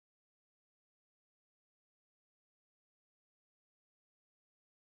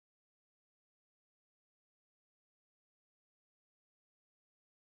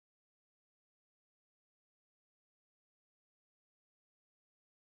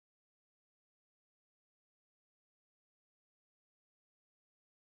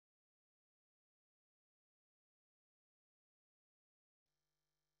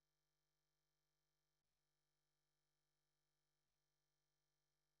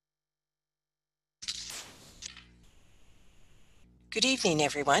Good evening,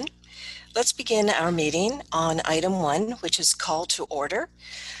 everyone. Let's begin our meeting on item 1, which is call to order.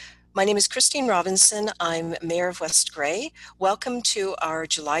 My name is Christine Robinson. I'm Mayor of West Grey. Welcome to our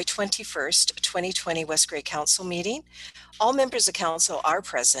July 21st, 2020 West Grey Council meeting. All members of council are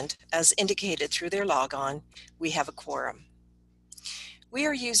present, as indicated through their log-on. We have a quorum. We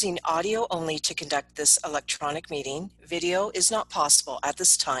are using audio only to conduct this electronic meeting. Video is not possible at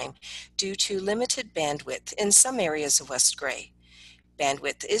this time due to limited bandwidth in some areas of West Grey.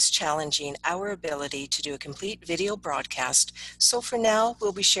 Bandwidth is challenging our ability to do a complete video broadcast, so for now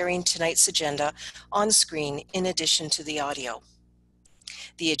we'll be sharing tonight's agenda on screen in addition to the audio.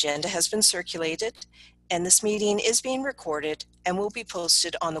 The agenda has been circulated, and this meeting is being recorded and will be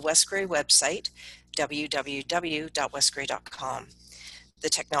posted on the West Grey website, www.westgrey.com. The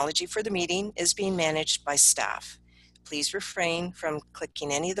technology for the meeting is being managed by staff. Please refrain from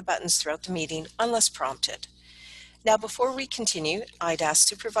clicking any of the buttons throughout the meeting unless prompted. Now, before we continue, I'd ask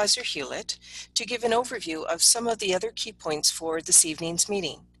Supervisor Hewlett to give an overview of some of the other key points for this evening's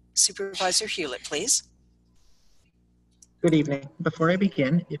meeting. Supervisor Hewlett, please. Good evening. Before I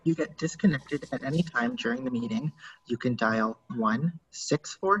begin, if you get disconnected at any time during the meeting, you can dial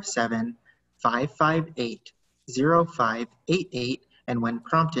 1-647-558-0588, and when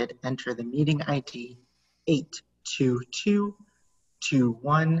prompted, enter the meeting ID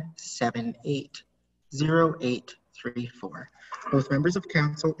 822-2178-0834. Both members of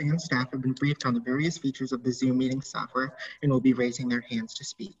council and staff have been briefed on the various features of the Zoom meeting software and will be raising their hands to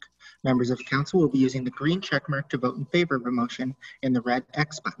speak. Members of council will be using the green check mark to vote in favor of a motion and the red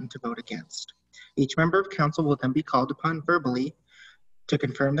X button to vote against. Each member of council will then be called upon verbally to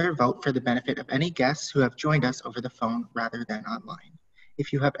confirm their vote for the benefit of any guests who have joined us over the phone rather than online.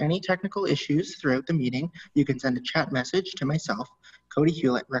 If you have any technical issues throughout the meeting, you can send a chat message to myself, Cody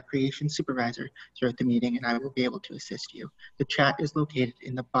Hewlett, Recreation Supervisor, throughout the meeting, and I will be able to assist you. The chat is located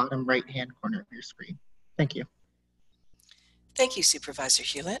in the bottom right-hand corner of your screen. Thank you. Thank you, Supervisor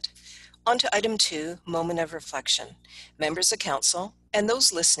Hewlett. On to item 2, moment of reflection. Members of council and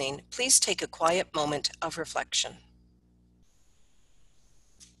those listening, please take a quiet moment of reflection.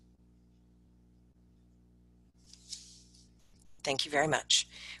 Thank you very much.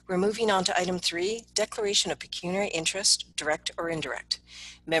 We're moving on to item 3, declaration of pecuniary interest, direct or indirect.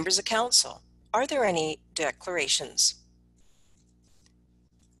 Members of council, are there any declarations?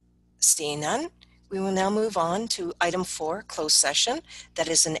 Seeing none, we will now move on to item 4, closed session. That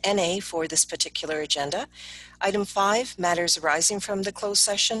is an NA for this particular agenda. Item 5, matters arising from the closed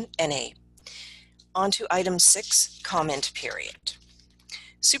session, NA. On to item 6, comment period.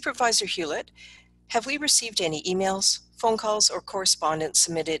 Supervisor Hewlett, have we received any emails, phone calls, or correspondence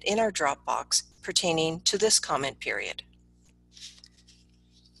submitted in our Dropbox pertaining to this comment period?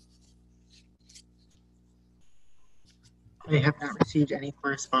 I have not received any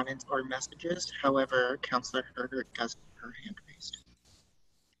correspondence or messages. However, Councillor Hergert does have her hand raised.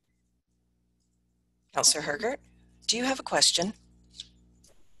 Councillor Hergert, do you have a question?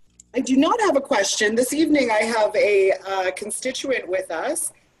 I do not have a question. This evening I have a constituent with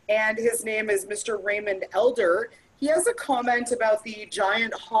us, and his name is Mr. Raymond Elder. He has a comment about the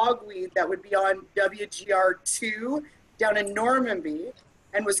giant hogweed that would be on WGR2 down in Normanby,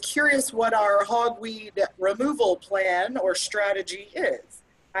 and was curious what our hogweed removal plan or strategy is.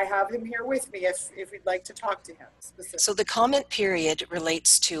 I have him here with me if we'd like to talk to him specifically. So the comment period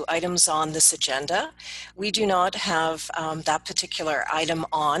relates to items on this agenda. We do not have that particular item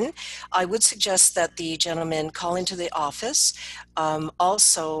on. I would suggest that the gentleman call into the office.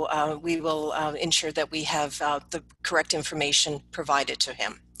 Also, we will ensure that we have the correct information provided to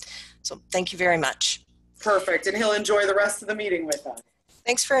him. So thank you very much. Perfect, and he'll enjoy the rest of the meeting with us.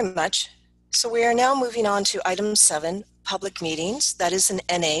 Thanks very much. So we are now moving on to item 7, public meetings. That is an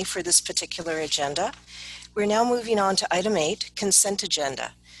NA for this particular agenda. We're now moving on to item 8, consent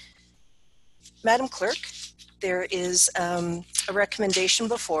agenda. Madam Clerk, there is a recommendation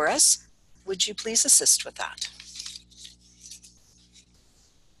before us. Would you please assist with that?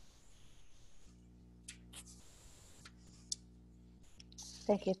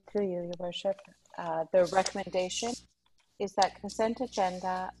 Thank you through you, Your Worship. The recommendation is that consent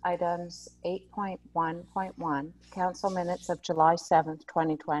agenda items 8.1.1, Council Minutes of July 7th,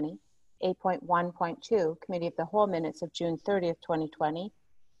 2020, 8.1.2, Committee of the Whole Minutes of June 30th, 2020,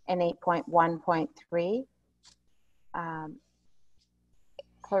 and 8.1.3,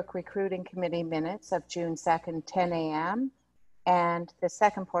 Clerk Recruiting Committee Minutes of June 2nd, 10 a.m., and the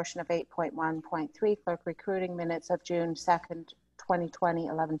second portion of 8.1.3, Clerk Recruiting Minutes of June 2nd, 2020,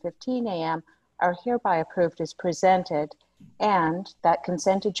 11:15 a.m., are hereby approved as presented, and that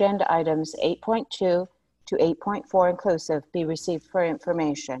consent agenda items 8.2 to to 8.4 inclusive be received for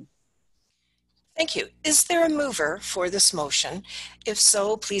information. Thank you. Is there a mover for this motion? If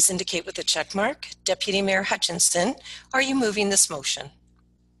so, please indicate with a check mark. Deputy Mayor Hutchinson, are you moving this motion?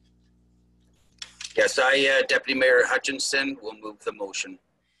 Yes, Deputy Mayor Hutchinson, will move the motion.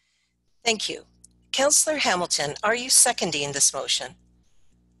 Thank you. Councillor Hamilton, are you seconding this motion?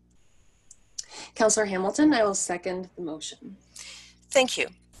 Councillor Hamilton, I will second the motion. Thank you.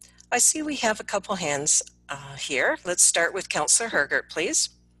 I see we have a couple hands here. Let's start with Councillor Hergert, please.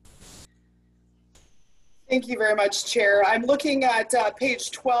 Thank you very much, Chair. I'm looking at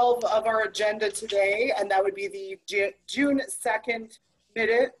page 12 of our agenda today, and that would be the June 2nd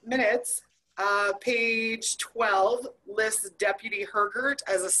minutes. Page 12 lists Deputy Hergert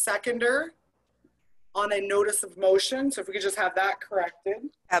as a seconder on a notice of motion. So if we could just have that corrected.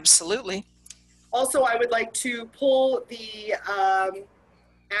 Absolutely. Also, I would like to pull the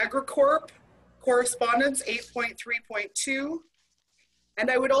AgriCorp correspondence 8.3.2. And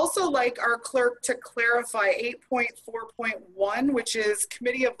I would also like our clerk to clarify 8.4.1, which is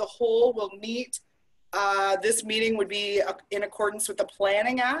Committee of the Whole will meet. This meeting would be in accordance with the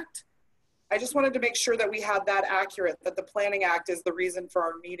Planning Act. I just wanted to make sure that we have that accurate, that the Planning Act is the reason for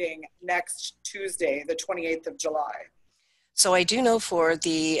our meeting next Tuesday, the 28th of July. So I do know for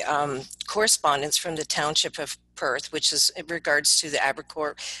the correspondence from the Township of Perth, which is in regards to the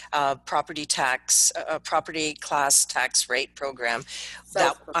AgriCorp property class tax rate program,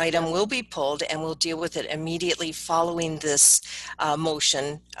 that item will be pulled and we'll deal with it immediately following this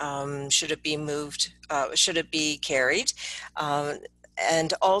motion. Should it be moved? Should it be carried?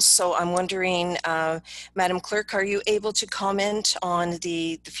 And also, I'm wondering, Madam Clerk, are you able to comment on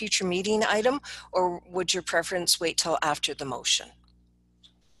the future meeting item, or would your preference wait till after the motion?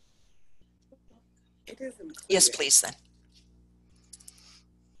 It is included. Yes, please, then.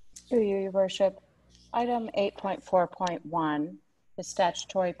 Through you, Your Worship. Item 8.4.1, the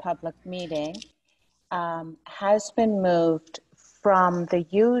statutory public meeting, has been moved from the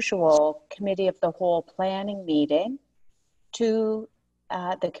usual Committee of the Whole planning meeting to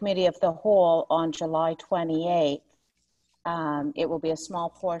the Committee of the Whole on July 28th. It will be a small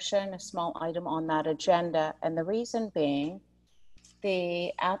portion, a small item on that agenda. And the reason being,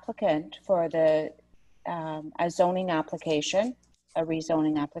 the applicant for the a zoning application, a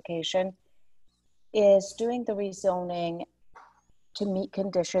rezoning application, is doing the rezoning to meet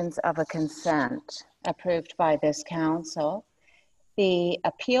conditions of a consent approved by this council. The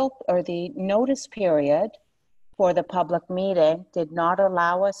appeal or the notice period for the public meeting did not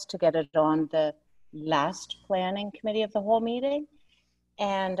allow us to get it on the last planning committee of the whole meeting.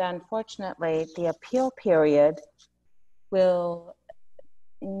 And unfortunately, the appeal period will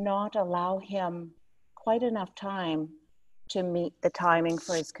not allow him quite enough time to meet the timing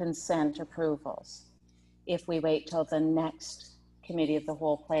for his consent approvals if we wait till the next committee of the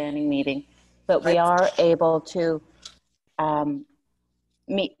whole planning meeting. But we are able to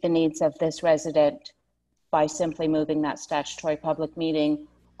meet the needs of this resident by simply moving that statutory public meeting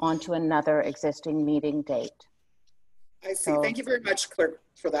onto another existing meeting date. I see. Thank you very much, Clerk,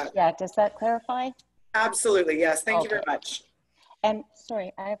 for that. Yeah, does that clarify? Absolutely, yes. Thank you very much. And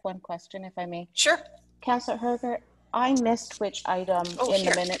sorry, I have one question, if I may. Sure. Councillor Hergert, I missed which item in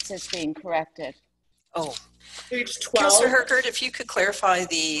the minutes is being corrected. Oh, Page 12. Councillor Hergert, if you could clarify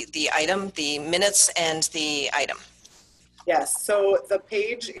the item, the minutes and the item. Yes, so the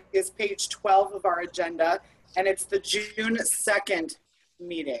page is page 12 of our agenda, and it's the June 2nd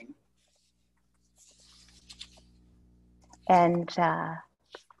meeting. And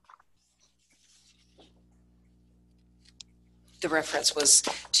The reference was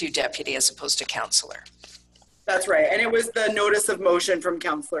to deputy as opposed to councillor. That's right, and it was the notice of motion from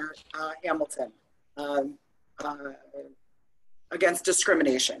Councillor Hamilton against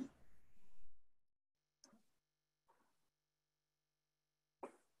discrimination.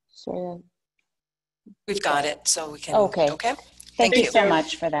 so, We've got it, so we can. Okay. Okay. thank you so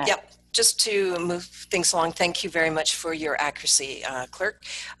much for that. Yep. Just to move things along, thank you very much for your accuracy, Clerk.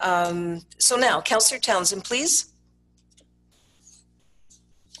 So now, Councillor Townsend, please.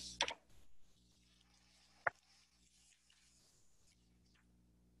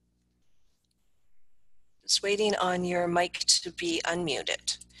 Just waiting on your mic to be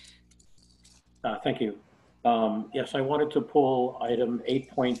unmuted. Thank you. Yes, I wanted to pull item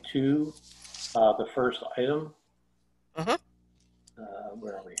 8.2, the first item.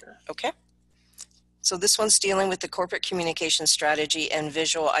 Where are we here? Okay. So this one's dealing with the corporate communication strategy and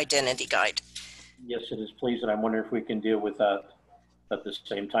visual identity guide. Yes, it is, please. And I wonder if we can deal with that at the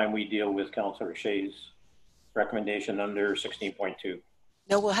same time we deal with Councillor Shea's recommendation under 16.2.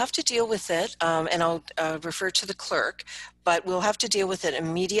 No, we'll have to deal with it, and I'll refer to the clerk, but we'll have to deal with it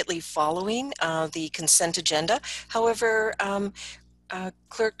immediately following the consent agenda. However,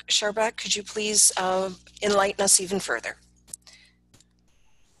 Clerk Sharbak, could you please enlighten us even further?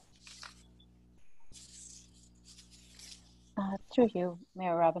 Through you,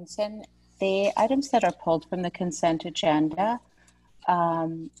 Mayor Robinson, the items that are pulled from the consent agenda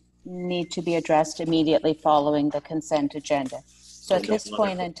need to be addressed immediately following the consent agenda. So at this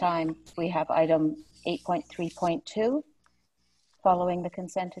point in time, we have item 8.3.2 following the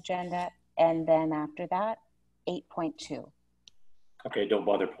consent agenda, and then after that, 8.2. Okay, don't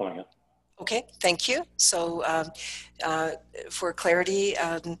bother pulling it. Okay, thank you. So for clarity,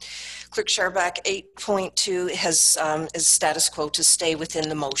 Clerk Sharbak, 8.2 has is status quo to stay within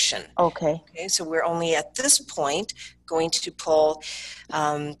the motion. Okay. Okay, so we're only at this point going to pull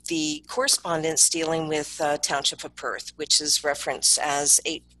the correspondence dealing with Township of Perth, which is referenced as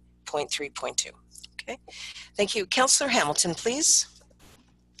 8.3.2. Okay, thank you. Councillor Hamilton, please.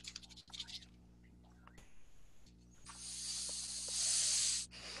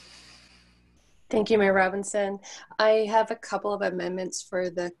 Thank you, Mayor Robinson. I have a couple of amendments for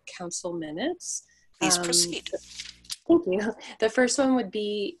the council minutes. Please proceed. Thank you. The first one would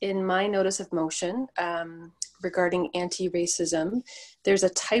be in my notice of motion regarding anti-racism. There's a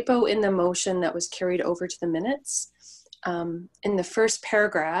typo in the motion that was carried over to the minutes. In the first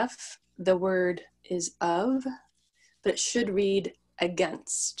paragraph, the word is of, but it should read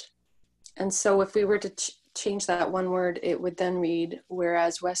against. And so if we were to change that one word, it would then read,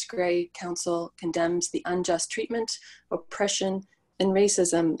 whereas West Grey Council condemns the unjust treatment, oppression, and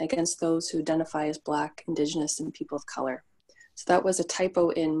racism against those who identify as Black, Indigenous, and people of color. So that was a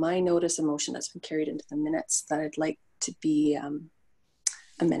typo in my notice of motion that's been carried into the minutes that I'd like to be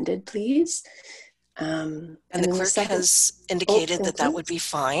amended, please. And the clerk has indicated that would be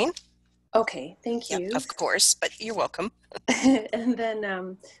fine. Okay, thank you. Yep, of course, but you're welcome. And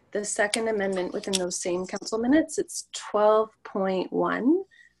then the second amendment within those same council minutes, it's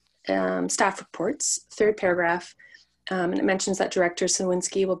 12.1, staff reports, third paragraph, and it mentions that Director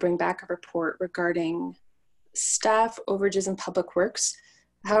Sawinski will bring back a report regarding staff overages in public works.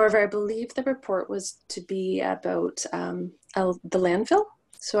 However, I believe the report was to be about the landfill.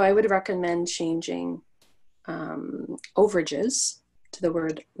 So I would recommend changing overages to the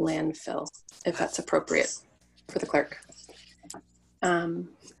word landfill, if that's appropriate for the clerk. And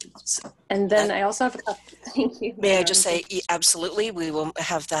then I also have a couple. Thank you. May I just say, absolutely, we will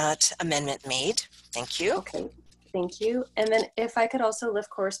have that amendment made. Thank you. Okay, thank you. And then if I could also lift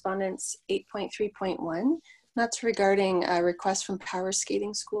correspondence 8.3.1, that's regarding a request from Power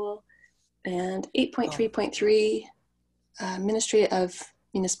Skating School, and 8.3.3, Ministry of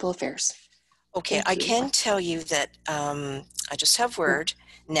Municipal Affairs. Okay, I can tell you that I just have word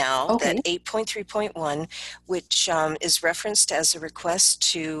now that 8.3.1, which is referenced as a request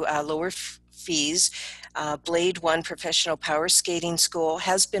to lower fees, Blade 1 Professional Power Skating School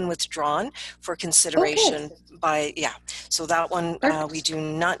has been withdrawn for consideration by, so that one we do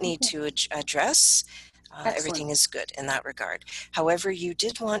not need to address. Everything is good in that regard. However, you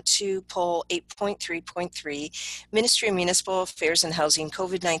did want to pull 8.3.3, Ministry of Municipal Affairs and Housing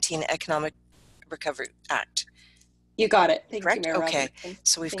COVID-19 Economic Recovery Act. You got it. Thank Correct? you, Mayor Okay, Robinson.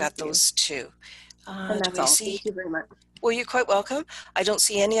 so we've got those two. And that's all. Thank you very much. Well, you're quite welcome. I don't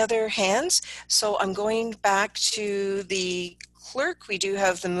see any other hands, so I'm going back to the clerk. We do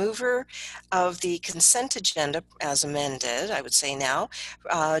have the mover of the consent agenda as amended, I would say now,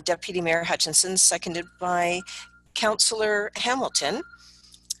 Deputy Mayor Hutchinson, seconded by Councillor Hamilton.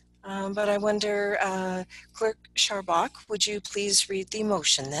 But I wonder, Clerk Sharbak, would you please read the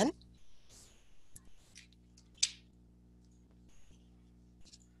motion then?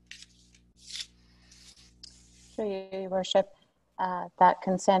 Your Worship, that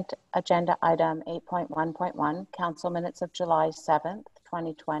consent agenda item 8.1.1, Council Minutes of July 7th,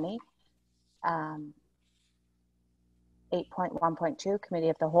 2020. 8.1.2, Committee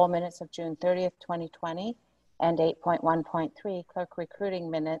of the Whole Minutes of June 30th, 2020. And 8.1.3, Clerk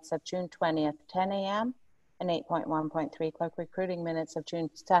Recruiting Minutes of June 20th, 10 a.m. And 8.1.3, Clerk Recruiting Minutes of June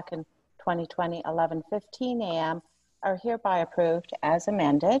 2nd, 2020, 11:15 a.m. are hereby approved as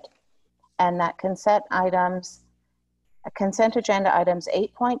amended. And that consent agenda items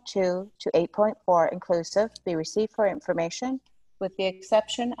 8.2 to 8.4 inclusive be received for information, with the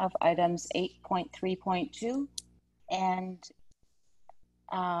exception of items 8.3.2 and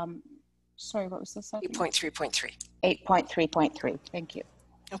sorry, what was the second? 8.3.3. 8.3.3. Thank you.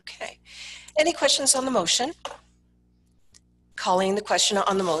 Okay. Any questions on the motion? Calling the question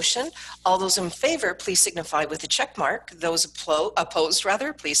on the motion, all those in favor, please signify with a check mark. Those opposed,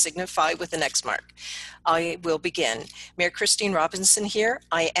 please signify with an X mark. I will begin. Mayor Christine Robinson here.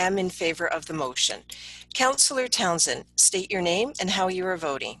 I am in favor of the motion. Councillor Townsend, state your name and how you are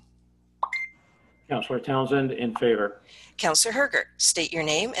voting. Councillor Townsend, in favor. Councillor Hergert, state your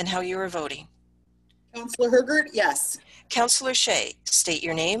name and how you are voting. Councillor Hergert, yes. Councillor Shea, state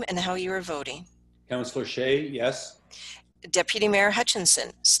your name and how you are voting. Councillor Shea, yes. Deputy Mayor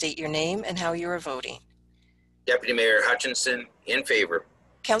Hutchinson, state your name and how you are voting. Deputy Mayor Hutchinson, in favor.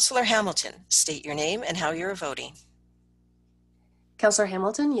 Councillor Hamilton, state your name and how you are voting. Councillor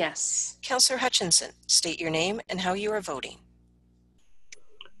Hamilton, yes. Councillor Hutchinson, state your name and how you are voting.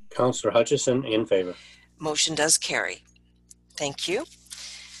 Councillor Hutchison, in favor. Motion does carry. Thank you.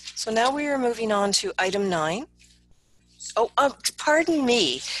 So now we are moving on to item 9. Oh, pardon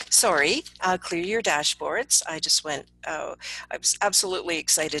me. Sorry. Clear your dashboards. I just went, I was absolutely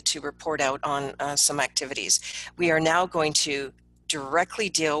excited to report out on some activities. We are now going to directly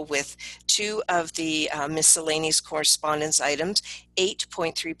deal with 2 of the miscellaneous correspondence items,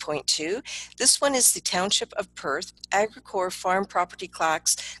 8.3.2. This one is the Township of Perth Agricor Farm Property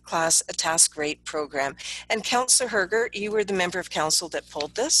Class Task Rate Program. And Councillor Hergert, you were the member of council that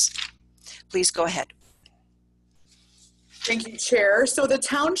pulled this. Please go ahead. Thank you, Chair. So the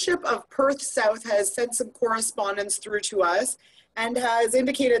Township of Perth South has sent some correspondence through to us and has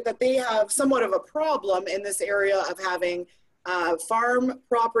indicated that they have somewhat of a problem in this area of having farm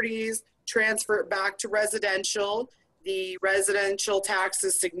properties transferred back to residential. The residential tax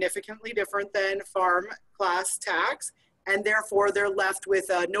is significantly different than farm class tax, and therefore they're left with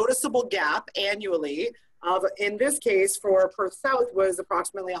a noticeable gap annually of, in this case for Perth South, was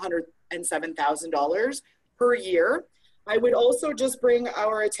approximately $107,000 per year. I would also just bring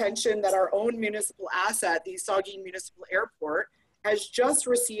our attention that our own municipal asset, the Saugeen Municipal Airport, has just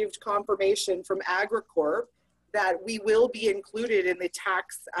received confirmation from Agricorp that we will be included in the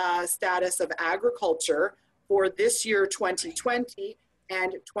tax status of agriculture for this year 2020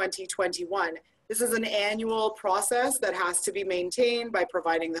 and 2021. This is an annual process that has to be maintained by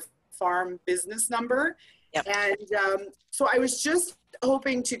providing the farm business number. Yep. And so I was just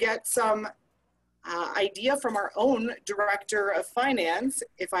hoping to get some idea from our own Director of Finance,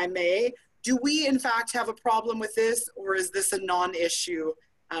 if I may. Do we in fact have a problem with this, or is this a non-issue?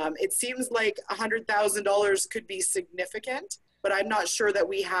 It seems like $100,000 could be significant, but I'm not sure that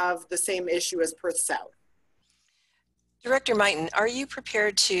we have the same issue as Perth South. Director Mighton, are you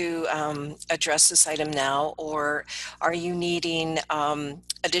prepared to address this item now, or are you needing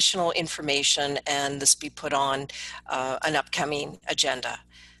additional information and this be put on an upcoming agenda?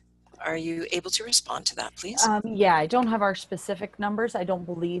 Are you able to respond to that, please? Yeah, I don't have our specific numbers. I don't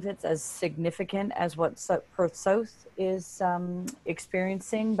believe it's as significant as what Perth South is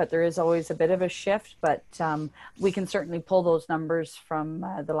experiencing, but there is always a bit of a shift. But we can certainly pull those numbers from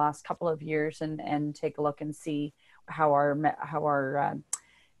the last couple of years and take a look and see how our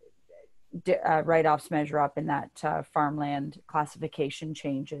write-offs measure up in that farmland classification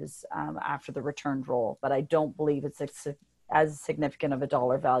changes after the returned roll. But I don't believe it's as significant of a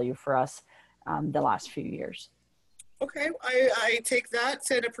dollar value for us the last few years. Okay, I take that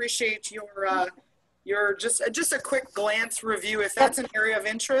and appreciate your just a quick glance review. If that's an area of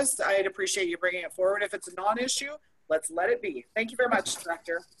interest, I'd appreciate you bringing it forward. If it's a non-issue, let's let it be. Thank you very much,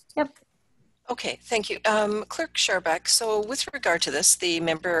 Director. Yep. Okay, thank you. Clerk Sharbeck, so with regard to this, the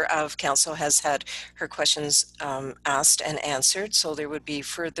member of council has had her questions asked and answered, so there would be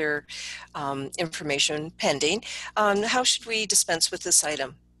further information pending. How should we dispense with this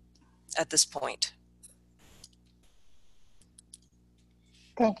item at this point?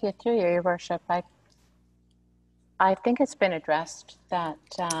 Thank you, through you, Your Worship. I think it's been addressed that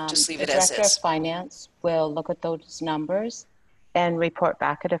Just leave the it as Director is. of Finance will look at those numbers and report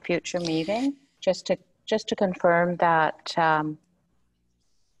back at a future meeting, just to confirm that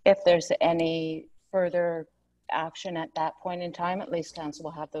if there's any further action at that point in time, at least council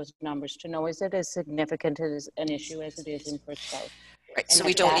will have those numbers to know is it as significant as an issue as it is in Perth South. Right, And so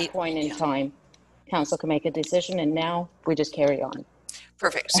we at don't that need point in time, council can make a decision, and now we just carry on.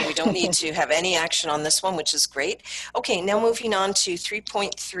 Perfect. So we don't need to have any action on this one, which is great. Okay, now moving on to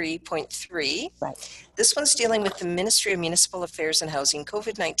 3.3.3. Right. This one's dealing with the Ministry of Municipal Affairs and Housing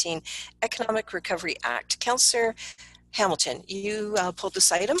COVID-19 Economic Recovery Act. Councillor Hamilton, you pulled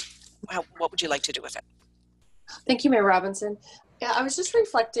this item. What would you like to do with it? Thank you, Mayor Robinson. Yeah, I was just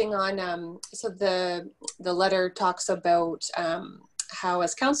reflecting on, so the letter talks about how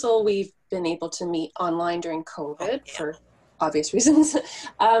as council we've been able to meet online during COVID for obvious reasons. So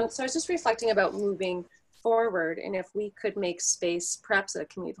I was just reflecting about moving forward, and if we could make space, perhaps at a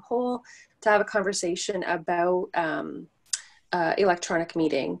committee of the whole, to have a conversation about electronic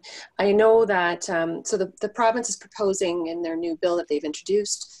meeting. I know that, so the province is proposing in their new bill that they've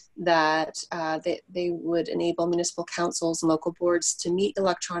introduced that they would enable municipal councils and local boards to meet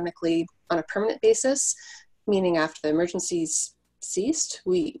electronically on a permanent basis, meaning after the emergencies ceased,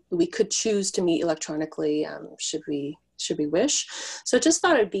 we could choose to meet electronically should we wish. So I just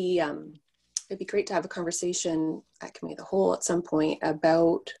thought it'd be great to have a conversation at committee of the whole at some point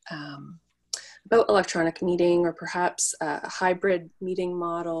about electronic meeting, or perhaps hybrid meeting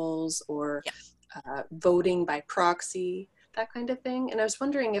models, or voting by proxy, that kind of thing. And I was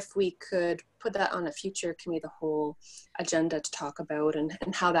wondering if we could put that on a future committee of the whole agenda to talk about, and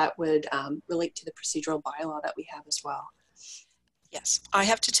how that would relate to the procedural bylaw that we have as well. Yes, I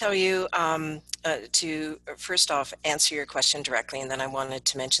have to tell you, to first off answer your question directly, and then I wanted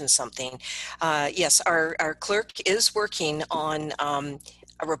to mention something. Yes, our clerk is working on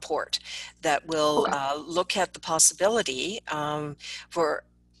a report that will look at the possibility for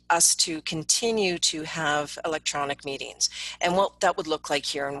us to continue to have electronic meetings, and what that would look like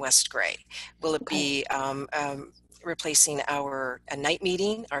here in West Grey. Will it be replacing our night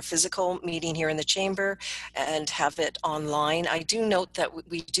meeting, our physical meeting here in the chamber, and have it online? I do note that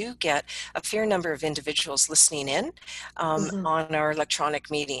we do get a fair number of individuals listening in on our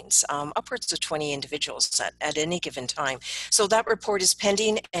electronic meetings, upwards of 20 individuals at any given time. So that report is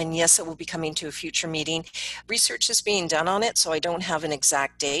pending, and yes, it will be coming to a future meeting. Research is being done on it, so I don't have an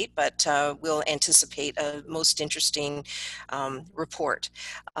exact date, but we'll anticipate a most interesting report.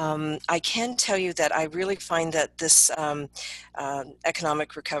 I can tell you that I really find that this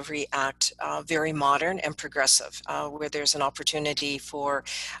Economic Recovery Act very modern and progressive, where there's an opportunity for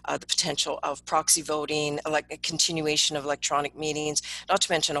the potential of proxy voting, a continuation of electronic meetings, not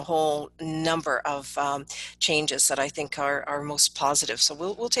to mention a whole number of changes that I think are most positive. So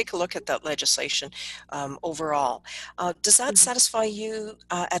we'll take a look at that legislation overall. Does that satisfy you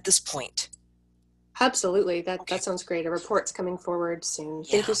at this point? Absolutely. That sounds great. A report's coming forward soon.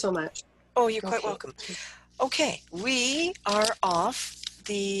 Thank you so much. Oh, you're quite welcome. Okay, we are off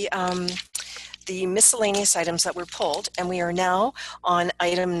the miscellaneous items that were pulled, and we are now on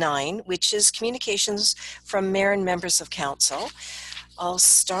item 9, which is communications from mayor and members of council. I'll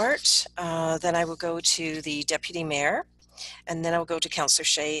start, then I will go to the deputy mayor, and then I'll go to Councillor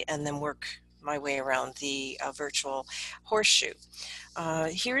Shea, and then work my way around the virtual horseshoe.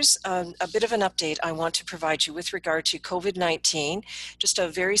 Here's a bit of an update I want to provide you with regard to COVID-19. Just a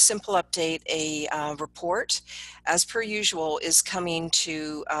very simple update. A report, as per usual, is coming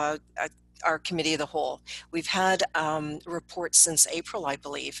to our committee of the whole. We've had reports since April, I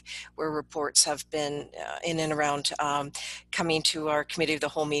believe, where reports have been in and around coming to our committee of the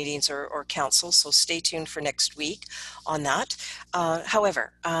whole meetings or council, so stay tuned for next week on that.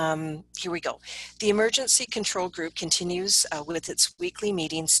 However, here we go. The Emergency Control Group continues with its weekly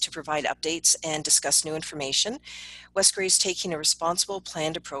meetings to provide updates and discuss new information. West Grey is taking a responsible,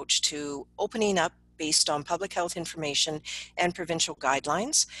 planned approach to opening up based on public health information and provincial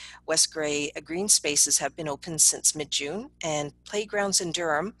guidelines. West Grey green spaces have been open since mid-June, and playgrounds in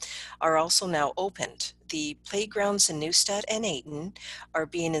Durham are also now opened. The playgrounds in Neustadt and Ayton are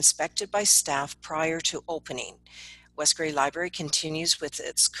being inspected by staff prior to opening. West Grey Library continues with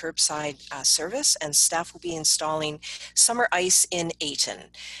its curbside service, and staff will be installing summer ice in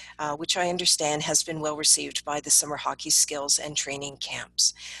Ayton, which I understand has been well received by the summer hockey skills and training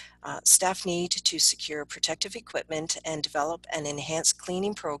camps. Staff need to secure protective equipment and develop an enhanced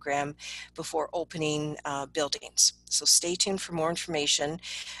cleaning program before opening buildings. So stay tuned for more information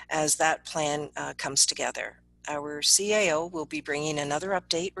as that plan comes together. Our CAO will be bringing another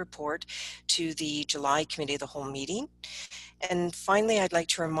update report to the July Committee of the Whole meeting. And finally, I'd like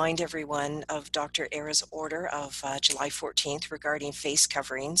to remind everyone of Dr. Era's order of July 14th regarding face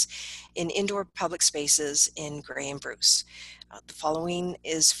coverings in indoor public spaces in Grey and Bruce. The following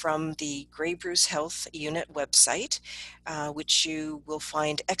is from the Grey Bruce Health Unit website, which you will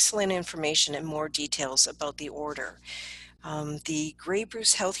find excellent information and more details about the order. The Grey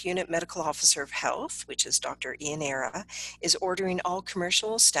Bruce Health Unit Medical Officer of Health, which is Dr. Ian Era, is ordering all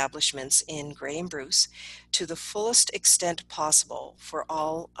commercial establishments in Grey and Bruce to the fullest extent possible for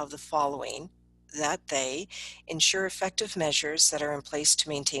all of the following: that they ensure effective measures that are in place to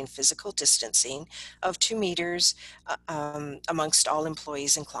maintain physical distancing of 2 meters amongst all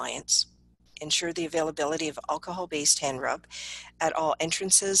employees and clients, ensure the availability of alcohol-based hand rub at all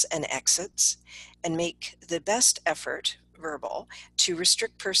entrances and exits, and make the best effort verbal to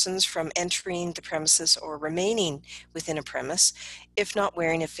restrict persons from entering the premises or remaining within a premise if not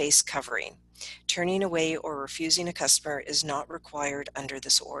wearing a face covering. Turning away or refusing a customer is not required under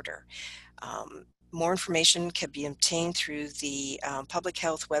this order. More information can be obtained through the public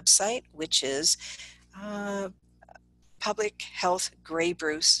health website, which is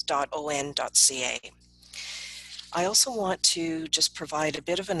publichealthgraybruce.on.ca. I also want to just provide a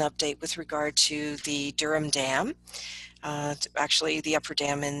bit of an update with regard to the Durham Dam, actually the upper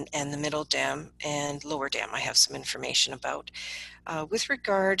dam and the middle dam and lower dam I have some information about. With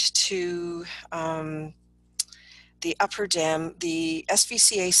regard to the upper dam, the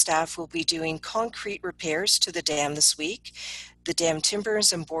SVCA staff will be doing concrete repairs to the dam this week. The dam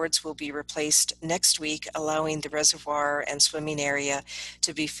timbers and boards will be replaced next week, allowing the reservoir and swimming area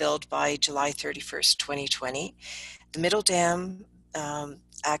to be filled by July 31st, 2020. The middle dam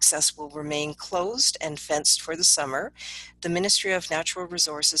access will remain closed and fenced for the summer. The Ministry of Natural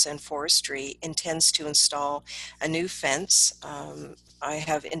Resources and Forestry intends to install a new fence. I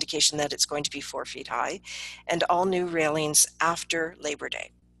have indication that it's going to be 4 feet high, and all new railings after Labor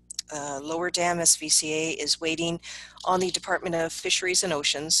Day. Lower Dam SVCA is waiting on the Department of Fisheries and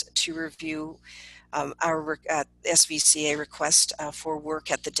Oceans to review our SVCA request for work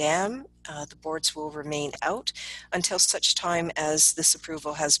at the dam. The boards will remain out until such time as this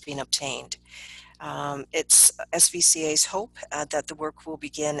approval has been obtained. It's SVCA's hope that the work will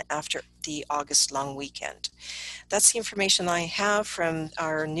begin after the August long weekend. That's the information I have from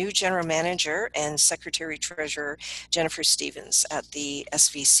our new General Manager and Secretary Treasurer, Jennifer Stevens at the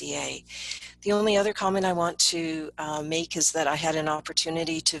SVCA. The only other comment I want to make is that I had an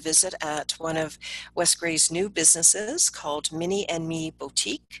opportunity to visit at one of West Grey's new businesses called Minnie and Me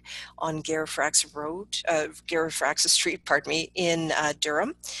Boutique on Garifrax Street, in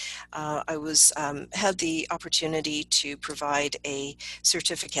Durham. I had the opportunity to provide a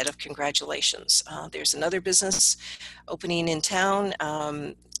certificate of congratulations. There's another business opening in town,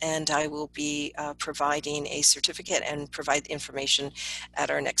 and I will be providing a certificate and provide information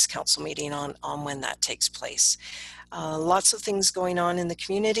at our next council meeting on when that takes place. Lots of things going on in the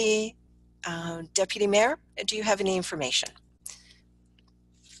community. Deputy Mayor, do you have any information?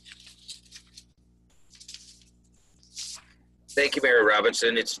 Thank you, Mayor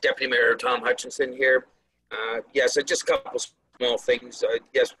Robinson. It's Deputy Mayor Tom Hutchinson here. Yes, just a couple small things.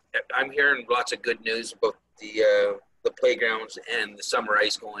 Yes, I'm hearing lots of good news about the playgrounds and the summer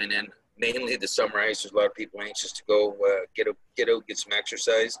ice going in. Mainly the summer ice. There's a lot of people anxious to go get out, get some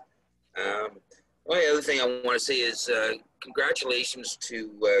exercise. Only other thing I want to say is congratulations to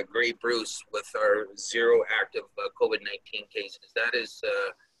Grey Bruce with our 0 active COVID-19 cases. That is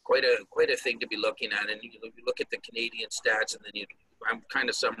quite a thing to be looking at. And you look at the Canadian stats, and then I'm kind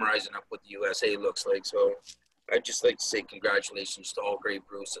of summarizing up what the USA looks like. So I'd just like to say congratulations to all Grey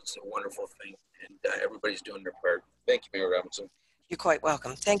Bruce. It's a wonderful thing, and everybody's doing their part. Thank you, Mayor Robinson. You're quite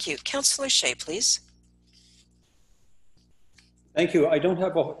welcome. Thank you. Councillor Shea, please. Thank you.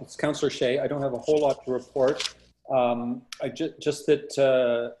 It's Councillor Shea. I don't have a whole lot to report. I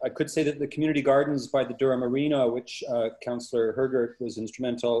could say that the community gardens by the Durham Arena, which Councillor Hergert was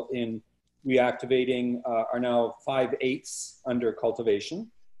instrumental in reactivating, are now 5/8 under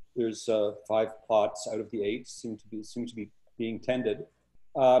cultivation. There's 5 plots out of the 8 seem to be being tended.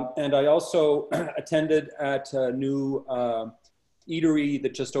 And I also attended at a new eatery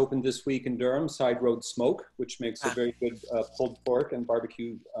that just opened this week in Durham, Side Road Smoke, which makes a very good pulled pork and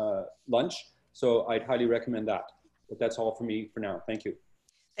barbecue lunch. So I'd highly recommend that. But that's all for me for now. Thank you.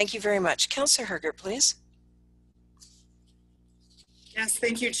 Thank you very much. Councillor Hergert, please. Yes,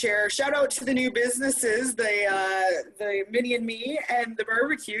 thank you, Chair. Shout out to the new businesses, the Minnie and Me and the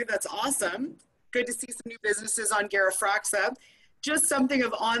barbecue. That's awesome. Good to see some new businesses on Garifraxa. Just something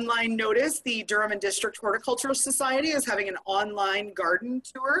of online notice, the Durham and District Horticultural Society is having an online garden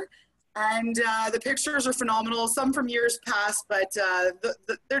tour. And the pictures are phenomenal, some from years past, but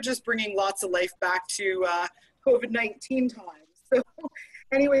they're just bringing lots of life back to COVID-19 times. So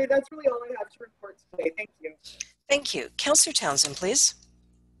anyway, that's really all I have to report today. Thank you. Thank you. Councillor Townsend, please.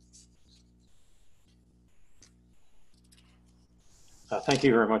 Thank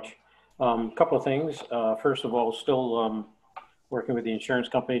you very much. A couple of things. First of all, still working with the insurance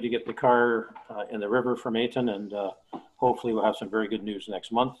company to get the car in the river from Ayton, and hopefully we'll have some very good news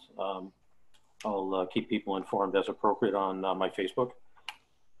next month. I'll keep people informed as appropriate on my Facebook.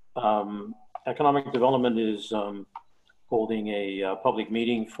 Economic Development is holding a public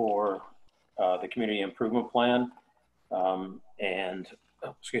meeting for the Community Improvement Plan, and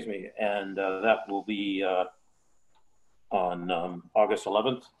that will be on August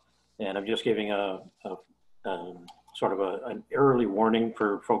 11th. And I'm just giving a sort of an early warning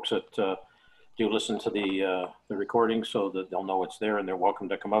for folks that do listen to the recording, so that they'll know it's there and they're welcome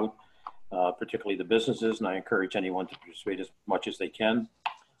to come out, particularly the businesses. And I encourage anyone to participate as much as they can.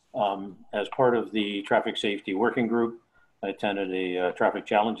 As part of the traffic safety working group, I attended a traffic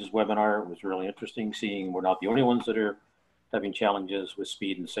challenges webinar. It was really interesting seeing we're not the only ones that are having challenges with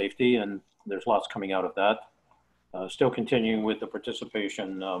speed and safety, and there's lots coming out of that. Still continuing with the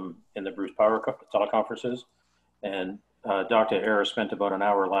participation in the Bruce Power teleconferences. And Dr. Harris spent about an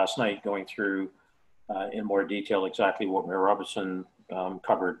hour last night going through in more detail exactly what Mayor Robertson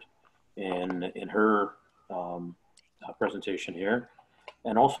covered in her presentation here.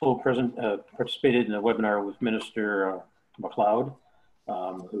 And also participated in a webinar with Minister McLeod,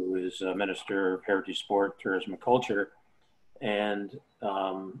 who is Minister of Heritage, Sport, Tourism and Culture. And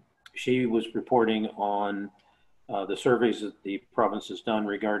she was reporting on the surveys that the province has done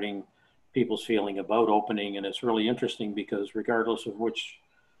regarding people's feeling about opening. And it's really interesting because regardless of which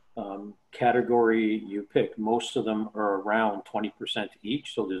category you pick, most of them are around 20%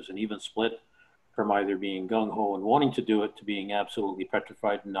 each. So there's an even split from either being gung-ho and wanting to do it to being absolutely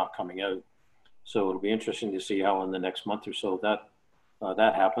petrified and not coming out. So it'll be interesting to see how in the next month or so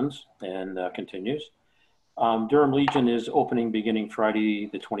that happens and continues. Durham Legion is opening beginning Friday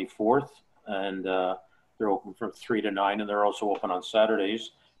the 24th, and they're open from 3 to 9, and they're also open on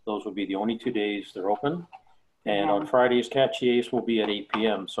Saturdays. Those will be the only 2 days they're open. And on Fridays, Catchy Ace will be at 8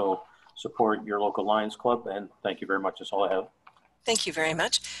 p.m. So support your local Lions Club, and thank you very much. That's all I have. Thank you very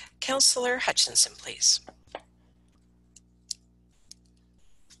much. Councillor Hutchinson, please.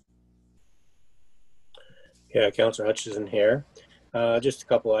 Yeah, Councillor Hutchinson here. Just a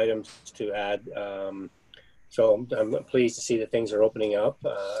couple items to add. So I'm pleased to see that things are opening up.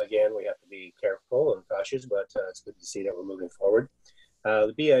 Again, we have to be careful and cautious, but it's good to see that we're moving forward.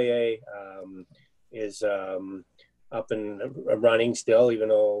 The BIA is up and running still, even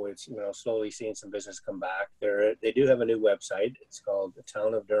though it's slowly seeing some business come back. They do have a new website. It's called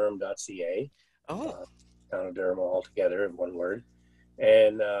townofdurham.ca. Oh, Town of Durham all together in one word,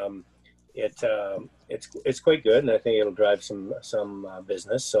 and it's quite good, and I think it'll drive some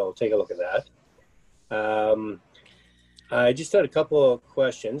business. So take a look at that. I just had a couple of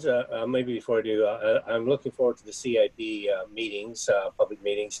questions. Maybe before I do, I'm looking forward to the CIP meetings, public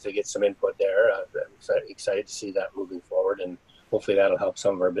meetings, to get some input there. I'm excited to see that moving forward, and hopefully that'll help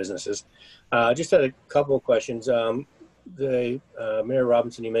some of our businesses. Just had a couple of questions. Mayor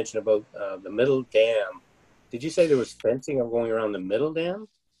Robinson, you mentioned about the middle dam. Did you say there was fencing going around the middle dam?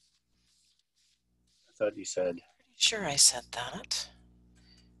 I thought you said. sure I said that.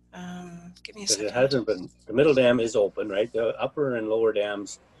 Give me a Because second. it hasn't been, the middle dam is open, right? The upper and lower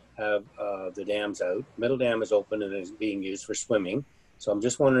dams have the dams out. Middle dam is open and is being used for swimming. So I'm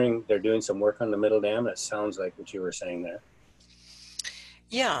just wondering, they're doing some work on the middle dam. That sounds like what you were saying there.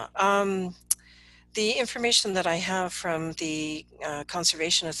 Yeah, the information that I have from the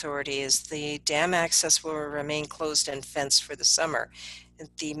Conservation Authority is the dam access will remain closed and fenced for the summer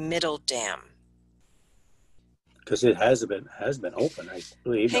at the middle dam. Because it has been open, I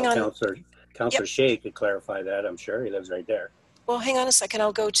believe. Hang Now, on. Councillor Shea could clarify that. I'm sure he lives right there. Well, hang on a second.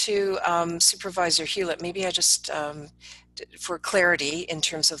 I'll go to Supervisor Hewlett. Maybe I just, for clarity in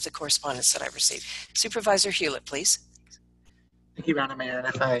terms of the correspondence that I received. Supervisor Hewlett, please. Thank you, Madam Mayor. And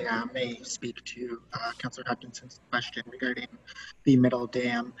if I may speak to Councillor Hutchinson's question regarding the middle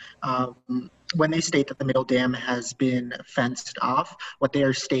dam. When they state that the middle dam has been fenced off, what they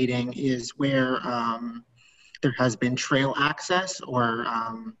are stating is where there has been trail access or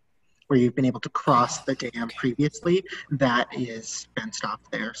where you've been able to cross the dam previously, that is fenced off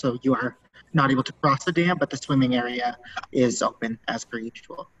there. So you are not able to cross the dam, but the swimming area is open as per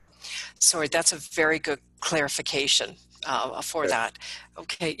usual. Sorry, that's a very good clarification for that.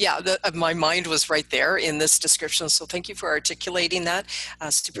 Okay, yeah, my mind was right there in this description, so thank you for articulating that,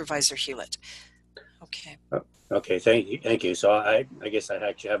 Supervisor Hewlett. Okay. Okay, thank you. So I guess I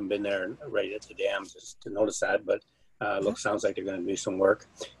actually haven't been there right at the dam just to notice that, but sounds like they're going to do some work.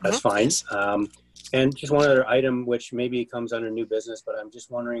 That's fine. Yes. And just one other item, which maybe comes under new business, but I'm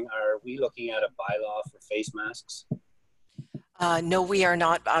just wondering, are we looking at a bylaw for face masks? No, we are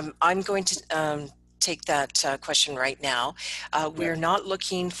not. I'm going to take that question right now. We're not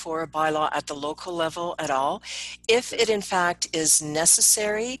looking for a bylaw at the local level at all. If it in fact is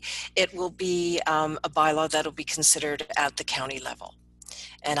necessary, it will be a bylaw that will be considered at the county level.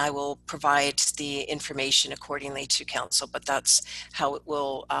 And I will provide the information accordingly to council, but that's how it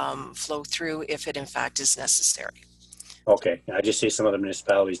will flow through if it in fact is necessary. Okay, I just see some other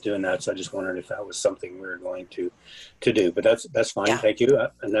municipalities doing that, so I just wondered if that was something we were going to do. But that's fine. Yeah. Thank you,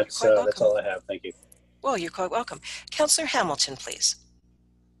 and that's all I have. Thank you. Well, you're quite welcome. Councillor Hamilton, please.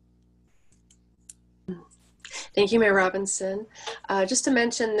 Thank you, Mayor Robinson. Just to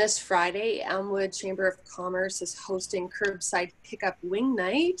mention, this Friday, Elmwood Chamber of Commerce is hosting curbside pickup wing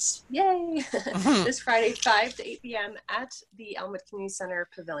night. Yay! This Friday, 5 to 8 p.m. at the Elmwood Community Center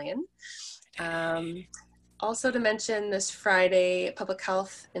Pavilion. Also to mention, this Friday, Public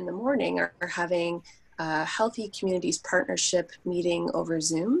Health in the morning are having a Healthy Communities Partnership meeting over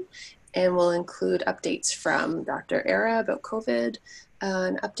Zoom, and will include updates from Dr. Era about COVID,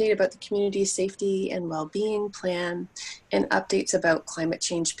 an update about the community safety and well-being plan, and updates about climate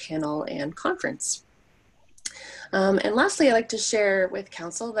change panel and conference. And lastly, I'd like to share with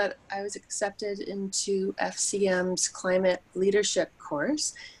Council that I was accepted into FCM's climate leadership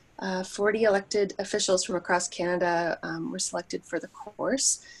course. 40 elected officials from across Canada were selected for the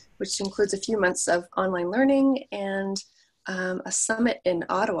course, which includes a few months of online learning and a summit in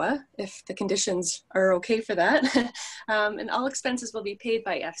Ottawa, if the conditions are okay for that. And all expenses will be paid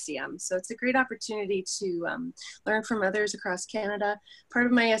by FCM. So it's a great opportunity to learn from others across Canada. Part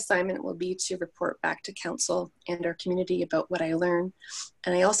of my assignment will be to report back to Council and our community about what I learn.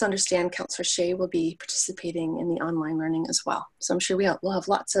 And I also understand Councillor Shea will be participating in the online learning as well. So I'm sure we'll have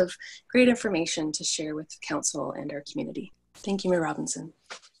lots of great information to share with Council and our community. Thank you, Mayor Robinson.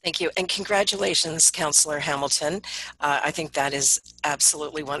 Thank you, and congratulations, Councillor Hamilton. I think that is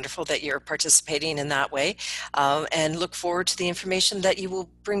absolutely wonderful that you're participating in that way, and look forward to the information that you will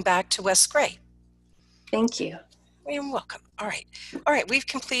bring back to West Grey. Thank you. You're welcome. All right, we've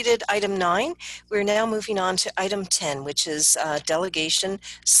completed item 9. We're now moving on to item 10, which is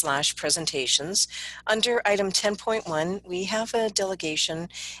delegation/presentations. Under item 10.1, we have a delegation,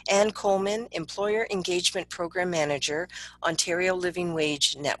 Ann Coleman, Employer Engagement Program Manager, Ontario Living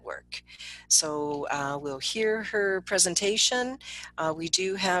Wage Network. So we'll hear her presentation. We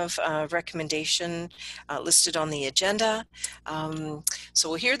do have a recommendation listed on the agenda. So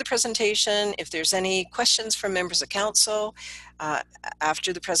we'll hear the presentation. If there's any questions from members of council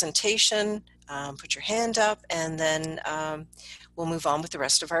after the presentation, put your hand up, and then we'll move on with the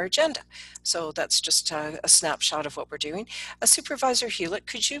rest of our agenda. So that's just a snapshot of what we're doing. Supervisor Hewlett,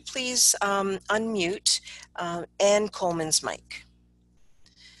 could you please unmute Ann Coleman's mic?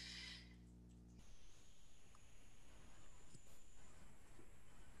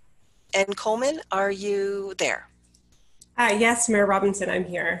 Ann Coleman, are you there? Yes, Mayor Robinson, I'm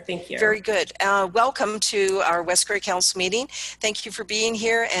here. Thank you. Very good. Welcome to our West Grey Council meeting. Thank you for being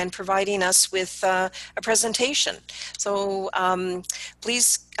here and providing us with a presentation. So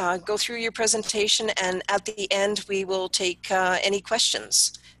please go through your presentation, and at the end we will take any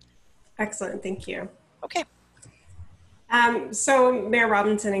questions. Excellent, thank you. Okay. So Mayor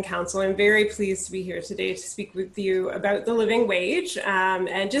Robinson and Council, I'm very pleased to be here today to speak with you about the living wage,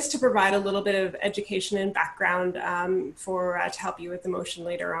 and just to provide a little bit of education and background to help you with the motion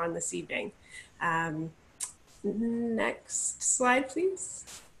later on this evening. Next slide, please.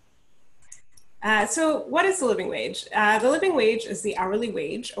 So what is the living wage? The living wage is the hourly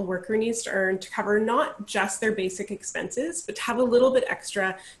wage a worker needs to earn to cover not just their basic expenses, but to have a little bit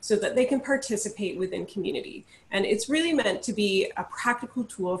extra so that they can participate within community. And it's really meant to be a practical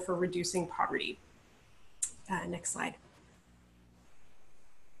tool for reducing poverty. Next slide.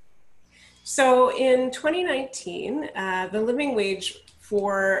 So in 2019, the living wage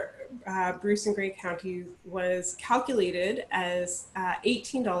for Bruce and Grey County was calculated as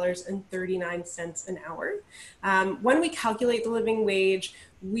 $18.39 an hour. When we calculate the living wage,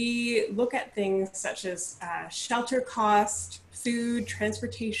 we look at things such as shelter cost, food,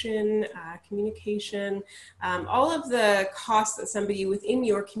 transportation, communication, all of the costs that somebody within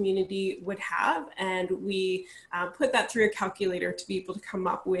your community would have, and we put that through a calculator to be able to come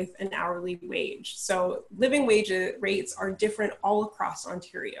up with an hourly wage. So living wage rates are different all across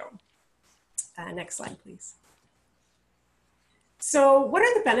Ontario. Next slide, please. So what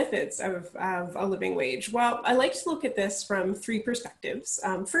are the benefits of a living wage? Well, I like to look at this from 3 perspectives.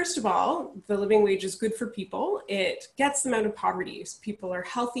 First of all, the living wage is good for people. It gets them out of poverty. So people are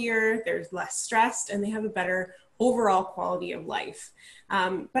healthier, they're less stressed, and they have a better overall quality of life.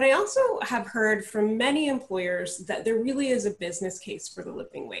 But I also have heard from many employers that there really is a business case for the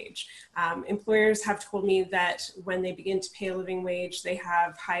living wage. Employers have told me that when they begin to pay a living wage, they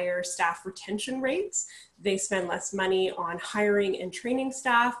have higher staff retention rates. They spend less money on hiring and training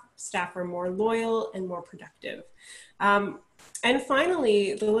staff. Staff are more loyal and more productive. And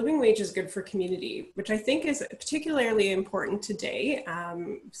finally, the living wage is good for community, which I think is particularly important today,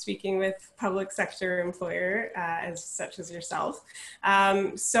 speaking with public sector employer such as yourself.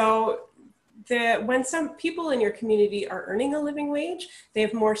 So when some people in your community are earning a living wage, they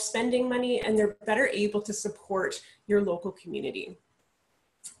have more spending money and they're better able to support your local community.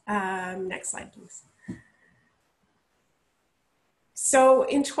 Next slide, please. So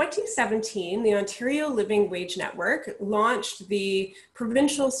in 2017, the Ontario Living Wage Network launched the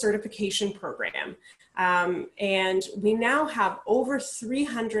provincial certification program. And we now have over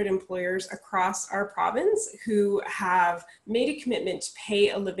 300 employers across our province who have made a commitment to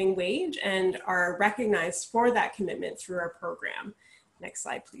pay a living wage and are recognized for that commitment through our program. Next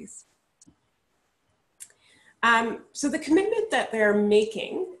slide, please. So the commitment that they're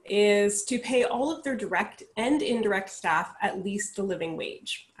making is to pay all of their direct and indirect staff at least the living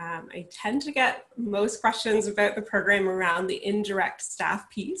wage. I tend to get most questions about the program around the indirect staff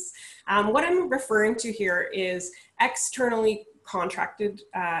piece. What I'm referring to here is externally contracted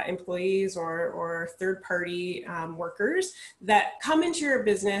employees or third-party workers that come into your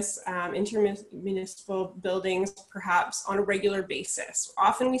business, into your municipal buildings, perhaps on a regular basis.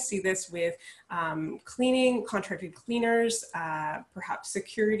 Often we see this with cleaning, contracted cleaners, perhaps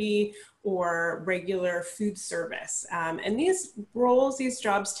security, or regular food service. And these roles, these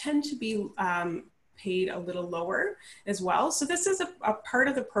jobs tend to be paid a little lower as well. So this is a part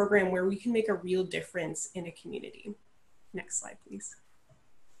of the program where we can make a real difference in a community. Next slide, please.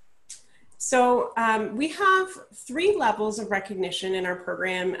 So we have 3 levels of recognition in our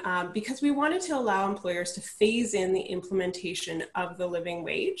program because we wanted to allow employers to phase in the implementation of the living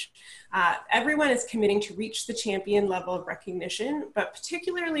wage. Everyone is committing to reach the champion level of recognition, but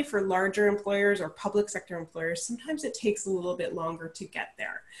particularly for larger employers or public sector employers, sometimes it takes a little bit longer to get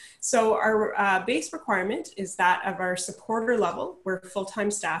there. So our base requirement is that of our supporter level, where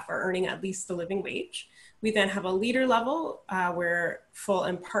full-time staff are earning at least the living wage. We then have a leader level where full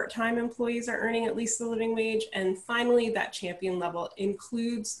and part-time employees are earning at least the living wage. And finally, that champion level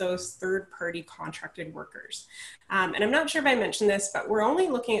includes those third-party contracted workers. And I'm not sure if I mentioned this, but we're only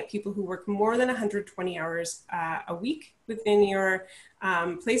looking at people who work more than 120 hours a week within your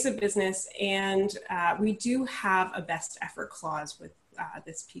place of business. And we do have a best effort clause with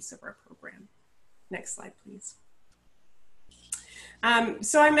this piece of our program. Next slide, please.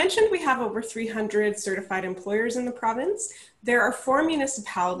 So I mentioned we have over 300 certified employers in the province. There are 4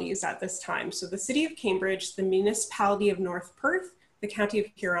 municipalities at this time. So the City of Cambridge, the Municipality of North Perth, the County of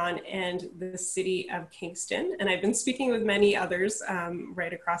Huron, and the City of Kingston. And I've been speaking with many others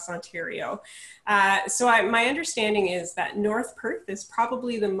right across Ontario. So my understanding is that North Perth is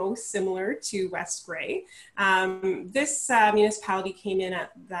probably the most similar to West Grey. This municipality came in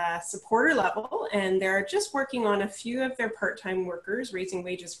at the supporter level, and they're just working on a few of their part-time workers, raising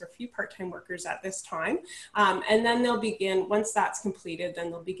wages for a few part-time workers at this time. And then they'll begin, once that's completed,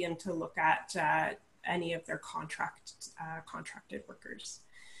 then they'll begin to look at any of their contracted workers.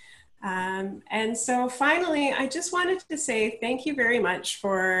 And so finally, I just wanted to say thank you very much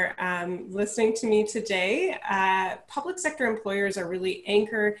for listening to me today. Public sector employers are really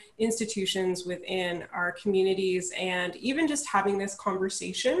anchor institutions within our communities, and even just having this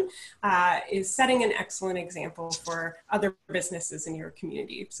conversation is setting an excellent example for other businesses in your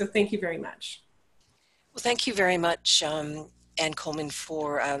community. So thank you very much. Well, thank you very much, Ann Coleman,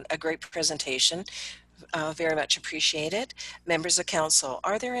 for a great presentation. Very much appreciated. Members of Council,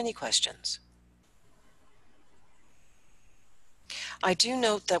 are there any questions? I do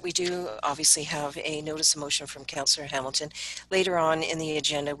note that we do obviously have a notice of motion from Councillor Hamilton later on in the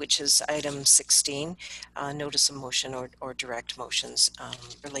agenda, which is item 16, notice of motion or direct motions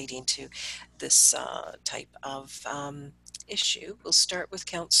relating to this type of issue. We'll start with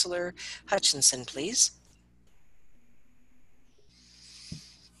Councillor Hutchinson, please.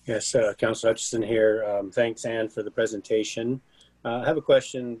 Yes, Councillor Hutchison here. Thanks, Anne, for the presentation. I have a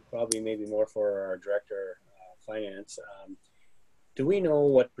question, probably maybe more for our Director of Finance. Do we know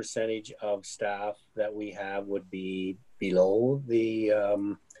what percentage of staff that we have would be below the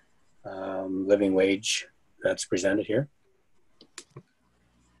living wage that's presented here?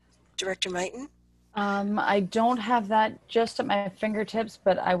 Director Mighton? I don't have that just at my fingertips,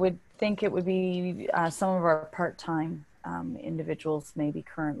 but I would think it would be some of our part-time individuals maybe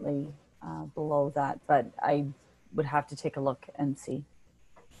currently below that, but I would have to take a look and see.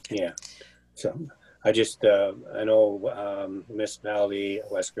 Yeah, so I just, I know Municipality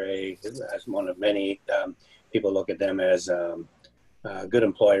of West Grey, as one of many, people look at them as good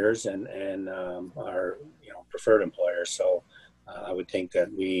employers and are, preferred employers. So I would think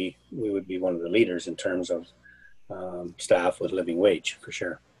that we would be one of the leaders in terms of staff with living wage, for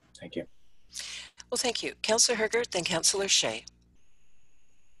sure. Thank you. Well, thank you. Councillor Hergert, then Councillor Shea.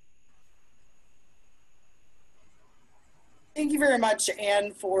 Thank you very much,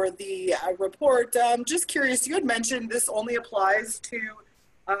 Anne, for the report. Just curious, you had mentioned this only applies to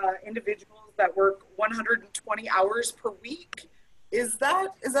individuals that work 120 hours per week. Is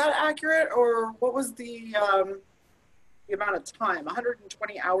that accurate, or what was the amount of time?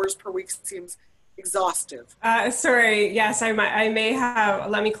 120 hours per week seems exhaustive. Sorry, yes, I may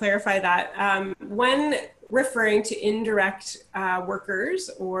have, let me clarify that. When referring to indirect workers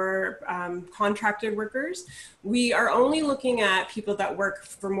or contracted workers, we are only looking at people that work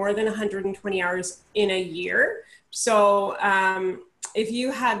for more than 120 hours in a year. So if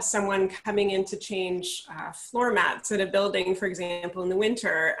you had someone coming in to change floor mats at a building, for example, in the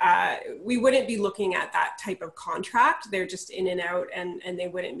winter, we wouldn't be looking at that type of contract. They're just in and out, and they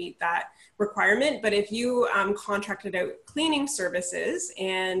wouldn't meet that requirement. But if you contracted out cleaning services,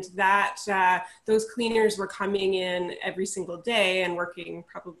 and that those cleaners were coming in every single day and working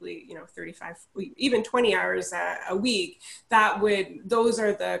probably 35, even 20 hours a week, those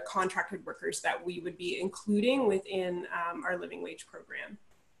are the contracted workers that we would be including within our living wage program.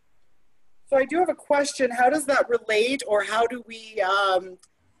 So I do have a question. How does that relate, or how do we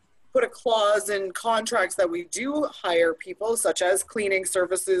put a clause in contracts that we do hire people, such as cleaning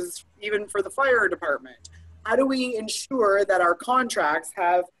services, even for the fire department? How do we ensure that our contracts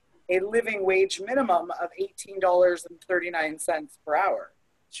have a living wage minimum of $18.39 per hour?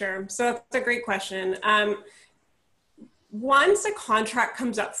 Sure, so that's a great question. Once a contract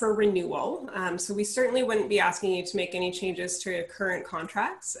comes up for renewal, so we certainly wouldn't be asking you to make any changes to current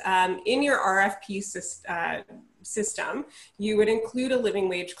contracts. In your RFP system, you would include a living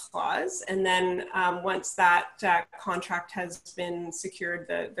wage clause, and then once that contract has been secured,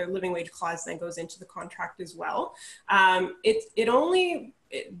 the living wage clause then goes into the contract as well.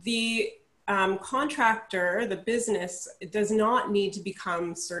 The contractor, the business, does not need to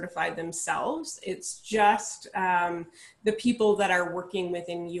become certified themselves. It's just the people that are working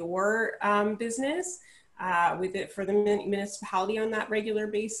within your business for the municipality on that regular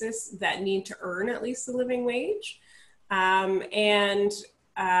basis that need to earn at least the living wage.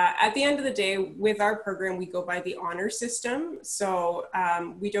 At the end of the day, with our program, we go by the honor system. So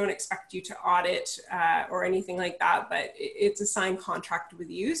we don't expect you to audit or anything like that, but it's a signed contract with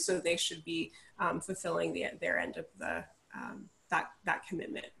you. So they should be fulfilling their end of that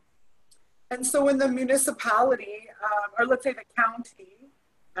commitment. And so in the municipality, or let's say the county,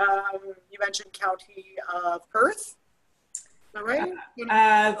 you mentioned County of Perth, is that right?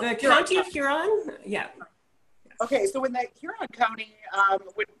 The County of Huron, yeah. Okay, so when the Huron County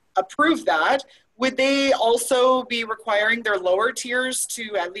would approve that, would they also be requiring their lower tiers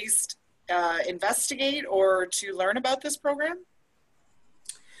to at least investigate or to learn about this program?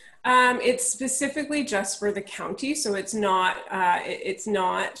 It's specifically just for the county, so it's not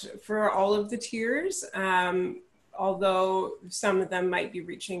for all of the tiers, although some of them might be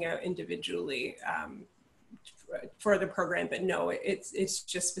reaching out individually for the program, but no, it's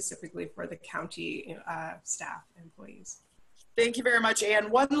just specifically for the county staff employees. Thank you very much,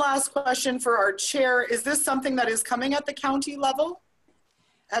 Anne. One last question for our chair. Is this something that is coming at the county level?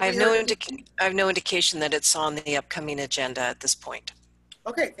 I have no indication that it's on the upcoming agenda at this point.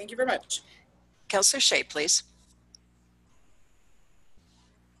 Okay, thank you very much. Councillor Shea, please.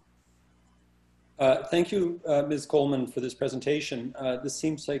 Thank you, Ms. Coleman, for this presentation. This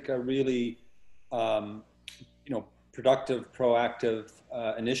seems like a really productive, proactive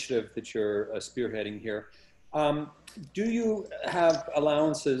initiative that you're spearheading here. Do you have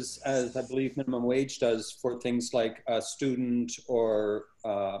allowances, as I believe minimum wage does, for things like a student or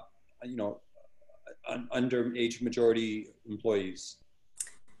underage majority employees?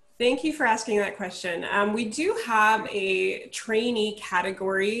 Thank you for asking that question. We do have a trainee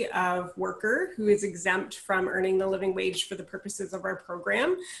category of worker who is exempt from earning the living wage for the purposes of our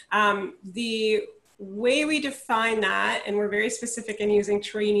program. The way we define that, and we're very specific in using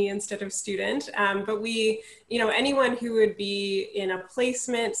trainee instead of student, but we, anyone who would be in a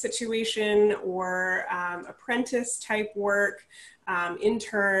placement situation or apprentice type work,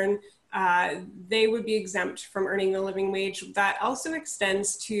 intern, they would be exempt from earning the living wage. That also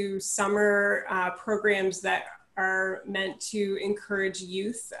extends to summer programs that are meant to encourage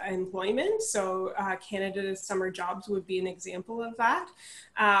youth employment. So Canada's Summer Jobs would be an example of that.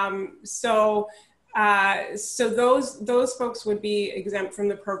 So those folks would be exempt from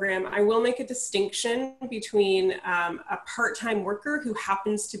the program. I will make a distinction between a part-time worker who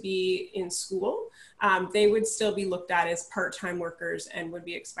happens to be in school. They would still be looked at as part-time workers and would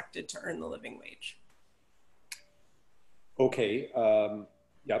be expected to earn the living wage. Okay,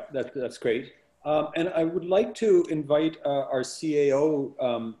 yep, that's great. And I would like to invite our CAO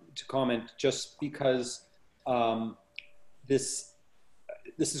to comment, just because this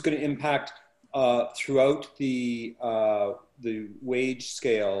is going to impact throughout the wage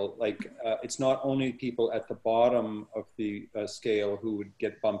scale. Like it's not only people at the bottom of the scale who would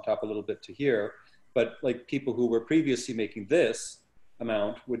get bumped up a little bit to here, but like people who were previously making this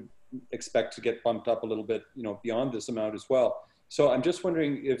amount would expect to get bumped up a little bit, beyond this amount as well. So I'm just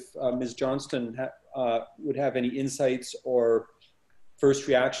wondering if Ms. Johnston would have any insights or first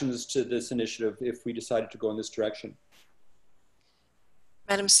reactions to this initiative if we decided to go in this direction.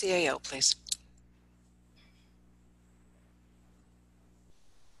 Madam CAO, please.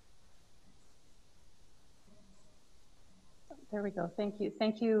 There we go. Thank you.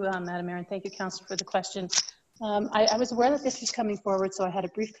 Thank you, Madam Mayor, and thank you, Councillor, for the question. I was aware that this was coming forward, so I had a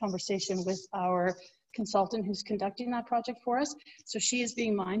brief conversation with our consultant who's conducting that project for us. So she is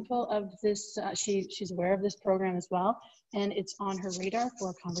being mindful of this. She's aware of this program as well, and it's on her radar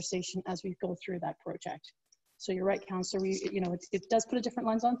for a conversation as we go through that project. So you're right, Councillor. It does put a different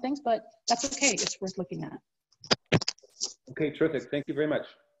lens on things, but that's okay. It's worth looking at. Okay, terrific. Thank you very much.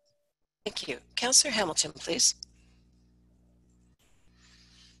 Thank you. Councillor Hamilton, please.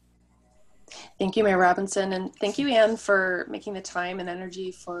 Thank you, Mayor Robinson, and thank you, Anne, for making the time and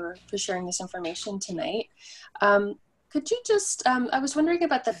energy for sharing this information tonight. Could you just, I was wondering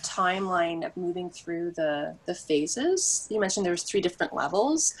about the timeline of moving through the phases. You mentioned there was 3 different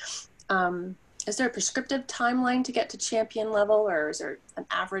levels. Is there a prescriptive timeline to get to champion level, or is there an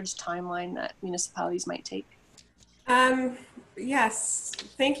average timeline that municipalities might take? Yes,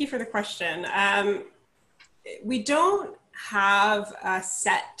 thank you for the question. We don't have a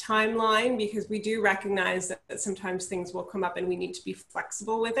set timeline because we do recognize that sometimes things will come up and we need to be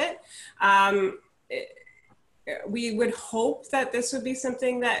flexible with it. We would hope that this would be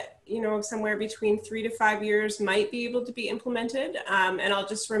something that, somewhere between 3 to 5 years might be able to be implemented. And I'll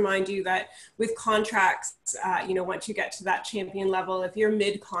just remind you that with contracts, once you get to that champion level, if you're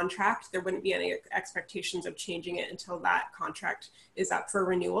mid-contract, there wouldn't be any expectations of changing it until that contract is up for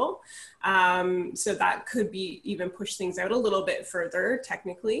renewal. So that could be even push things out a little bit further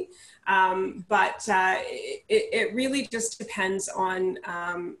technically. But it really just depends on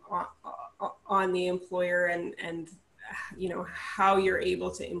the employer and how you're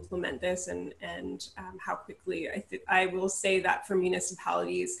able to implement this and how quickly. I will say that for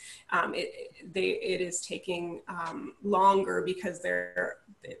municipalities, it is taking longer because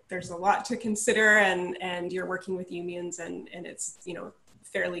there's a lot to consider and you're working with unions and it's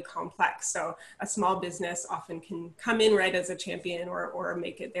fairly complex. So a small business often can come in right as a champion or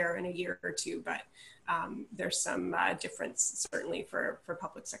make it there in a year or 2, but there's some difference certainly for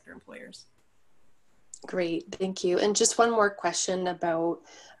public sector employers. Great, thank you. And just one more question about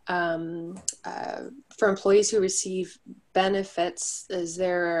for employees who receive benefits, does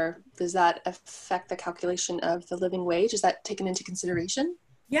that affect the calculation of the living wage? Is that taken into consideration?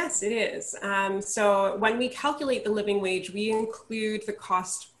 Yes, it is. So when we calculate the living wage, we include the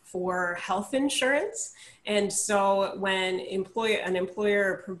cost for health insurance. And so when an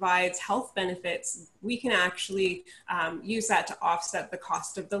employer provides health benefits, we can actually use that to offset the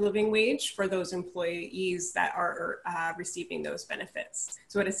cost of the living wage for those employees that are receiving those benefits.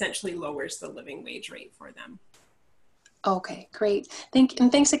 So it essentially lowers the living wage rate for them. Okay, great.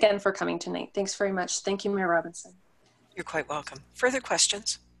 And thanks again for coming tonight. Thanks very much. Thank you, Mayor Robinson. You're quite welcome. Further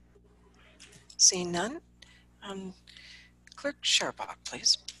questions? Seeing none, Clerk Sharbach,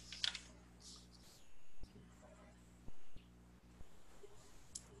 please.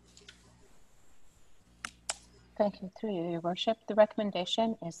 Thank you. Through you, Your Worship. The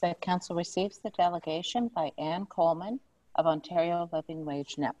recommendation is that Council receives the delegation by Anne Coleman of Ontario Living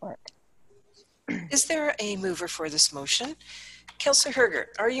Wage Network. Is there a mover for this motion? Councillor Hergert,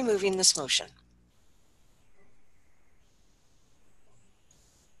 are you moving this motion?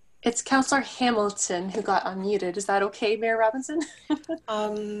 It's Councillor Hamilton who got unmuted. Is that okay, Mayor Robinson?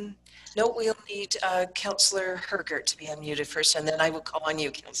 No, we'll need Councillor Hergert to be unmuted first, and then I will call on you,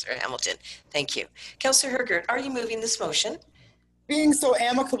 Councillor Hamilton. Thank you. Councillor Hergert, are you moving this motion? Being so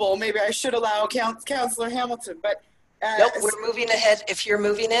amicable, maybe I should allow Councillor Hamilton, but... Nope, we're moving ahead. If you're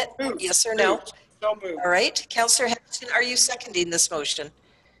moving it, yes or no? No move. All right. Councillor Hamilton, are you seconding this motion?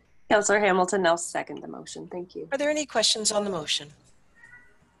 Councillor Hamilton, I'll second the motion. Thank you. Are there any questions on the motion?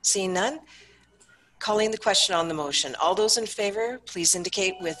 Seeing none, calling the question on the motion. All those in favor, please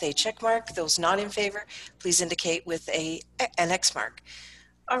indicate with a check mark. Those not in favor, please indicate with an X mark.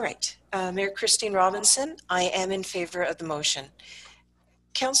 All right, Mayor Christine Robinson, I am in favor of the motion.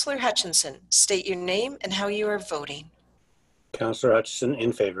 Councillor Hutchinson, state your name and how you are voting. Councillor Hutchinson,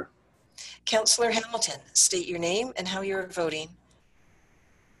 in favor. Councillor Hamilton, state your name and how you are voting.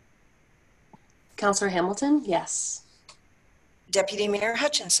 Councillor Hamilton, yes. Deputy Mayor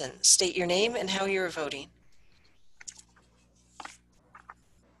Hutchinson, state your name and how you're voting.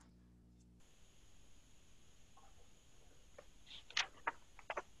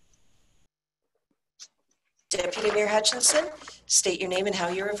 Deputy Mayor Hutchinson, state your name and how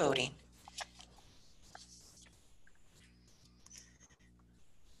you are voting.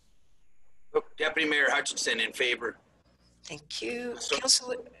 Oh, Deputy Mayor Hutchinson in favor. Thank you.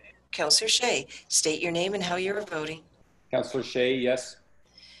 Councillor Shea, state your name and how you are voting. Councillor Shea, yes.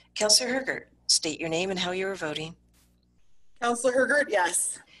 Councillor Hergert, state your name and how you are voting. Councillor Hergert,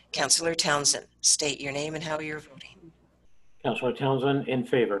 yes. Councillor Townsend, state your name and how you're voting. Councillor Townsend in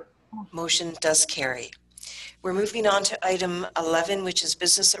favor. Motion does carry. We're moving on to item 11, which is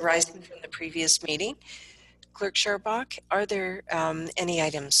business arising from the previous meeting. Clerk Scharbach, are there any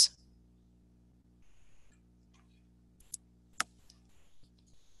items?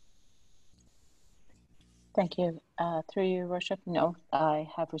 Thank you. Through you, Worship, no, I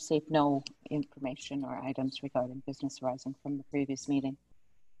have received no information or items regarding business arising from the previous meeting.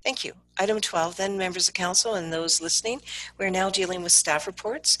 Thank you. Item 12, then, members of council and those listening, we're now dealing with staff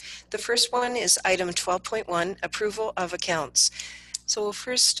reports. The first one is item 12.1, approval of accounts. So we'll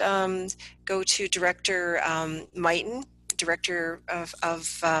first go to Director Mighton, Director of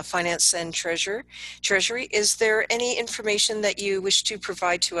Finance and Treasury. Is there any information that you wish to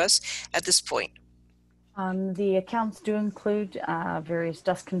provide to us at this point? The accounts do include various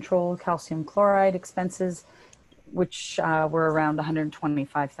dust control, calcium chloride expenses, which were around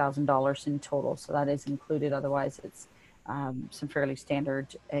 $125,000 in total. So that is included. Otherwise, it's some fairly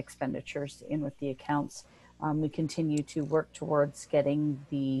standard expenditures in with the accounts. We continue to work towards getting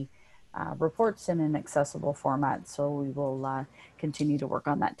the reports in an accessible format. So we will continue to work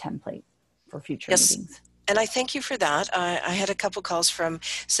on that template for future meetings. And I thank you for that. I had a couple calls from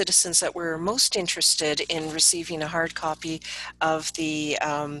citizens that were most interested in receiving a hard copy of the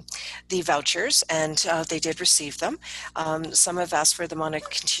vouchers, and they did receive them. Some have asked for them on a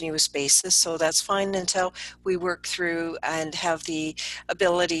continuous basis, so that's fine until we work through and have the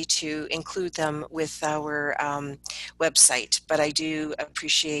ability to include them with our website. But I do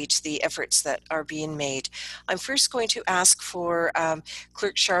appreciate the efforts that are being made. I'm first going to ask for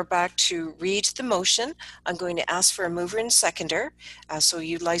Clerk Scharbach to read the motion. I'm going to ask for a mover and seconder, so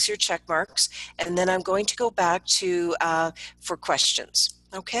utilize your check marks, and then I'm going to go back to for questions.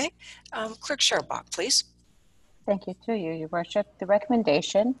 Okay, Clerk Scharbach, please. Thank you to you, Your Worship. The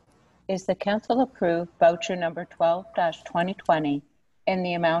recommendation is the council approve voucher number 12-2020 in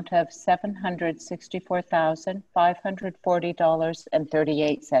the amount of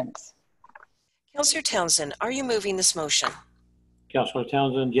 $764,540.38. Councillor Townsend, are you moving this motion? Councillor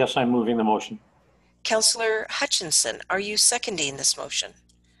Townsend, yes, I'm moving the motion. Councillor Hutchinson, are you seconding this motion?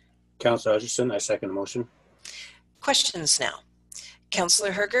 Councillor Hutchinson, I second the motion. Questions now.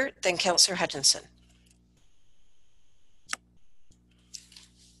 Councillor Hergert, then Councillor Hutchinson.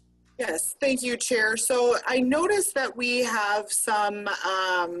 Yes, thank you, Chair. So I noticed that we have some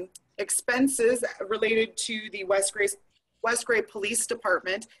expenses related to the West Grey Police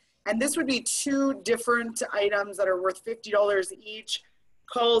Department, and this would be two different items that are worth $50 each.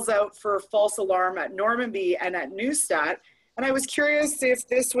 Calls out for false alarm at Normanby and at Neustadt. And I was curious if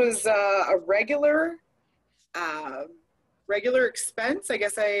this was a regular expense. I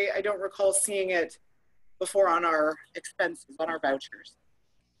guess I don't recall seeing it before on our expenses, on our vouchers.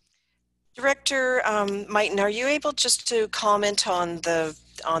 Director Mighton, are you able just to comment on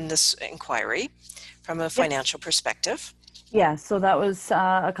this inquiry from a financial perspective? Yeah, so that was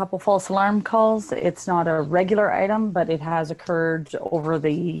a couple false alarm calls. It's not a regular item, but it has occurred over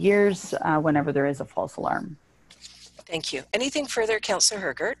the years whenever there is a false alarm. Thank you. Anything further, Councillor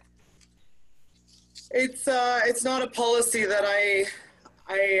Hergert? It's not a policy that I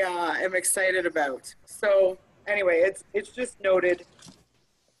am excited about. So anyway, it's just noted.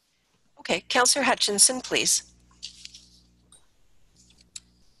 Okay, Councillor Hutchinson, please.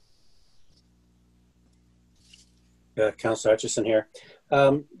 Councillor Hutchison here.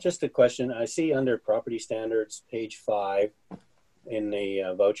 Just a question. I see under property standards, page 5 in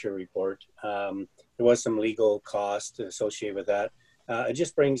the voucher report, there was some legal cost associated with that. It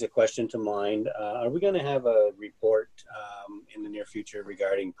just brings a question to mind. Are we going to have a report in the near future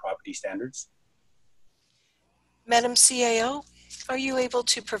regarding property standards? Madam CAO, are you able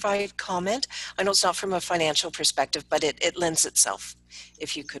to provide comment? I know it's not from a financial perspective, but it lends itself.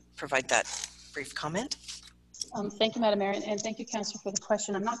 If you could provide that brief comment. Thank you, Madam Mayor, and thank you, Councillor, for the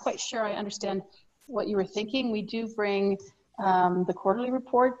question. I'm not quite sure I understand what you were thinking. We do bring the quarterly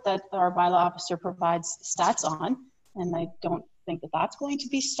report that our bylaw officer provides stats on, and I don't think that that's going to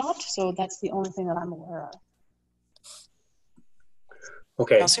be stopped, so that's the only thing that I'm aware of.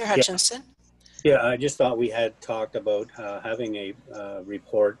 Okay. Councillor Hutchinson? Yeah, I just thought we had talked about having a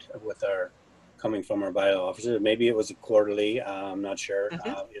report with our, coming from our bylaw officer. Maybe it was a quarterly. I'm not sure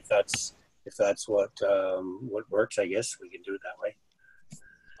if that's what works. I guess we can do it that way.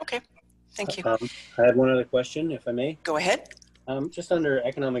 Okay, thank you. I had one other question, if I may. Go ahead. Just under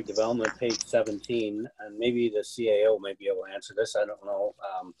economic development, page 17, and maybe the CAO might be able to answer this. I don't know.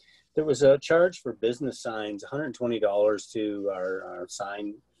 There was a charge for business signs, $120 to our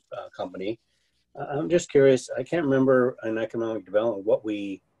sign company. I'm just curious. I can't remember in economic development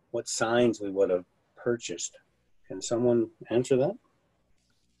what signs we would have purchased. Can someone answer that?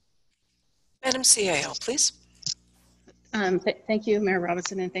 Madam CAO, please. Thank you, Mayor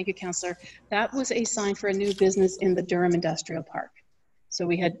Robinson, and thank you, Councillor. That was a sign for a new business in the Durham Industrial Park.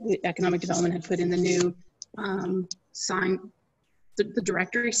 So economic development had put in the new sign, the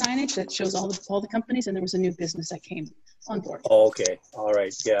directory signage that shows all the companies, and there was a new business that came on board. Oh, okay, all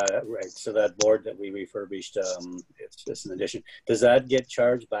right, yeah, right. So that board that we refurbished, it's just an addition. Does that get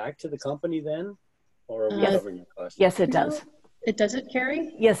charged back to the company then, or are we covering your cost? Yes, it does. It doesn't,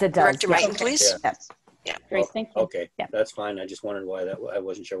 Carrie? Yes, it does. Director Martin, please. Yeah. Yeah. Great, thank you. Okay, that's fine. I just wondered why I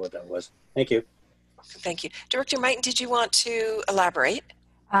wasn't sure what that was. Thank you. Thank you. Director Martin, did you want to elaborate?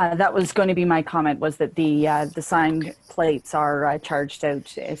 That was going to be my comment, was that the sign plates are charged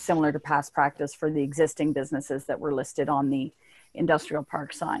out similar to past practice for the existing businesses that were listed on the industrial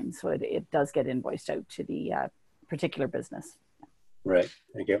park sign. So it does get invoiced out to the particular business. Right,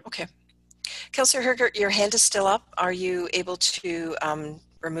 thank you. Okay. Councillor Hergert, your hand is still up. Are you able to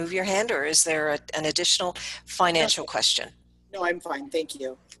remove your hand, or is there an additional financial question? No, I'm fine. Thank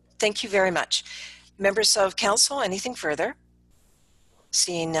you. Thank you very much. Members of council, anything further?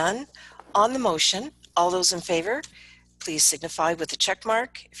 Seeing none. On the motion, all those in favor, please signify with a check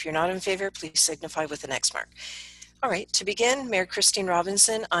mark. If you're not in favor, please signify with an X mark. All right, to begin, Mayor Christine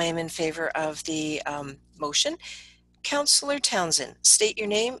Robinson, I am in favor of the motion. Councillor Townsend, state your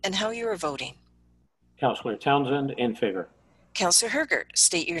name and how you are voting. Councillor Townsend, in favor. Councillor Hergert,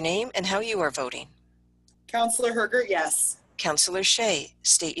 state your name and how you are voting. Councillor Hergert, yes. Councillor Shea,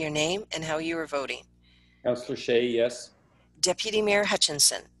 state your name and how you are voting. Councillor Shea, yes. Deputy Mayor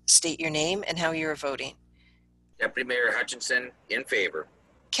Hutchinson, state your name and how you are voting. Deputy Mayor Hutchinson, in favor.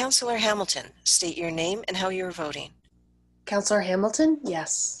 Councillor Hamilton, state your name and how you are voting. Councillor Hamilton,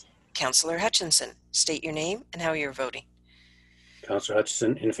 yes. Councillor Hutchinson, state your name and how you're voting. Councillor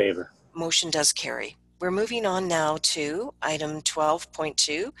Hutchinson, in favor. Motion does carry. We're moving on now to item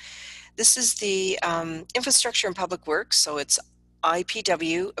 12.2. This is the Infrastructure and Public Works, so it's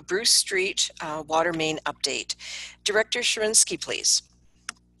IPW Bruce Street water main update. Director Sherinsky, please.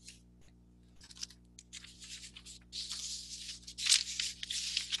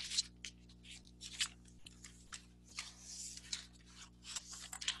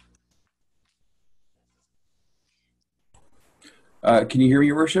 Can you hear me,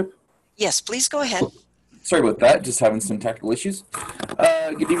 Your Worship? Yes, please go ahead. Sorry about that, just having some technical issues.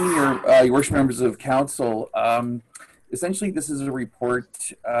 Good evening, Your Worship, members of council. Essentially, this is a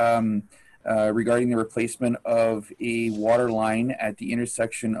report regarding the replacement of a water line at the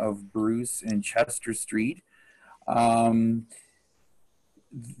intersection of Bruce and Chester Street.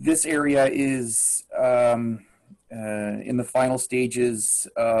 This area is in the final stages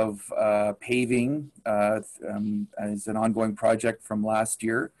of paving as an ongoing project from last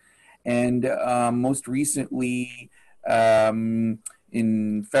year. And most recently,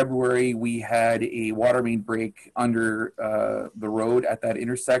 in February, we had a water main break under the road at that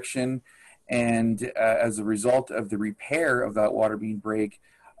intersection. And as a result of the repair of that water main break,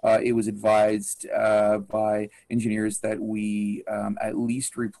 it was advised by engineers that we at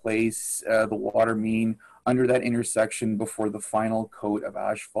least replace the water main under that intersection before the final coat of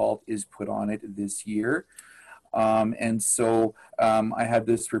asphalt is put on it this year. And so I had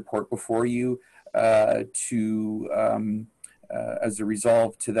this report before you as a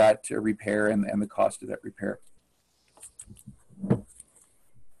resolve to that repair and the cost of that repair.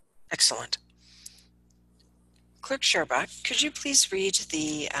 Excellent. Clerk Sherbach, could you please read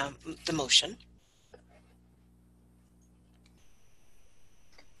the motion?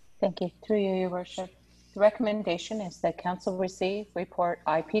 Thank you. Through you, Your Worship. The recommendation is that Council receive report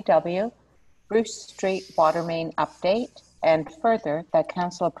IPW Bruce Street water main update, and further that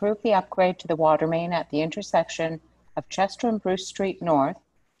Council approve the upgrade to the water main at the intersection of Chester and Bruce Street North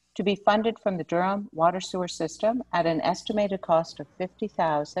to be funded from the Durham water sewer system at an estimated cost of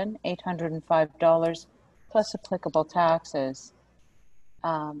 $50,805 plus applicable taxes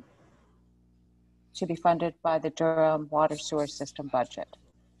to be funded by the Durham water sewer system budget.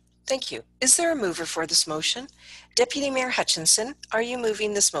 Thank you. Is there a mover for this motion? Deputy Mayor Hutchinson, are you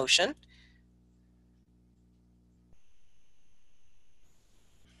moving this motion?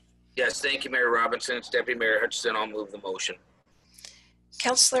 Yes, thank you, Mayor Robinson. It's Deputy Mayor Hutchinson. I'll move the motion.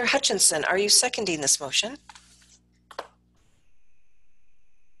 Councillor Hutchinson, are you seconding this motion?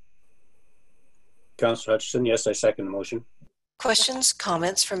 Councillor Hutchison, yes, I second the motion. Questions,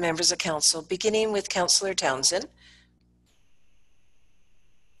 comments from members of council, beginning with Councillor Townsend.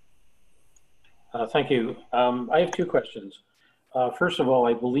 Thank you. I have two questions. First of all,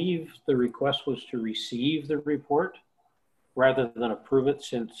 I believe the request was to receive the report rather than approve it,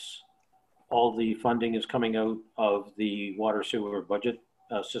 since all the funding is coming out of the water sewer budget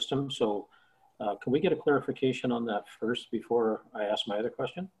system. So can we get a clarification on that first before I ask my other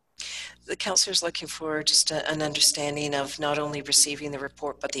question? The councillor is looking for just an understanding of not only receiving the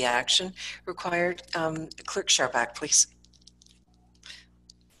report, but the action required. Clerk Sharpak, please.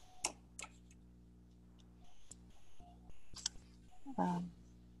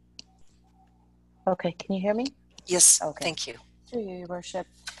 Okay, can you hear me? Yes, okay. Thank you. Through you, Your Worship.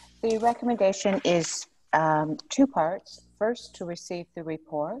 The recommendation is two parts. First, to receive the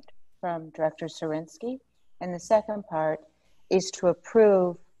report from Director Sarinsky, and the second part is to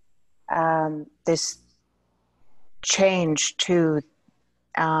approve this change to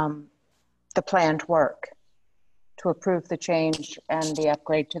the planned work, to approve the change and the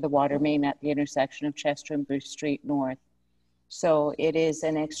upgrade to the water main at the intersection of Chester and Bruce Street North. So it is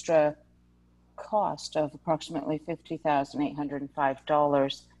an extra cost of approximately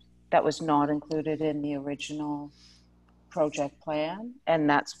 $50,805 that was not included in the original project plan, and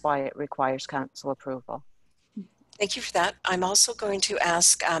that's why it requires council approval. Thank you for that. I'm also going to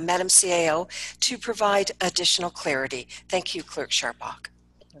ask Madam CAO to provide additional clarity. Thank you, Clerk Sharpak.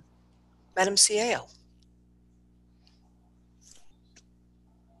 Madam CAO.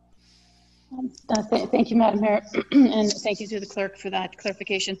 Thank you, Madam Mayor, and thank you to the clerk for that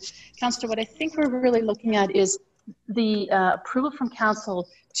clarification. Councillor, what I think we're really looking at is the approval from council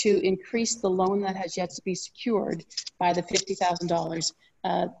to increase the loan that has yet to be secured by the $50,000.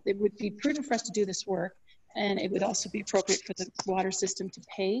 It would be prudent for us to do this work, and it would also be appropriate for the water system to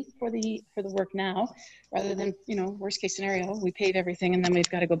pay for the work now, rather than, you know, worst case scenario, we pave everything and then we've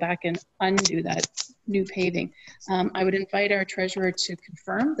got to go back and undo that new paving. I would invite our treasurer to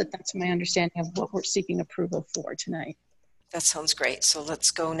confirm that that's my understanding of what we're seeking approval for tonight. That sounds great. So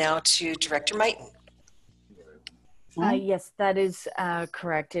let's go now to Director Mighton. Yes, that is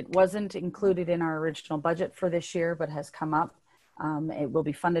correct. It wasn't included in our original budget for this year, but has come up. It will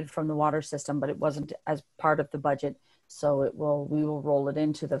be funded from the water system, but it wasn't as part of the budget. So we will roll it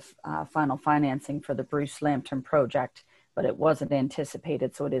into the final financing for the Bruce Lambton project, but it wasn't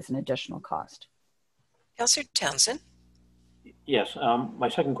anticipated, so it is an additional cost. Councillor Townsend. Yes, My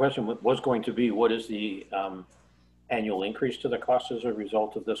second question was going to be, what is the annual increase to the cost as a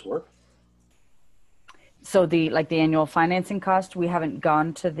result of this work? So the annual financing cost, we haven't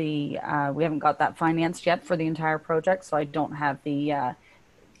gone to we haven't got that financed yet for the entire project, so I don't have the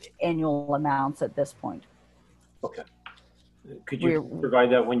annual amounts at this point. Okay. Could you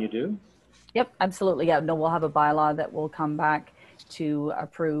provide that when you do? Yep, absolutely. Yeah, no, we'll have a bylaw that will come back to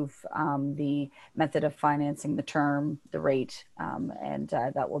approve the method of financing, the term, the rate, and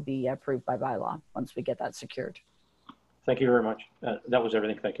that will be approved by bylaw once we get that secured. Thank you very much. That was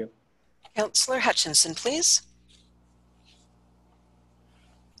everything. Thank you. Councillor Hutchinson, please.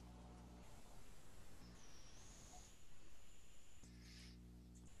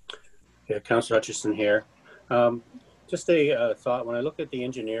 Yeah, Councillor Hutchison here. Just a thought. When I look at the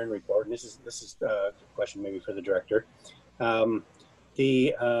engineering report, and this is a question maybe for the director.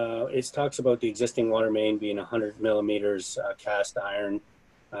 It talks about the existing water main being 100 millimeters cast iron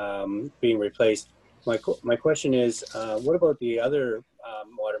being replaced. My question is, what about the other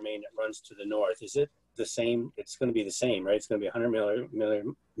water main that runs to the north? Is it the same? It's going to be the same, right? It's going to be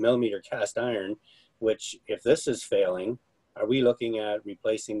 100 millimeter cast iron, which if this is failing, are we looking at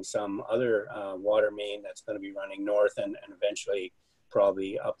replacing some other water main that's going to be running north and eventually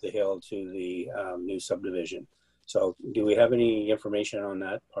probably up the hill to the new subdivision? So do we have any information on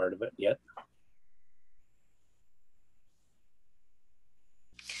that part of it yet?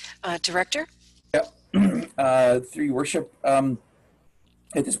 Director? Yep. Through your worship,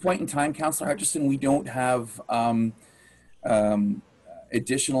 at this point in time, Councillor Hutchison, we don't have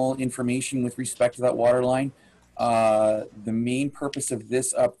additional information with respect to that water line. The main purpose of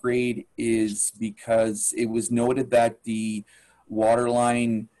this upgrade is because it was noted that the water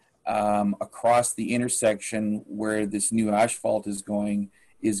line across the intersection where this new asphalt is going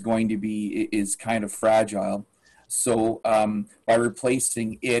to be kind of fragile. So by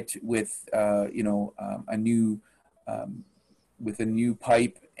replacing it with a new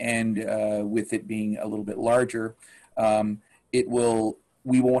pipe and with it being a little bit larger,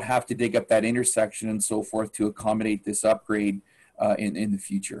 we won't have to dig up that intersection and so forth to accommodate this upgrade in the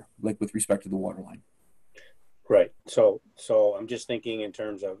future, like with respect to the water line. Right. So I'm just thinking in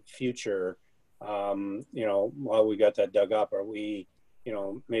terms of future, while we got that dug up, are we,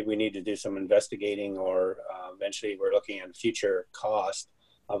 maybe we need to do some investigating, or eventually we're looking at future cost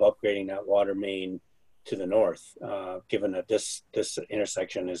of upgrading that water main to the north, given that this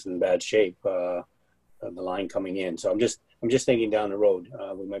intersection is in bad shape, the line coming in. So I'm just thinking down the road,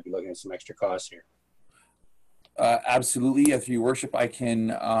 we might be looking at some extra costs here. Absolutely, through your worship, I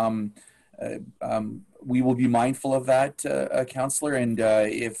can. We will be mindful of that, Councillor, and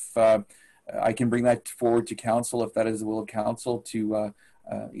if I can bring that forward to Council, if that is the will of Council, to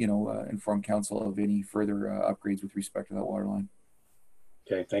inform Council of any further upgrades with respect to that water line.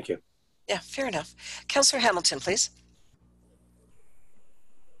 Okay, thank you. Yeah, fair enough. Councillor Hamilton, please.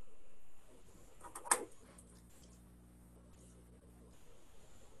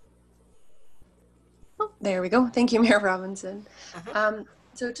 Oh, there we go. Thank you, Mayor Robinson.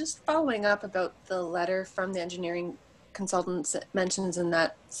 So just following up about the letter from the engineering consultants, it mentions in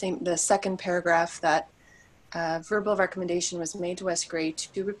that the second paragraph that verbal recommendation was made to West Grey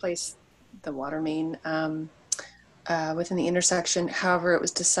to replace the water main within the intersection. However, it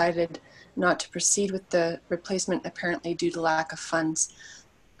was decided not to proceed with the replacement, apparently due to lack of funds.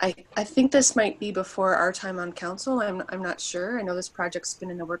 I think this might be before our time on council. I'm not sure. I know this project's been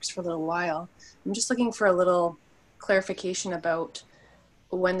in the works for a little while. I'm just looking for a little clarification about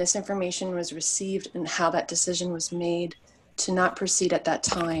when this information was received and how that decision was made to not proceed at that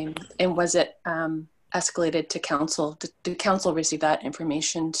time. And was it escalated to council? Did council receive that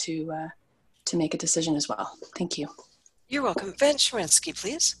information to make a decision as well? Thank you. You're welcome. Van Schwinski,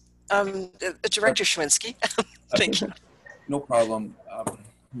 please. Director Schwinski. Thank you. No problem.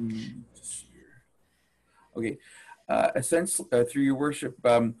 Okay. Essentially, through your worship,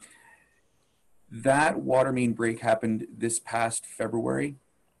 that water main break happened this past February.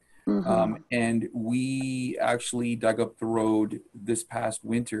 And we actually dug up the road this past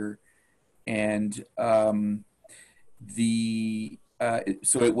winter, and so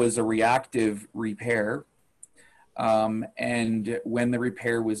it was a reactive repair. And when the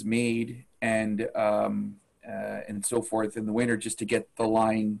repair was made and so forth in the winter, just to get the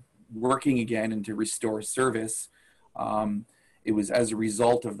line working again and to restore service, it was as a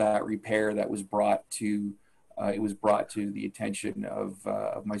result of that repair that was brought to the attention of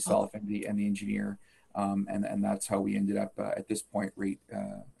myself and the engineer, and that's how we ended up at this point right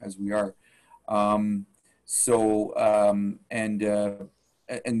as we are. And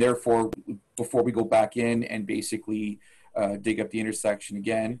therefore, before we go back in and basically dig up the intersection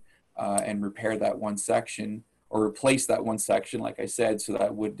again and repair that one section or replace that one section, like I said, so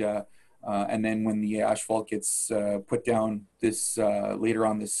that would and then when the asphalt gets put down this later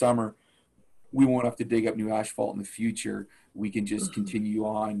on this summer, we won't have to dig up new asphalt in the future. We can just continue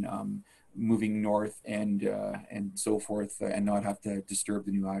on moving north and so forth, and not have to disturb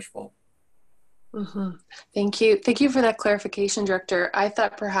the new asphalt. Thank you. Thank you for that clarification, Director. I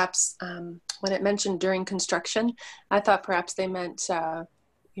thought perhaps when it mentioned during construction, I thought perhaps they meant a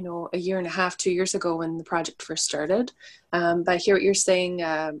year and a half, 2 years ago when the project first started. But I hear what you're saying.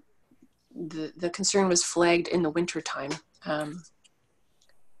 The concern was flagged in the winter time.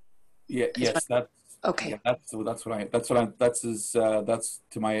 Yes, that's okay. Yeah,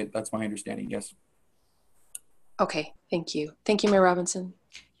 that's my understanding. Yes. Okay, thank you. Thank you, Mayor Robinson.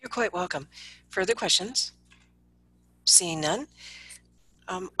 You're quite welcome. Further questions? Seeing none.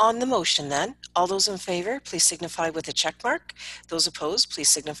 On the motion then, all those in favor, please signify with a check mark. Those opposed, please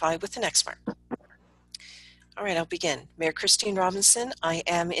signify with an X mark. All right, I'll begin. Mayor Christine Robinson, I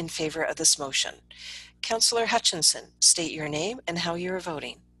am in favor of this motion. Councillor Hutchinson, state your name and how you are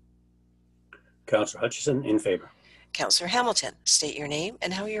voting. Councillor Hutchinson, in favor. Councillor Hamilton, state your name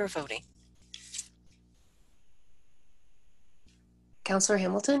and how you are voting. Councillor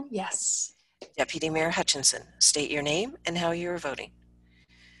Hamilton, yes. Deputy Mayor Hutchinson, state your name and how you are voting.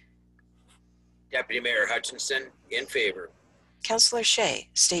 Deputy Mayor Hutchinson, in favor. Councillor Shea,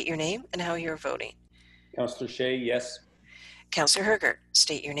 state your name and how you are voting. Councillor Shea, yes. Councillor Hergert,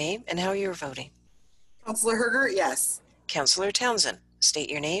 state your name and how you are voting. Councillor Hergert, yes. Councillor Townsend, state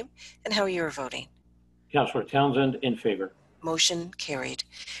your name and how you are voting. Councillor Townsend, in favor. Motion carried.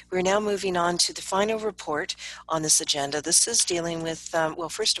 We're now moving on to the final report on this agenda. This is dealing with, well,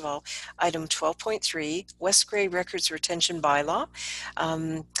 first of all, item 12.3, West Grey Records Retention Bylaw.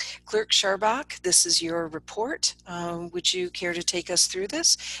 Clerk Sharbach, this is your report. Would you care to take us through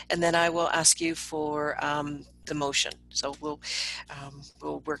this? And then I will ask you for the motion. So we'll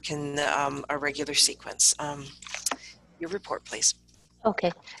work in our regular sequence. Your report, please.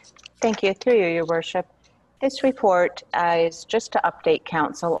 Okay, thank you. Through you, Your Worship. This report is just to update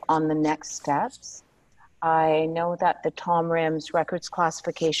Council on the next steps. I know that the Tom Rims records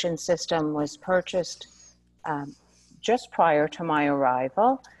classification system was purchased just prior to my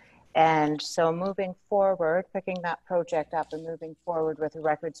arrival. And so moving forward, picking that project up and moving forward with a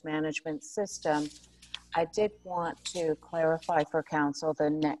records management system, I did want to clarify for Council the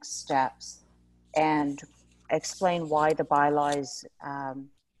next steps and explain why the bylaw is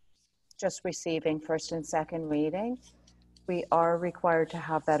just receiving first and second reading. We are required to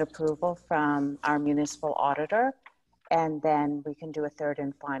have that approval from our municipal auditor, and then we can do a third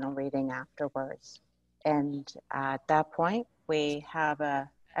and final reading afterwards. And at that point, we have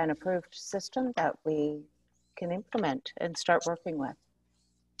an approved system that we can implement and start working with.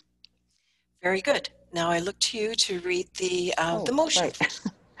 Very good. Now I look to you to read the motion. Right.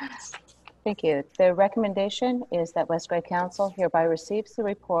 Thank you. The recommendation is that West Grey Council hereby receives the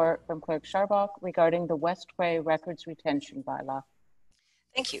report from Clerk Sharbach regarding the West Grey Records Retention Bylaw.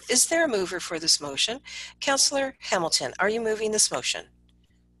 Thank you. Is there a mover for this motion? Councillor Hamilton, are you moving this motion?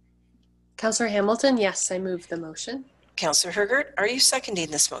 Councillor Hamilton, yes, I move the motion. Councillor Hergert, are you seconding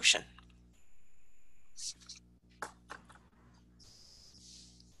this motion?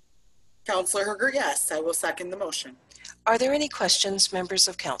 Councillor Hergert, yes, I will second the motion. Are there any questions, members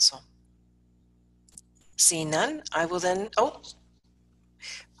of council? Seeing none, I will then,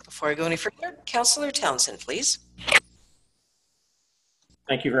 before I go any further, Councillor Townsend, please.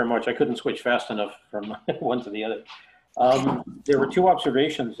 Thank you very much. I couldn't switch fast enough from one to the other. There were two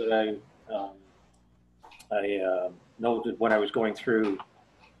observations that I noted when I was going through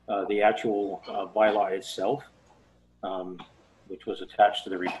the actual bylaw itself, which was attached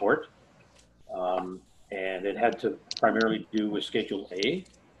to the report. And it had to primarily do with Schedule A,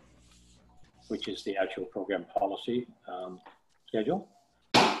 which is the actual program policy schedule.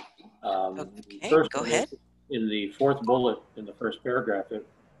 Okay, first, go ahead. In the fourth bullet in the first paragraph,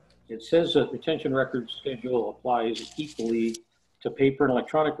 it says that retention records schedule applies equally to paper and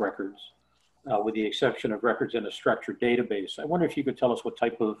electronic records, with the exception of records in a structured database. I wonder if you could tell us what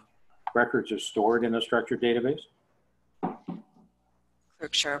type of records are stored in a structured database?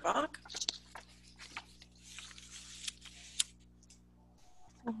 Clerk Sharbach.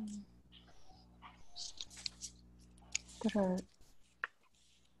 That are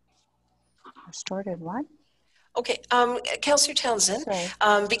stored in what? Okay, Councillor Townsend,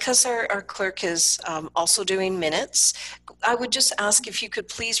 because our clerk is also doing minutes, I would just ask if you could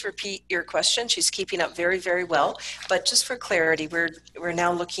please repeat your question. She's keeping up very, very well, but just for clarity, we're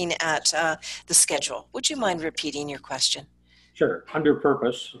now looking at the schedule. Would you mind repeating your question? Sure. Under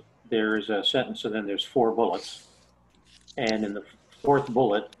purpose, there's a sentence and then there's 4 bullets. And in the fourth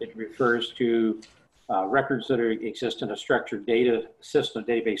bullet, it refers to records that exist in a structured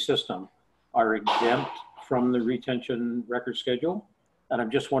database system are exempt from the retention record schedule. And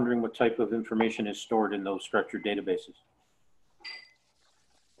I'm just wondering what type of information is stored in those structured databases.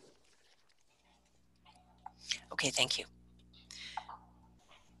 Okay, thank you.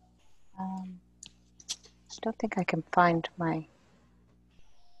 I don't think I can find my...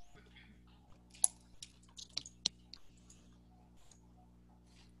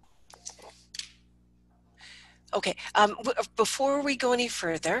 Okay, before we go any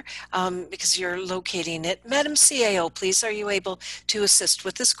further, because you're locating it, Madam CAO, please, are you able to assist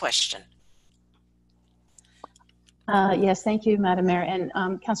with this question? Yes, thank you, Madam Mayor. And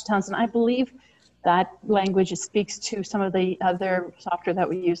Councillor Townsend, I believe that language speaks to some of the other software that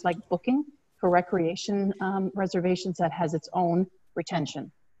we use, like booking for recreation reservations that has its own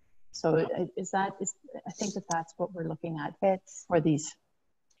retention. So I think that's what we're looking at for these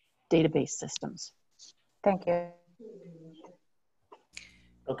database systems. Thank you.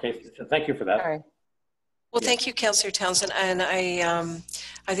 Okay, thank you for that. Sorry. Well, thank you, Councillor Townsend, and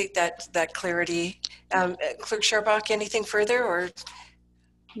I think that clarity. Clerk Sharbach, anything further, or?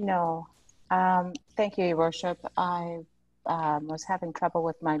 No. Thank you, Your Worship. I was having trouble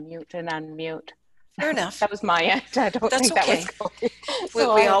with my mute and unmute. Fair enough. That was my end. I don't think that was going.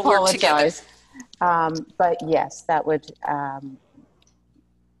 So we all work together. But yes, that would.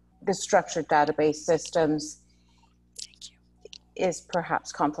 The structured database systems is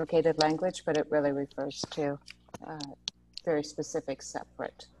perhaps complicated language, but it really refers to very specific,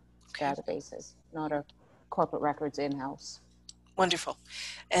 separate databases, not our corporate records in-house. Wonderful.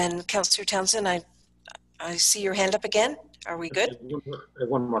 And Councillor Townsend, I see your hand up again. Are we good? I have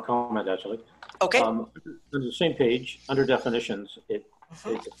one more comment, actually. Okay. On the same page, under definitions, it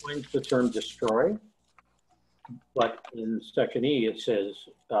defines the term destroy, but in section E, it says,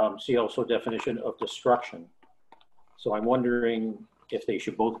 see also definition of destruction. So I'm wondering if they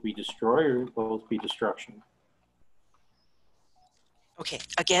should both be destroy or both be destruction. Okay,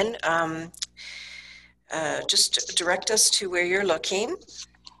 again, just direct us to where you're looking.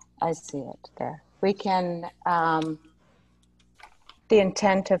 I see it there. We can, the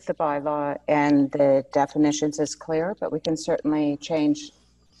intent of the bylaw and the definitions is clear, but we can certainly change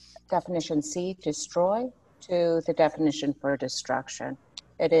definition C, destroy, to the definition for destruction.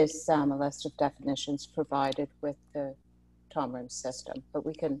 It is a list of definitions provided with the Tom Rim system, but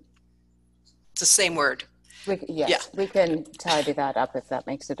we can. It's the same word. We can tidy that up if that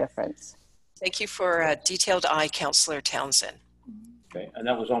makes a difference. Thank you for a detailed eye, Councillor Townsend. Okay, and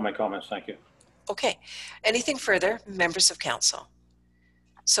that was all my comments. Thank you. Okay, anything further, members of council?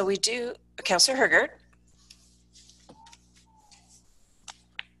 So we do, Councillor Hergert.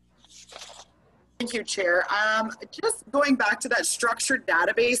 Thank you, Chair. Just going back to that structured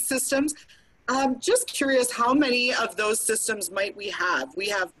database systems, just curious how many of those systems might we have? We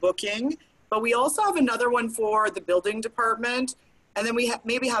have booking, but we also have another one for the building department. And then we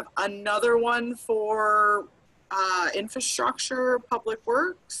maybe have another one for infrastructure, public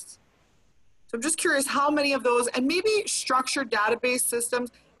works. So I'm just curious how many of those, and maybe structured database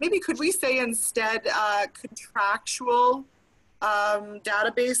systems, maybe could we say instead contractual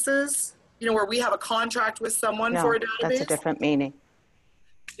databases, you know, where we have a contract with someone for a database? That's a different meaning.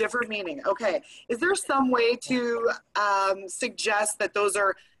 Different meaning, okay. Is there some way to suggest that those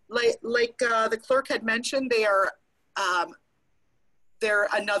are, like the clerk had mentioned, they're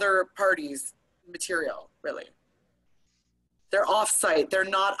another party's material, really? They're off-site, they're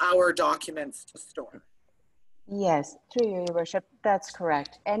not our documents to store. Yes, through you, Your Worship, that's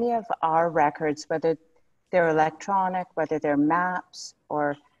correct. Any of our records, whether they're electronic, whether they're maps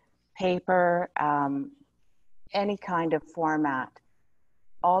or paper, any kind of format,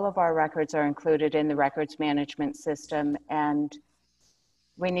 all of our records are included in the records management system, and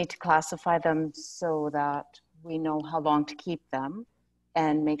we need to classify them so that we know how long to keep them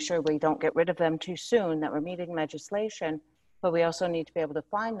and make sure we don't get rid of them too soon, that we're meeting legislation, but we also need to be able to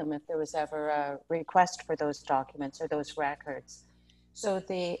find them if there was ever a request for those documents or those records. So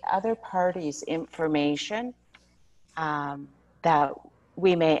the other party's information that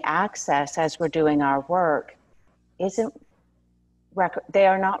we may access as we're doing our work they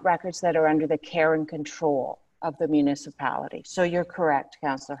are not records that are under the care and control of the municipality. So you're correct,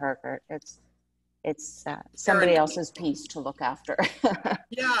 Councillor Hergert. It's somebody else's piece to look after.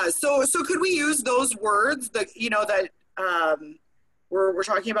 Yeah, so could we use those words that, you know, that we're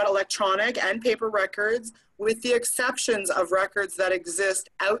talking about electronic and paper records, with the exceptions of records that exist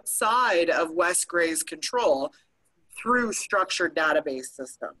outside of West Grey's control through structured database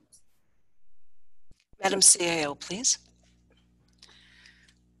systems? Madam CAO, please.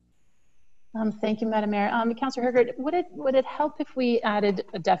 Thank you, Madam Mayor. Councillor Hergert, would it help if we added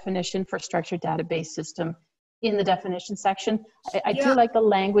a definition for structured database system in the definition section? I do like the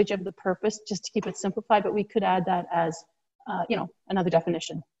language of the purpose, just to keep it simplified, but we could add that as, you know, another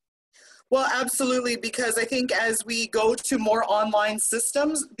definition. Well, absolutely, because I think as we go to more online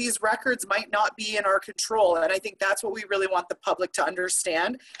systems, these records might not be in our control. And I think that's what we really want the public to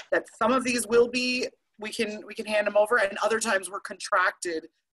understand, that some of these will be, we can hand them over, and other times we're contracted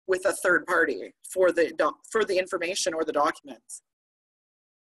with a third party for the information or the documents.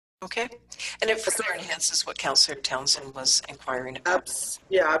 Okay, and it further enhances what Councillor Townsend was inquiring about.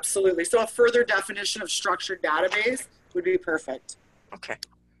 Yeah, absolutely. So a further definition of structured database would be perfect. Okay,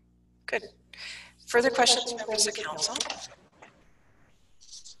 good. Further questions, members of council?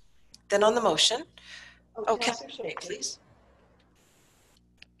 Then on the motion, Councillor Shea, please.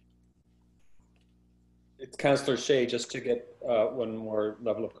 It's Councillor Shea, just to get one more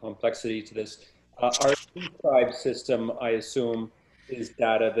level of complexity to this. Our e-scribe system, I assume, is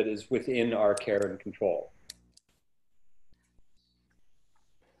data that is within our care and control.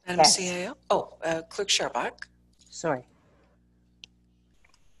 Madam CAO? Clerk Scharbach. Sorry.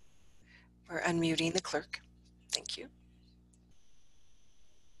 We're unmuting the clerk. Thank you.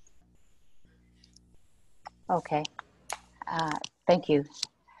 Okay. Thank you.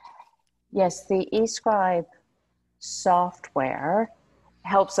 Yes, the eScribe software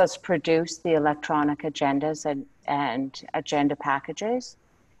helps us produce the electronic agendas and agenda packages.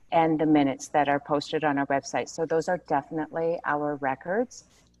 and the minutes that are posted on our website. So those are definitely our records,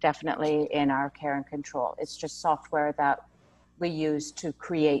 definitely in our care and control. It's just software that we use to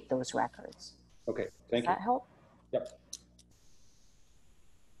create those records. Okay, thank you. Does that help? Yep.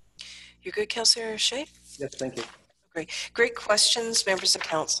 You're good, Councillor Shea? Yes, thank you. Great questions, members of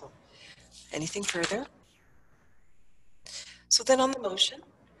council. Anything further? So then on the motion,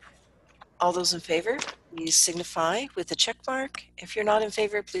 all those in favor, please signify with a check mark. If you're not in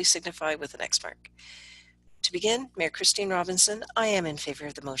favor, please signify with an X mark. To begin, Mayor Christine Robinson, I am in favor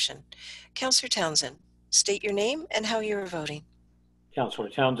of the motion. Councillor Townsend, state your name and how you are voting. Councillor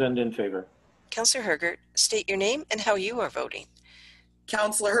Townsend, in favor. Councillor Hergert, state your name and how you are voting.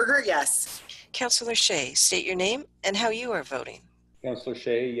 Councillor Hergert, yes. Councillor Shea, state your name and how you are voting. Councillor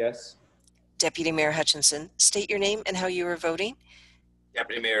Shea, yes. Deputy Mayor Hutchinson, state your name and how you are voting.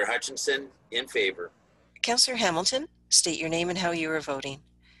 Deputy Mayor Hutchinson, in favor. Councillor Hamilton, state your name and how you are voting.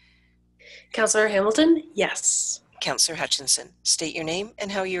 Councillor Hamilton, yes. Councillor Hutchinson, state your name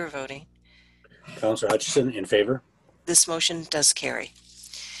and how you are voting. Councillor Hutchinson, in favor. This motion does carry.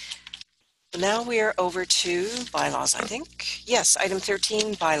 Now we are over to bylaws, I think. Yes, item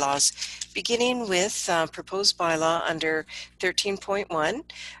 13, bylaws. Beginning with proposed bylaw under 13.1,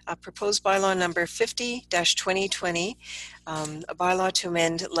 proposed bylaw number 50-2020, a bylaw to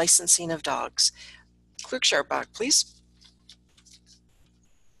amend licensing of dogs. Clerk Sharbach, please.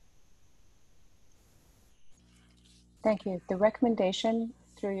 Thank you. The recommendation,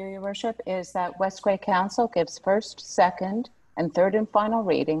 through you, Your Worship, is that West Grey Council gives first, second, and third and final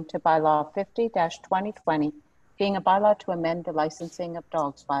reading to bylaw 50-2020, being a bylaw to amend the licensing of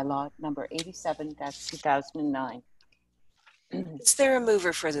dogs bylaw number 87-2009. Is there a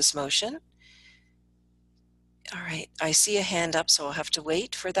mover for this motion? All right, I see a hand up, so I'll have to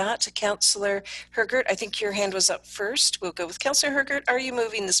wait for that. Councillor Hergert, I think your hand was up first. We'll go with Councillor Hergert. Are you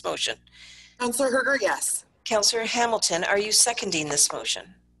moving this motion? Councillor Hergert, yes. Councillor Hamilton, are you seconding this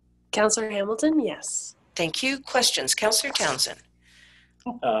motion? Councillor Hamilton, yes. Thank you. Questions? Councillor Townsend.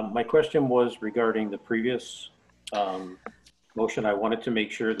 My question was regarding the previous motion. I wanted to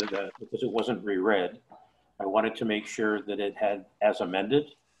make sure that, because it wasn't reread, I wanted to make sure that it had as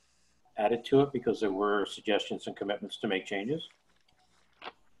amended added to it, because there were suggestions and commitments to make changes.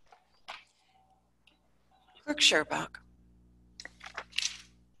 Clerk Sharbach.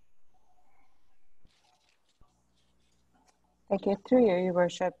 Thank you. Through you, Your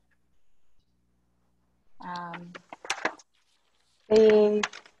Worship. The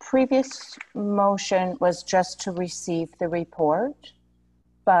previous motion was just to receive the report,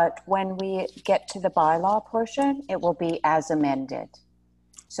 but when we get to the bylaw portion, it will be as amended.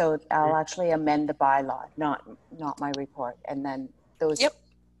 So I'll actually amend the bylaw, not my report. And then those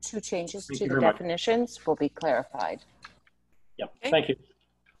two changes to the definitions will be clarified. Yep, thank you.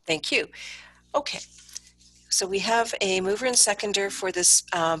 Thank you. Okay. So we have a mover and seconder for this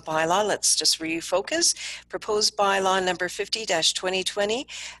bylaw. Let's just refocus. Proposed bylaw number 50-2020.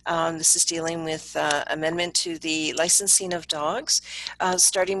 This is dealing with amendment to the licensing of dogs.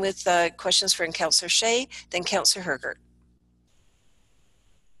 Starting with questions for Councillor Shea, then Councillor Hergert.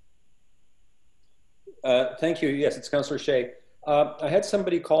 Thank you. Yes, it's Councillor Shea. I had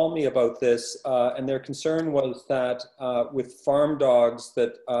somebody call me about this, and their concern was that with farm dogs,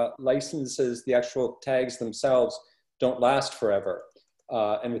 that licenses, the actual tags themselves, don't last forever.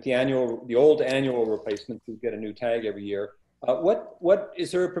 And with the old annual replacement, you get a new tag every year. What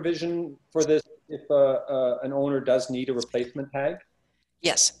is there a provision for this if an owner does need a replacement tag?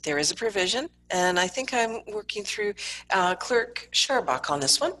 Yes, there is a provision, and I think I'm working through Clerk Sharbach on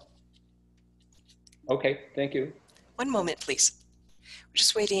this one. Okay, thank you. One moment, please. We're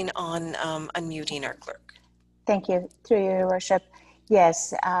just waiting on unmuting our clerk. Thank you. Through you, Your Worship.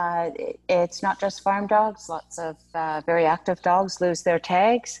 Yes, it's not just farm dogs. Lots of very active dogs lose their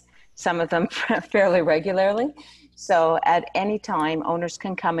tags, some of them fairly regularly. So at any time, owners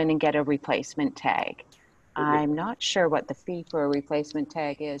can come in and get a replacement tag. I'm not sure what the fee for a replacement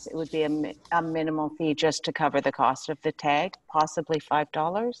tag is. It would be a minimal fee just to cover the cost of the tag, possibly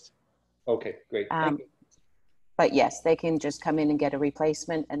 $5. Okay, great. Thank you. But yes, they can just come in and get a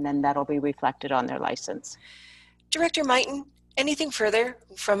replacement, and then that'll be reflected on their license. Director Mighton, anything further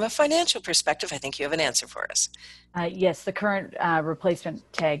from a financial perspective? I think you have an answer for us. Yes, the current replacement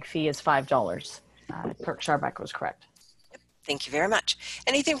tag fee is $5. Clerk Sharbach was correct. Thank you very much.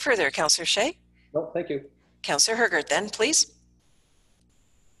 Anything further, Councillor Shea? No, thank you. Councillor Hergert, then, please.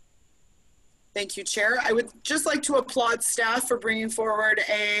 Thank you, Chair. I would just like to applaud staff for bringing forward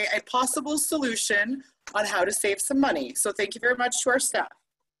a possible solution on how to save some money. So thank you very much to our staff.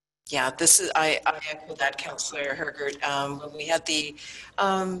 Yeah, I echo that, Councillor Hergert. When we had the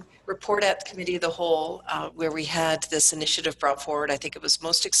report at the Committee of the Whole, where we had this initiative brought forward, I think it was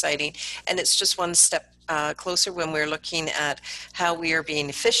most exciting. And it's just one step closer when we're looking at how we are being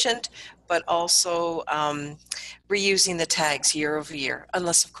efficient, but also reusing the tags year over year,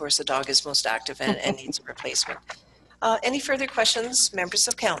 unless, of course, the dog is most active and needs a replacement. Any further questions, members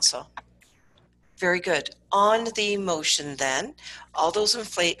of council? Very good. On the motion then, all those in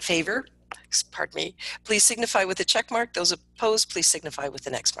favor, pardon me, please signify with a check mark. Those opposed, please signify with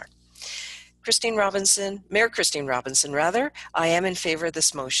the next mark. Mayor Christine Robinson, rather, I am in favor of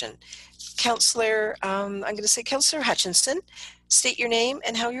this motion. Councillor, I'm going to say Councillor Hutchinson, state your name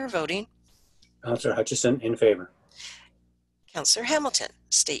and how you're voting. Councillor Hutchison, in favor. Councillor Hamilton,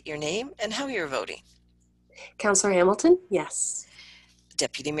 state your name and how you're voting. Councillor Hamilton, yes.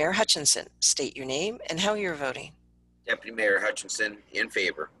 Deputy Mayor Hutchinson, state your name and how you're voting. Deputy Mayor Hutchinson, in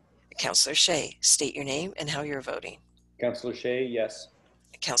favor. Councillor Shea, state your name and how you're voting. Councillor Shea, yes.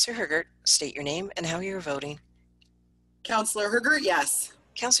 Councillor Hergert, state your name and how you're voting. Councillor Hergert, yes.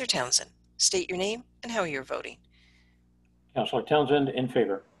 Councillor Townsend, state your name and how you're voting. Councillor Townsend, in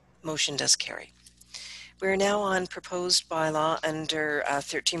favor. Motion does carry. We are now on proposed bylaw under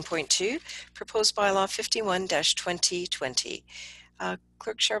 13.2, proposed bylaw 51-2020.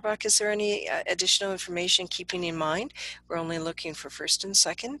 Clerk Sharbach, is there any additional information keeping in mind? We're only looking for first and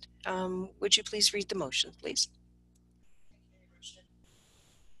second. Would you please read the motion, please?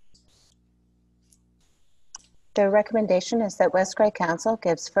 The recommendation is that West Grey Council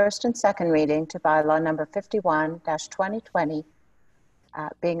gives first and second reading to bylaw number 51-2020,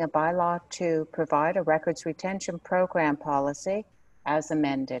 being a bylaw to provide a records retention program policy as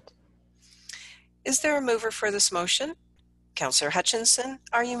amended. Is there a mover for this motion? Councillor Hutchinson,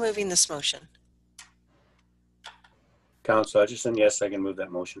 are you moving this motion? Councillor Hutchison, yes, I can move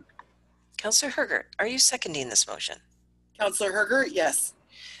that motion. Councillor Hergert, are you seconding this motion? Councillor Hergert, yes.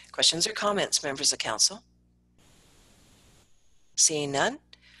 Questions or comments, members of council? Seeing none.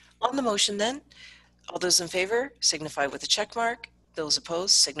 On the motion then, all those in favor signify with a check mark. Those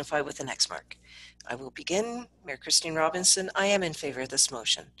opposed signify with the next mark. I will begin. Mayor Christine Robinson, I am in favor of this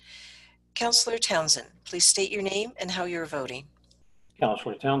motion. Councillor Townsend, please state your name and how you're voting.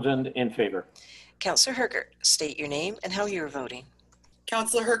 Councillor Townsend, in favor. Councillor Hergert, state your name and how you're voting.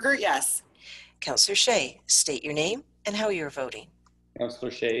 Councillor Hergert, yes. Councillor Shea, state your name and how you're voting.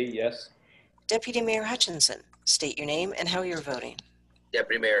 Councillor Shea, yes. Deputy Mayor Hutchinson, state your name and how you're voting.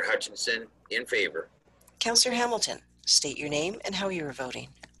 Deputy Mayor Hutchinson, in favor. Councillor Hamilton, state your name and how you're voting.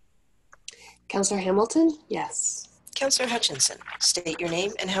 Councillor Hamilton, yes. Councillor Hutchinson, state your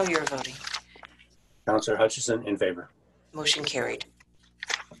name and how you're voting. Councillor Hutchison, in favor. Motion carried.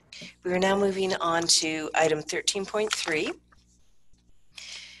 We are now moving on to item 13.3.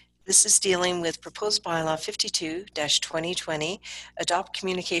 This is dealing with proposed bylaw 52-2020, Adopt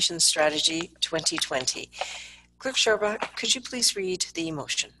Communication Strategy 2020. Clerk Sharbach, could you please read the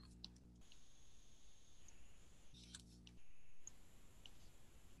motion?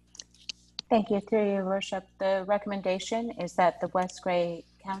 Thank you, through your worship. The recommendation is that the West Grey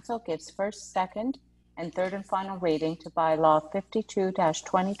Council gives first, second, and third and final reading to bylaw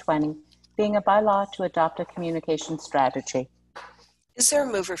 52-2020, being a bylaw to adopt a communication strategy. Is there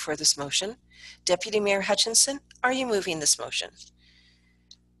a mover for this motion? Deputy Mayor Hutchinson, are you moving this motion?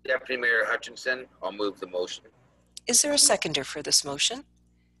 Deputy Mayor Hutchinson, I'll move the motion. Is there a seconder for this motion?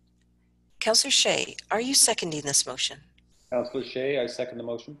 Councillor Shea, are you seconding this motion? Councillor Shea, I second the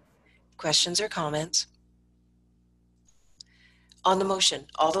motion. Questions or comments? On the motion,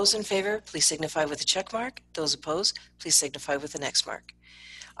 all those in favor, please signify with a check mark. Those opposed, please signify with the next mark.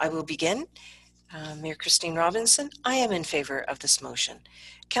 I will begin. Mayor Christine Robinson, I am in favor of this motion.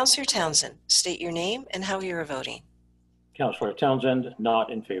 Councillor Townsend, state your name and how you are voting. Councillor Townsend,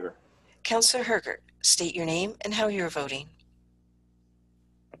 not in favor. Councillor Hergert, state your name and how you are voting.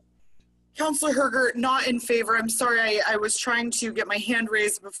 Councillor Hergert, not in favor. I'm sorry, I was trying to get my hand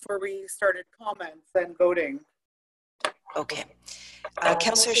raised before we started comments and voting. Okay.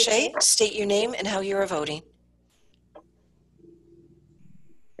 Councillor Shea, state your name and how you are voting.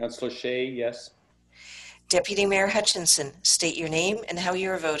 Councillor Shea, yes. Deputy Mayor Hutchinson, state your name and how you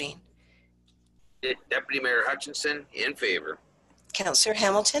are voting. Deputy Mayor Hutchinson, in favor. Councillor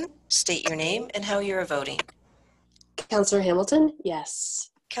Hamilton, state your name and how you are voting. Councillor Hamilton,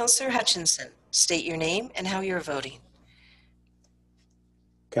 yes. Councillor Hutchinson, state your name and how you are voting.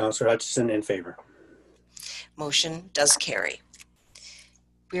 Councillor Hutchison, in favor. Motion does carry.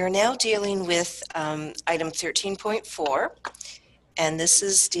 We are now dealing with item 13.4, and this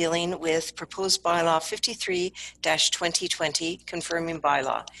is dealing with proposed bylaw 53-2020, confirming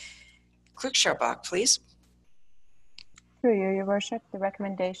bylaw. Clerk Sharbach, please. Through you, Your Worship, the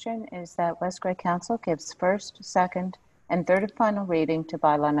recommendation is that West Grey Council gives first, second, and third and final reading to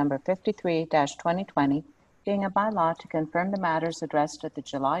bylaw number 53-2020, being a bylaw to confirm the matters addressed at the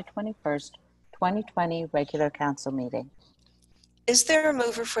July 21st, 2020 regular council meeting. Is there a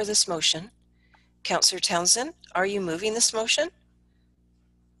mover for this motion? Councillor Townsend, are you moving this motion?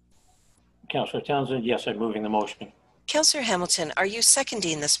 Councillor Townsend, yes, I'm moving the motion. Councillor Hamilton, are you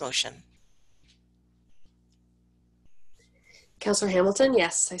seconding this motion? Councillor Hamilton,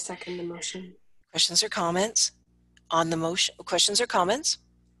 yes, I second the motion. Questions or comments on the motion? Questions or comments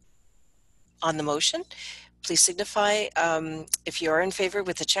on the motion? Please signify if you are in favor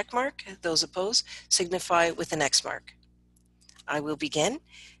with a check mark. Those opposed, signify with an X mark. I will begin.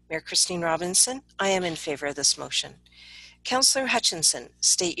 Mayor Christine Robinson, I am in favor of this motion. Councillor Hutchinson,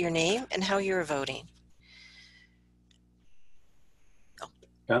 state your name and how you are voting.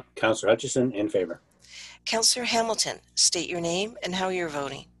 Oh. Councillor Hutchinson, in favor. Councillor Hamilton, state your name and how you're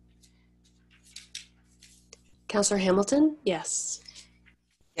voting. Councillor Hamilton, yes.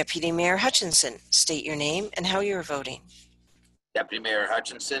 Deputy Mayor Hutchinson, state your name and how you're voting. Deputy Mayor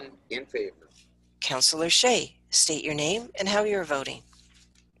Hutchinson, in favor. Councillor Shea, state your name and how you're voting.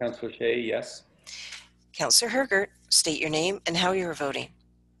 Councillor Shea, yes. Councillor Hergert, state your name and how you're voting.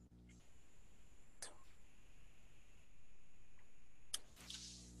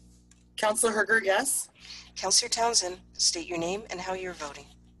 Councillor Hergert, yes. Councillor Townsend, state your name and how you're voting.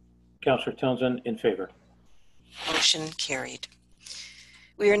 Councillor Townsend, in favor. Motion carried.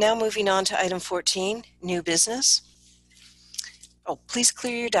 We are now moving on to item 14, new business. Oh, please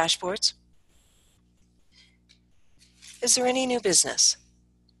clear your dashboards. Is there any new business?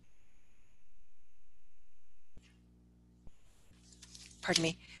 Pardon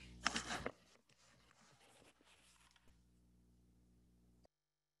me.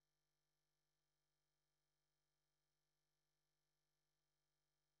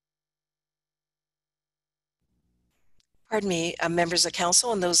 Pardon me, members of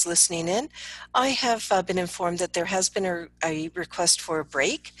council and those listening in. I have been informed that there has been a request for a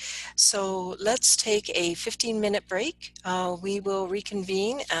break. So let's take a 15-minute break. We will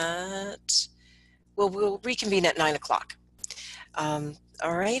reconvene at, we'll reconvene at 9 o'clock. All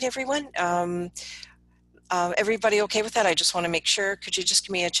right, everyone. Everybody okay with that? I just want to make sure. Could you just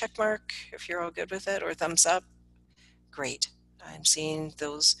give me a check mark if you're all good with it, or a thumbs up? Great. I'm seeing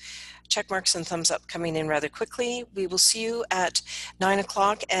those check marks and thumbs up coming in rather quickly. We will see you at 9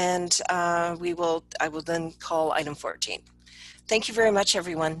 o'clock, and I will then call item 14. Thank you very much,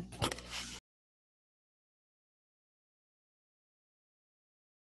 everyone.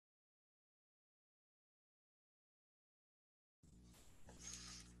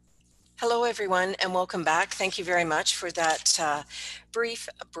 Hello, everyone, and welcome back. Thank you very much for that brief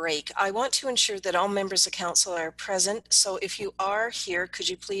break. I want to ensure that all members of council are present. So if you are here, could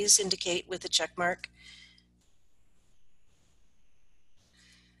you please indicate with a check mark?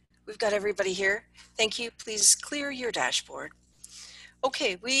 We've got everybody here. Thank you. Please clear your dashboard.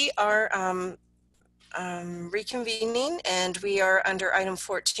 Okay, we are reconvening, and we are under item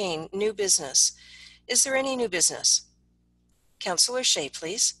 14, new business. Is there any new business? Councillor Shea,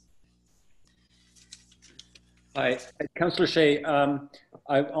 please. Hi, Councillor Shea. On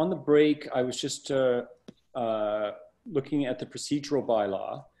the break, I was just looking at the procedural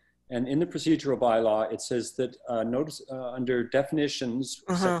bylaw, and in the procedural bylaw, it says that notice under definitions,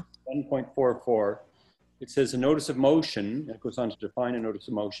 1.44, it says a notice of motion. It goes on to define a notice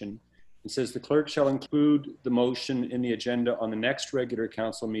of motion. It says the clerk shall include the motion in the agenda on the next regular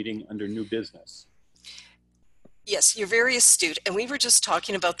council meeting under new business. Yes, you're very astute, and we were just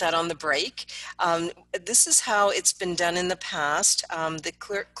talking about that on the break. This is how it's been done in the past. The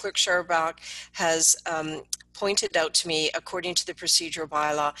Clerk Sharbach has pointed out to me, according to the procedural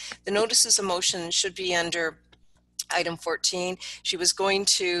bylaw, the notices of motion should be under item 14. She was going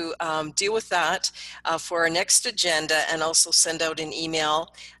to deal with that for our next agenda and also send out an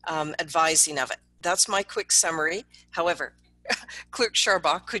email advising of it. That's my quick summary. However, Clerk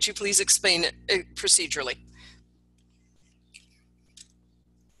Sharbach, could you please explain it procedurally?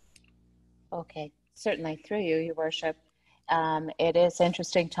 Okay, certainly, through you, Your Worship. It is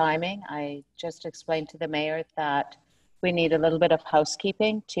interesting timing. I just explained to the mayor that we need a little bit of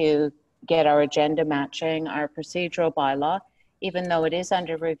housekeeping to get our agenda matching our procedural bylaw. Even though it is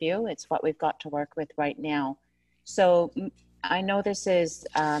under review, it's what we've got to work with right now. So I know this is,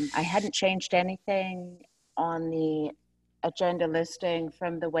 I hadn't changed anything on the agenda listing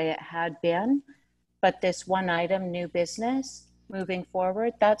from the way it had been, but this one item, new business, moving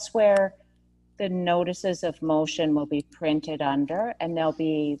forward. That's where the notices of motion will be printed under, and they'll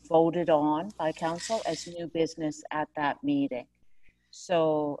be voted on by council as new business at that meeting.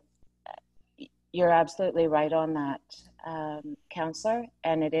 So you're absolutely right on that, Councillor,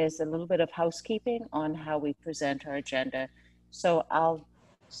 and it is a little bit of housekeeping on how we present our agenda. So I'll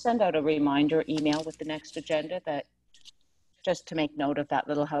send out a reminder email with the next agenda, that just to make note of that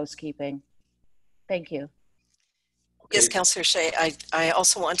little housekeeping. Thank you. Yes, Councillor Shea, I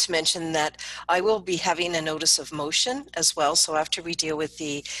also want to mention that I will be having a notice of motion as well. So after we deal with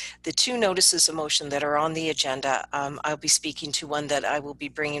the two notices of motion that are on the agenda, I'll be speaking to one that I will be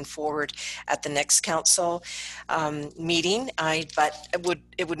bringing forward at the next council meeting. But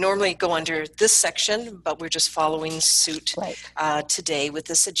it would normally go under this section, but we're just following suit today with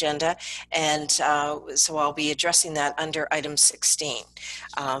this agenda. And so I'll be addressing that under item 16,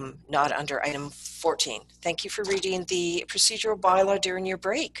 not under item 14. Thank you for reading the procedural bylaw during your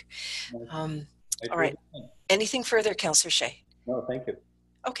break. All right. Anything further, Councillor Shea? No, thank you.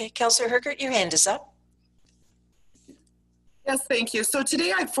 Okay, Councillor Hergert, your hand is up. Yes, thank you. So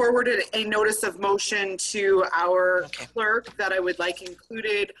today I forwarded a notice of motion to our clerk that I would like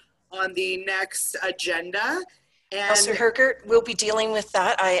included on the next agenda. And Councillor Hergert, we'll be dealing with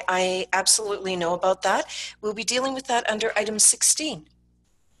that. I absolutely know about that. We'll be dealing with that under item 16.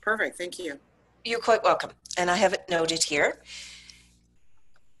 Perfect, thank you. You're quite welcome, and I have it noted here.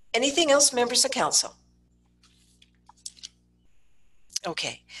 Anything else, members of council?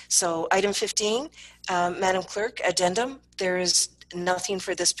 Okay, so item 15, Madam Clerk, addendum. There is nothing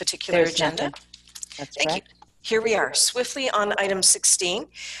for this particular agenda. Nothing. That's Thank correct. you. Here we are, swiftly on item 16.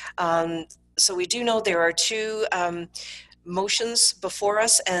 So we do know there are two motions before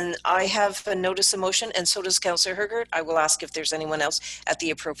us, and I have a notice of motion, and so does Councillor Hergert. I will ask if there's anyone else at the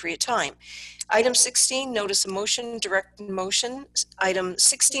appropriate time. Item 16, notice of motion, direct motion. Item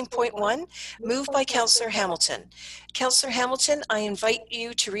 16.1, moved by Councillor Hamilton. Councillor Hamilton, I invite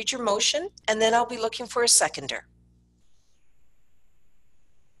you to read your motion, and then I'll be looking for a seconder.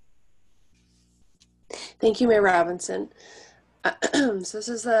 Thank you, Mayor Robinson. So this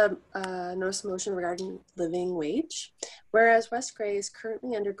is a notice of motion regarding living wage. Whereas West Grey is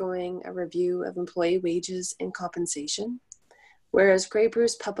currently undergoing a review of employee wages and compensation. Whereas Grey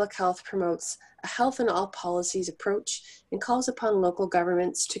Bruce Public Health promotes a health in all policies approach and calls upon local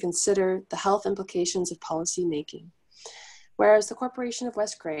governments to consider the health implications of policy making. Whereas the Corporation of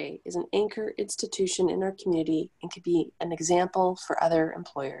West Grey is an anchor institution in our community and could be an example for other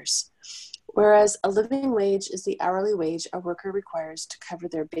employers. Whereas a living wage is the hourly wage a worker requires to cover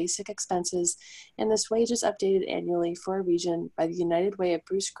their basic expenses, and this wage is updated annually for a region by the United Way of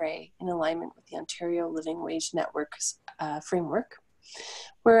Bruce Grey in alignment with the Ontario Living Wage Network's framework.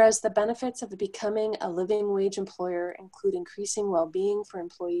 Whereas the benefits of becoming a living wage employer include increasing well-being for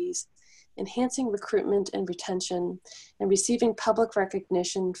employees, enhancing recruitment and retention, and receiving public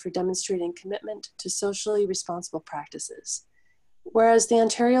recognition for demonstrating commitment to socially responsible practices. Whereas the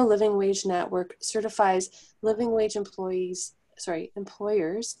Ontario Living Wage Network certifies living wage employers,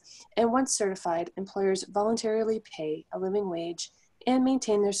 and once certified, employers voluntarily pay a living wage and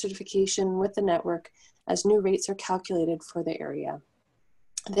maintain their certification with the network as new rates are calculated for the area.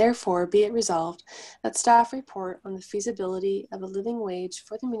 Therefore, be it resolved that staff report on the feasibility of a living wage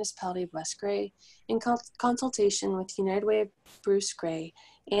for the Municipality of West Grey in consultation with United Way of Bruce Grey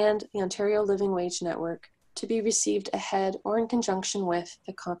and the Ontario Living Wage Network to be received ahead or in conjunction with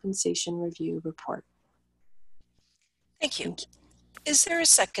the compensation review report. Thank you. Is there a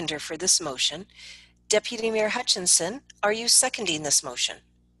seconder for this motion? Deputy Mayor Hutchinson, are you seconding this motion?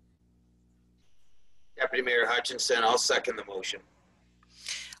 Deputy Mayor Hutchinson, I'll second the motion.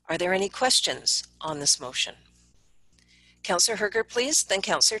 Are there any questions on this motion? Councillor Hergert, please, then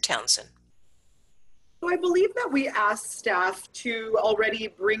Councillor Townsend. So I believe that we asked staff to already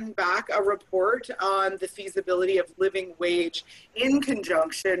bring back a report on the feasibility of living wage in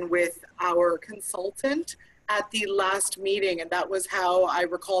conjunction with our consultant at the last meeting. And that was how I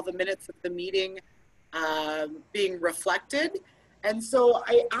recall the minutes of the meeting being reflected. And so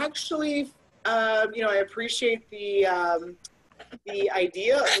I actually, I appreciate the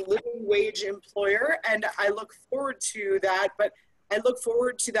idea of a living wage employer, and I look forward to that, but I look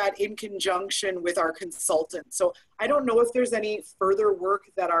forward to that in conjunction with our consultant. So I don't know if there's any further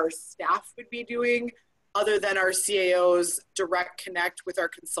work that our staff would be doing other than our CAO's direct connect with our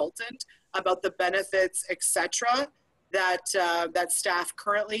consultant about the benefits, etc., that staff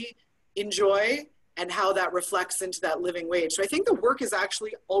currently enjoy and how that reflects into that living wage. So I think the work is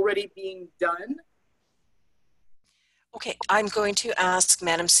actually already being done. Okay, I'm going to ask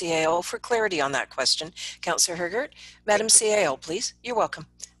Madam CAO for clarity on that question. Councillor Hergert, Madam CAO, please. You're welcome.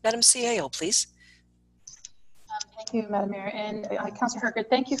 Madam CAO, please. Thank you, Madam Mayor. And Councillor Hergert,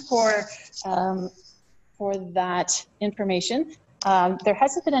 thank you for that information. There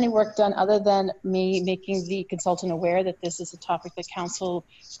hasn't been any work done other than me making the consultant aware that this is a topic that Council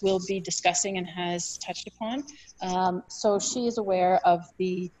will be discussing and has touched upon. So she is aware of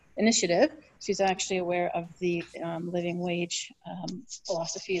the initiative. She's actually aware of the living wage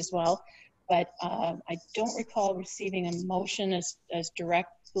philosophy as well. But I don't recall receiving a motion as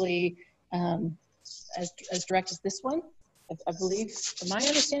directly as direct as this one. I believe, from my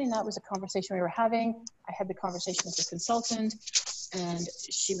understanding, that was a conversation we were having. I had the conversation with the consultant, and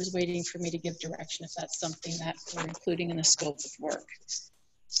she was waiting for me to give direction if that's something that we're including in the scope of work.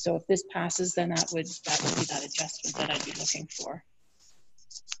 So if this passes, then that would be that adjustment that I'd be looking for.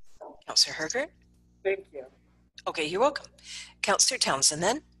 Councillor Hergert? Thank you. Okay, you're welcome. Councillor Townsend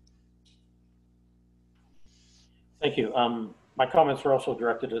then. Thank you. My comments are also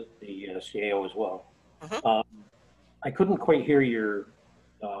directed at the CAO as well. I couldn't quite hear your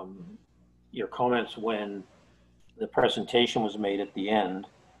comments when the presentation was made at the end.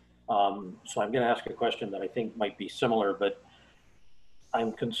 So I'm going to ask a question that I think might be similar, but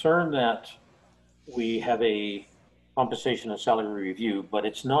I'm concerned that we have a compensation and salary review, but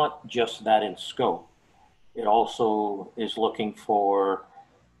it's not just that in scope. It also is looking for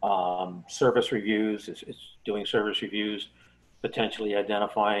service reviews. It's doing service reviews, potentially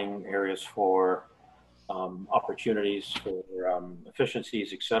identifying areas for opportunities for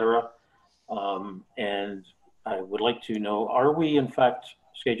efficiencies, etc. And I would like to know, are we in fact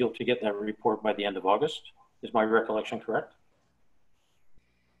scheduled to get that report by the end of August? Is my recollection correct?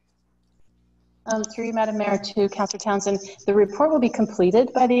 Through you, Madam Mayor, to Councillor Townsend, the report will be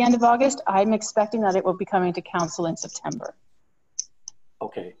completed by the end of August. I'm expecting that it will be coming to Council in September.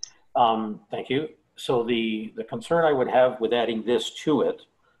 Okay, thank you. So the concern I would have with adding this to it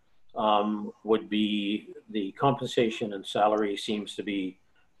would be the compensation and salary seems to be,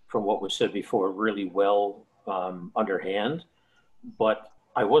 from what was said before, really well underhand. But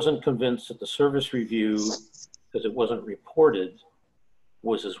I wasn't convinced that the service review, because it wasn't reported,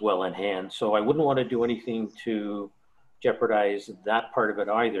 was as well in hand. So I wouldn't want to do anything to jeopardize that part of it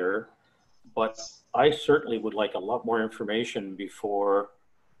either. But I certainly would like a lot more information before,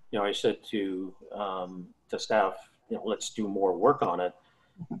 you know, I said to staff, you know, let's do more work on it,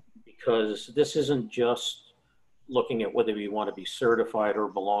 because this isn't just looking at whether we want to be certified or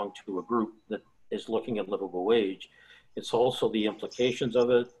belong to a group that is looking at livable wage. It's also the implications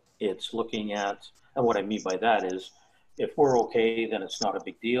of it. It's looking at, and what I mean by that is, if we're okay, then it's not a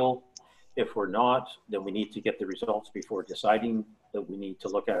big deal. If we're not, then we need to get the results before deciding that we need to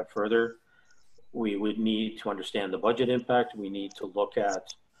look at it further. We would need to understand the budget impact. We need to look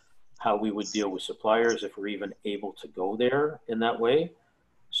at how we would deal with suppliers if we're even able to go there in that way.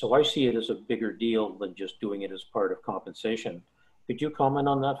 So I see it as a bigger deal than just doing it as part of compensation. Could you comment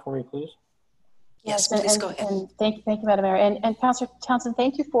on that for me, please? Yes, please go ahead. And thank you, Madam Mayor. And Councillor Townsend,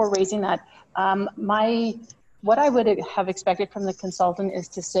 thank you for raising that. What I would have expected from the consultant is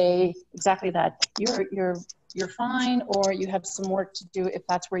to say exactly that. You're fine, or you have some work to do if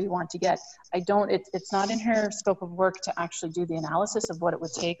that's where you want to get. It's not in her scope of work to actually do the analysis of what it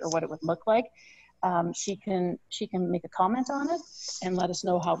would take or what it would look like. She can make a comment on it and let us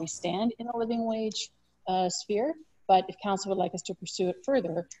know how we stand in a living wage sphere. But if council would like us to pursue it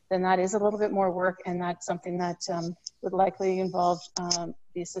further, then that is a little bit more work, and that's something that would likely involve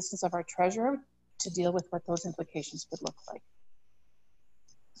the assistance of our treasurer to deal with what those implications would look like.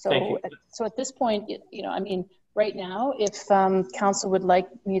 So at this point, you know, I mean, right now, if council would like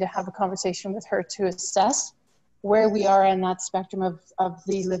me to have a conversation with her to assess where we are in that spectrum of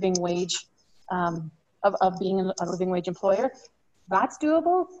the living wage, of being a living wage employer, that's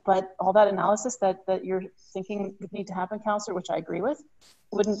doable. But all that analysis that you're thinking would need to happen, Councillor, which I agree with,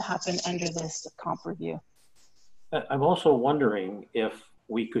 wouldn't happen under this comp review. I'm also wondering if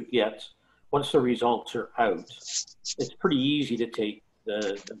we could get, once the results are out, it's pretty easy to take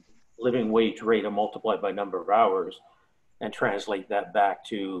the living wage rate and multiply by number of hours and translate that back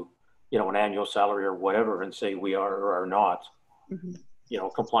to, you know, an annual salary or whatever, and say we are or are not, you know,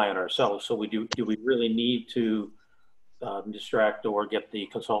 compliant ourselves. So do we really need to distract or get the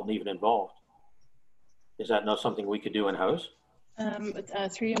consultant even involved? Is that not something we could do in-house?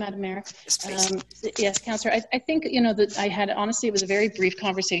 Through you, Madam Mayor. Yes, Councillor. I think, you know, that I had, honestly, it was a very brief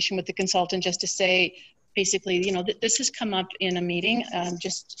conversation with the consultant just to say, basically, you know, this has come up in a meeting.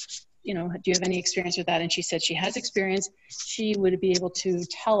 Just, you know, do you have any experience with that? And she said she has experience. She would be able to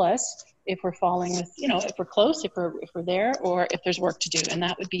tell us if we're falling with, if we're close, if we're there, or if there's work to do. And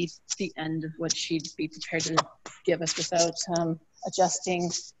that would be the end of what she'd be prepared to give us without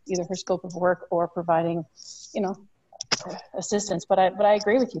adjusting either her scope of work or providing, assistance. But I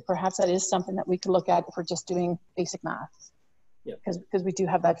agree with you. Perhaps that is something that we could look at if we're just doing basic math. Yeah. Because we do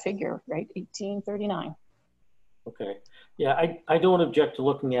have that figure, right? 1839. Okay. Yeah, I don't object to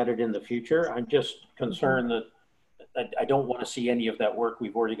looking at it in the future. I'm just concerned that I don't want to see any of that work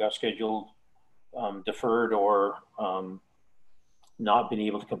we've already got scheduled deferred or not been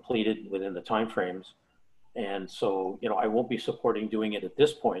able to complete it within the timeframes. And so, I won't be supporting doing it at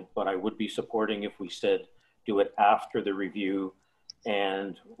this point, but I would be supporting if we said do it after the review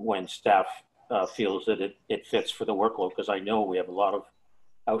and when staff feels that it fits for the workload, because I know we have a lot of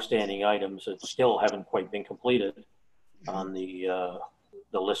outstanding items that still haven't quite been completed on the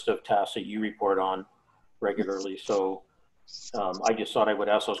list of tasks that you report on regularly. So I just thought I would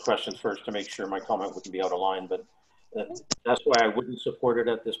ask those questions first to make sure my comment wouldn't be out of line, but that's why I wouldn't support it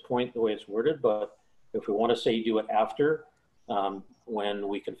at this point, the way it's worded. But if we want to say do it after, when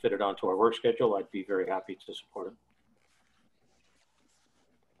we can fit it onto our work schedule, I'd be very happy to support it.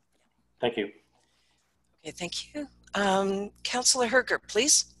 Thank you. Okay, thank you. Councillor Herger,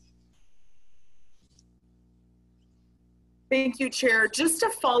 please. Thank you, Chair. Just to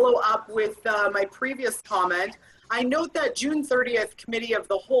follow up with my previous comment, I note that June 30th Committee of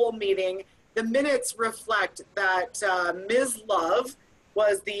the Whole meeting, the minutes reflect that Ms. Love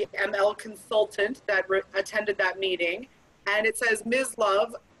was the ML consultant that attended that meeting. And it says Ms.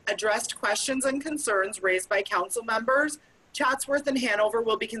 Love addressed questions and concerns raised by council members. Chatsworth and Hanover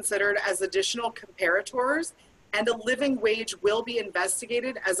will be considered as additional comparators, and a living wage will be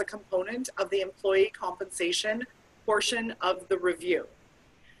investigated as a component of the employee compensation portion of the review.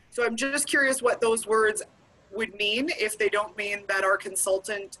 So I'm just curious what those words would mean if they don't mean that our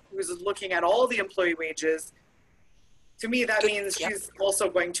consultant who's looking at all the employee wages, to me that means she's also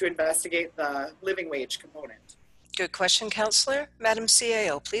going to investigate the living wage component. Good question, Councillor. Madam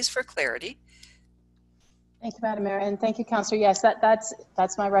CAO, please, for clarity. Thank you, Madam Mayor, and thank you, Councillor. Yes,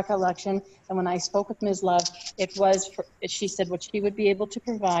 that's my recollection. And when I spoke with Ms. Love, she said what she would be able to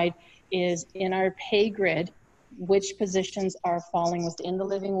provide is in our pay grid, which positions are falling within the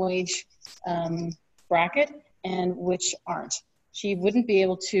living wage bracket and which aren't. She wouldn't be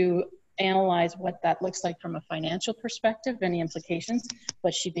able to analyze what that looks like from a financial perspective, any implications,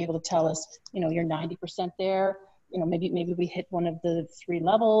 but she'd be able to tell us, you're 90% there, maybe we hit one of the 3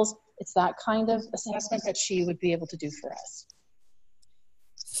 levels. It's that kind of assessment that she would be able to do for us.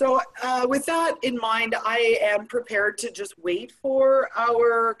 So with that in mind, I am prepared to just wait for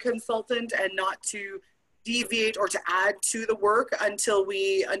our consultant and not to deviate or to add to the work until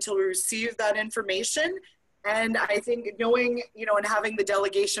we receive that information. And I think knowing, and having the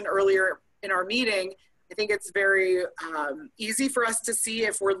delegation earlier in our meeting, I think it's very easy for us to see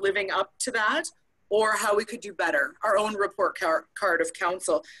if we're living up to that or how we could do better, our own report card of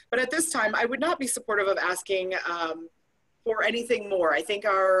council. But at this time, I would not be supportive of asking for anything more. I think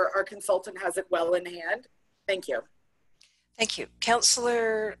our consultant has it well in hand. Thank you. Thank you.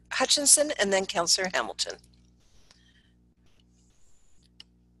 Councillor Hutchinson and then Councillor Hamilton.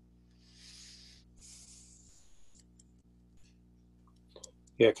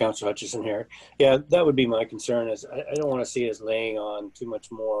 Yeah, Councillor Hutchison here. Yeah, that would be my concern. Is I don't want to see us laying on too much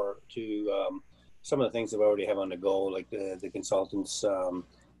more to some of the things that we already have on the go, like the consultants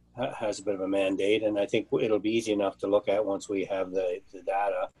has a bit of a mandate, and I think it'll be easy enough to look at once we have the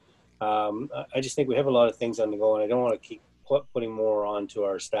data. I just think we have a lot of things on the go, and I don't want to keep putting more on to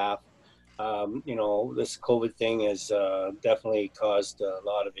our staff. This COVID thing has definitely caused a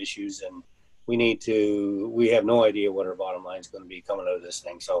lot of issues, and we have no idea what our bottom line is going to be coming out of this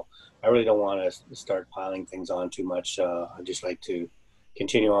thing. So I really don't want to start piling things on too much. I'd just like to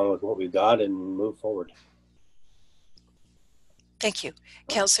continue on with what we've got and move forward. Thank you.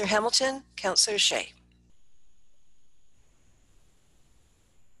 Councillor Hamilton, Councillor Shea.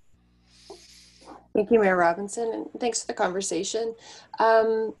 Thank you, Mayor Robinson, and thanks for the conversation.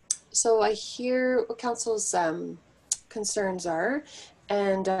 So I hear what Council's concerns are,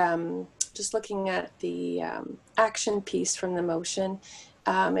 and just looking at the action piece from the motion,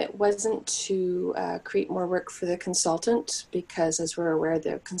 it wasn't to create more work for the consultant, because as we're aware,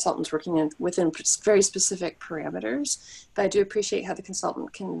 the consultant's working within very specific parameters. But I do appreciate how the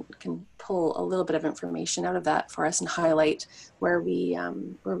consultant can pull a little bit of information out of that for us and highlight where we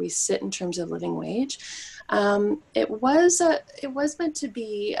sit in terms of living wage. It was meant to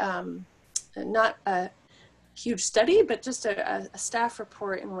be not a huge study, but just a staff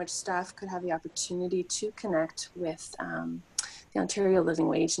report in which staff could have the opportunity to connect with the Ontario Living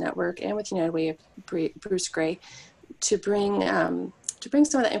Wage Network and with United Way of Bruce Grey to bring some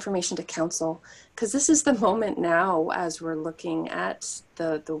of that information to council, because this is the moment now as we're looking at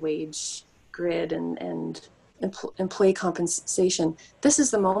the wage grid and employee compensation. This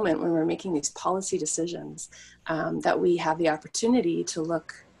is the moment when we're making these policy decisions that we have the opportunity to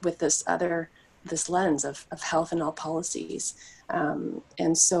look with this lens of health and all policies.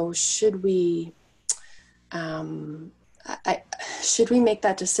 And so should we make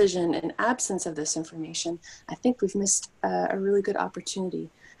that decision in absence of this information? I think we've missed a really good opportunity.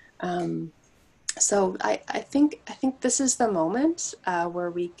 So I think this is the moment where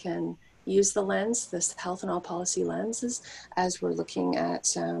we can use the lens, this health and all policy lenses, as we're looking at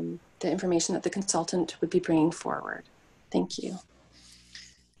the information that the consultant would be bringing forward. Thank you.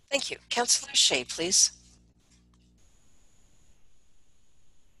 Thank you. Councillor Shea, please.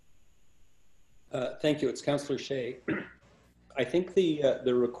 Thank you. It's Councillor Shea. I think the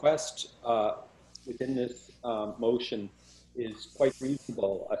request within this motion is quite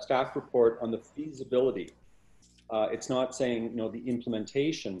reasonable. A staff report on the feasibility. It's not saying the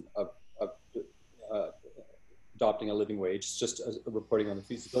implementation of adopting a living wage. It's just a reporting on the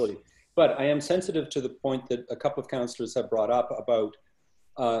feasibility. But I am sensitive to the point that a couple of councillors have brought up about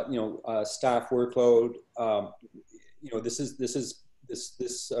staff workload.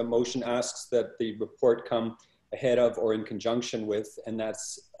 This motion asks that the report come ahead of or in conjunction with, and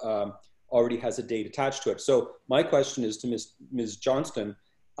that's already has a date attached to it. So my question is to Ms. Johnston,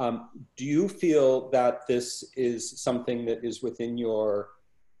 do you feel that this is something that is within your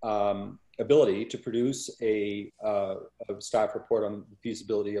ability to produce a staff report on the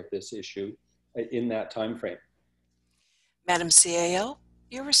feasibility of this issue in that time frame? Madam CAO,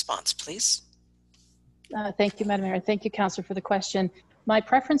 your response, please. Thank you, Madam Mayor. Thank you, Councillor, for the question. My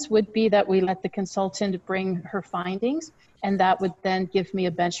preference would be that we let the consultant bring her findings, and that would then give me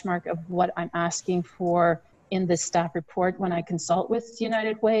a benchmark of what I'm asking for in this staff report when I consult with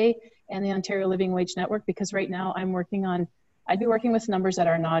United Way and the Ontario Living Wage Network, because right now I'd be working with numbers that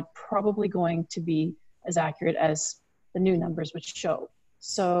are not probably going to be as accurate as the new numbers would show.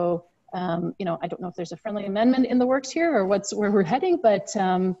 So, I don't know if there's a friendly amendment in the works here or where we're heading, but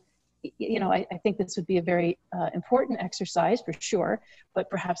I think this would be a very important exercise for sure, but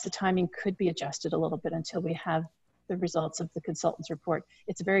perhaps the timing could be adjusted a little bit until we have the results of the consultant's report.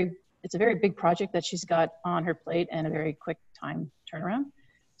 It's a very big project that she's got on her plate and a very quick time turnaround.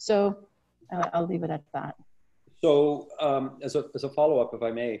 So I'll leave it at that. So as a follow-up, if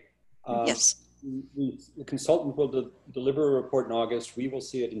I may, yes. The consultant will deliver a report in August. We will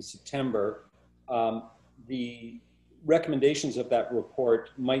see it in September. The recommendations of that report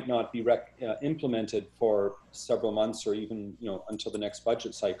might not be implemented for several months or even until the next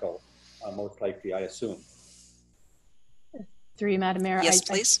budget cycle, most likely, I assume. Through you, Madam Mayor. Yes,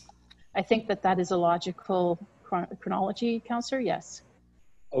 please. I think that is a logical chronology, Councillor. Yes.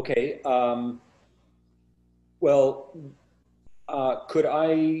 Okay. Could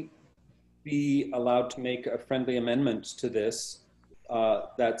I be allowed to make a friendly amendment to this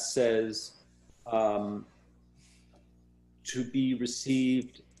that says to be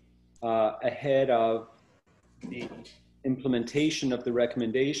received ahead of the implementation of the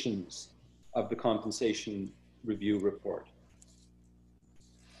recommendations of the compensation review report?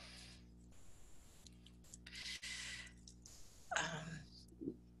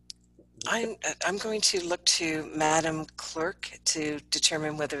 I'm going to look to Madam Clerk to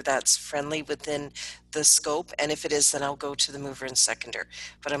determine whether that's friendly within the scope, and if it is, then I'll go to the mover and seconder.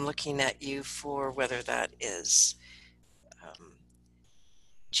 But I'm looking at you for whether that is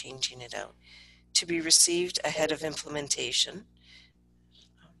changing it out. To be received ahead of implementation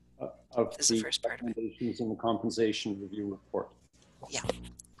of is the first part of it. Recommendations in the compensation review report. Yeah.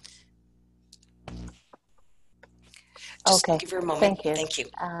 Just Okay. give her a moment. Thank you. Thank you.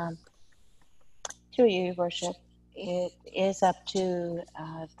 Through you, Your Worship, it is up to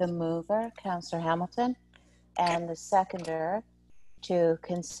the mover, Councillor Hamilton, and the seconder to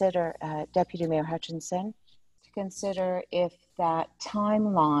consider, Deputy Mayor Hutchinson, to consider if that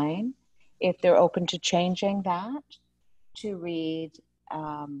timeline, if they're open to changing that, to read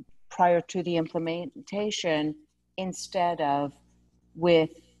prior to the implementation instead of with,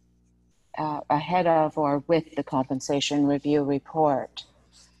 ahead of or with the compensation review report.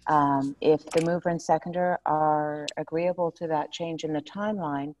 If the mover and seconder are agreeable to that change in the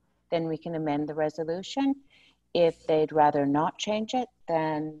timeline, then we can amend the resolution. If they'd rather not change it,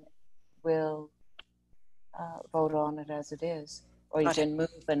 then we'll vote on it as it is. Or you can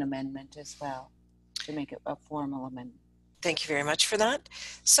move an amendment as well to make it a formal amendment. Thank you very much for that.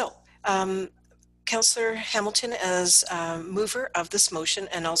 So, Councillor Hamilton as mover of this motion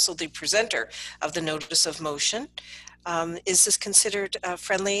and also the presenter of the notice of motion. Is this considered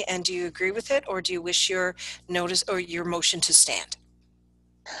friendly, and do you agree with it, or do you wish your notice or your motion to stand?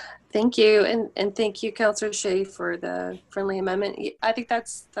 Thank you, and thank you, Councillor Shea, for the friendly amendment. I think that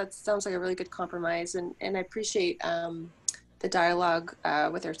sounds like a really good compromise, and I appreciate the dialogue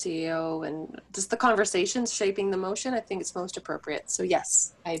with our CEO and just the conversations shaping the motion. I think it's most appropriate. So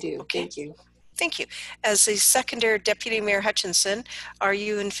yes, I do. Okay. Thank you. Thank you. As a seconder, Deputy Mayor Hutchinson, are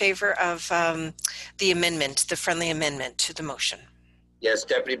you in favor of the amendment, the friendly amendment to the motion? Yes,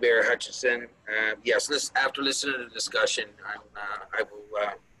 Deputy Mayor Hutchinson. Yes, after listening to the discussion, I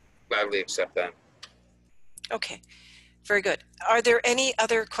will gladly accept that. Okay, very good. Are there any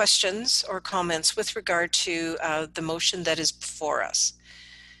other questions or comments with regard to the motion that is before us?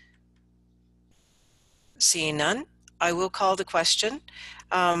 Seeing none, I will call the question.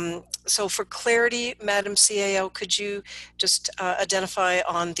 So for clarity, Madam CAO, could you just identify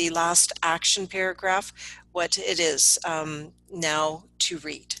on the last action paragraph what it is now to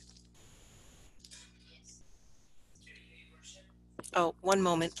read? Oh, one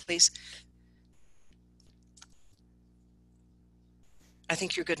moment, please. I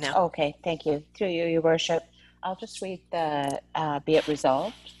think you're good now. Okay, thank you. Through you, Your Worship. I'll just read the be it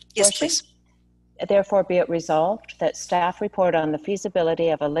resolved. Yes, portion. please. Therefore, be it resolved that staff report on the feasibility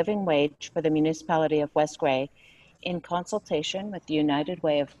of a living wage for the Municipality of West Grey in consultation with the United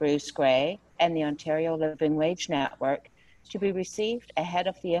Way of Bruce Grey and the Ontario Living Wage Network to be received ahead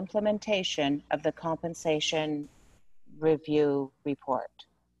of the implementation of the compensation review report.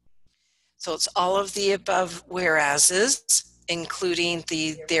 So it's all of the above whereases, including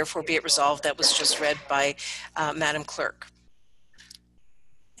the therefore be it resolved that was just read by Madam Clerk.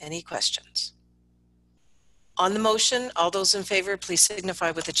 Any questions? On the motion, all those in favor, please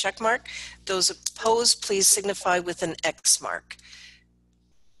signify with a check mark. Those opposed, please signify with an X mark.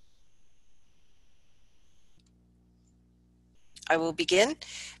 I will begin.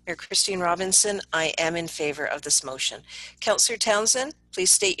 Mayor Christine Robinson, I am in favor of this motion. Councillor Townsend, please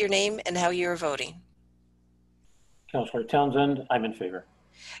state your name and how you are voting. Councillor Townsend, I'm in favor.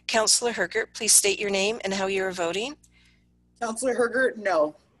 Councillor Hergert, please state your name and how you are voting. Councillor Hergert,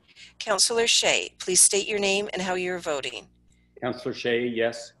 no. Councillor Shea, please state your name and how you are voting. Councillor Shea,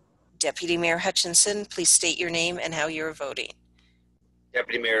 yes. Deputy Mayor Hutchinson, please state your name and how you are voting.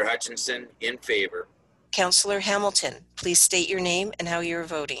 Deputy Mayor Hutchinson, in favor. Councillor Hamilton, please state your name and how you are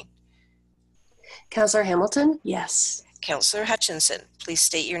voting. Councillor Hamilton, yes. Councillor Hutchinson, please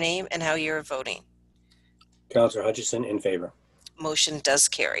state your name and how you are voting. Councillor Hutchinson, in favor. Motion does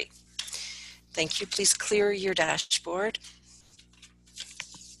carry. Thank you. Please clear your dashboard.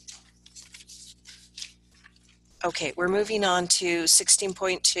 Okay, we're moving on to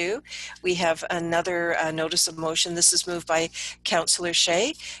 16.2. We have another notice of motion. This is moved by Councillor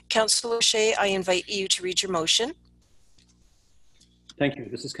Shea. Councillor Shea, I invite you to read your motion. Thank you.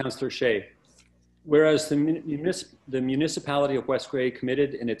 This is Councillor Shea. Whereas the Municipality of West Grey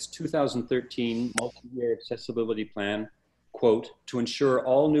committed in its 2013 multi-year accessibility plan, quote, to ensure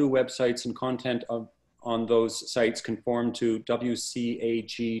all new websites and content on those sites conform to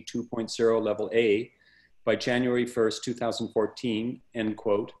WCAG 2.0 level A, by January 1st, 2014, end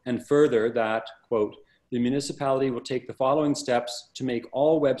quote, and further that, quote, the municipality will take the following steps to make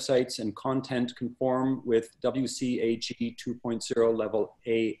all websites and content conform with WCAG 2.0 level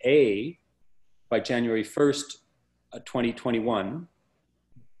AA by January 1st, 2021.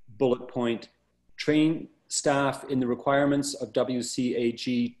 Bullet point, train staff in the requirements of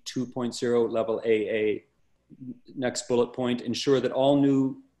WCAG 2.0 level AA. Next bullet point, ensure that all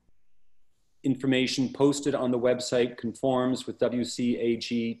new information posted on the website conforms with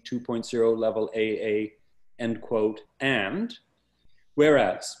WCAG 2.0 level AA, end quote. And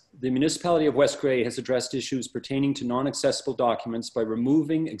whereas the Municipality of West Grey has addressed issues pertaining to non-accessible documents by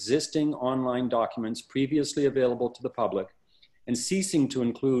removing existing online documents previously available to the public and ceasing to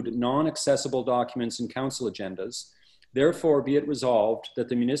include non-accessible documents in council agendas, therefore be it resolved that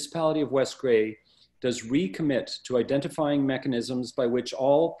the Municipality of West Grey does recommit to identifying mechanisms by which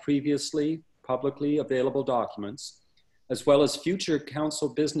all previously publicly available documents, as well as future council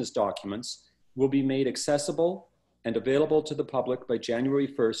business documents, will be made accessible and available to the public by January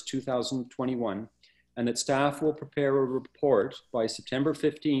 1st, 2021, and that staff will prepare a report by September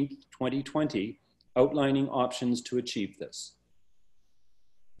 15th, 2020, outlining options to achieve this.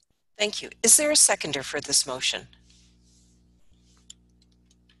 Thank you. Is there a seconder for this motion?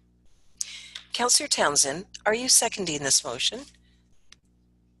 Councillor Townsend, are you seconding this motion?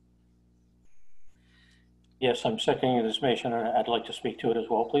 Yes, I'm seconding this motion, and I'd like to speak to it as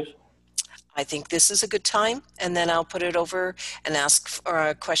well, please. I think this is a good time, and then I'll put it over and ask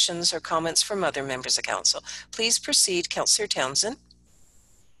for questions or comments from other members of council. Please proceed, Councillor Townsend.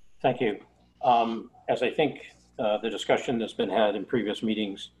 Thank you. As I think the discussion that's been had in previous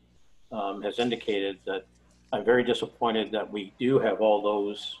meetings has indicated, that I'm very disappointed that we do have all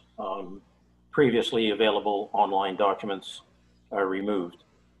those previously available online documents removed.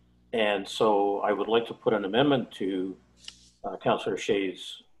 And so I would like to put an amendment to Councillor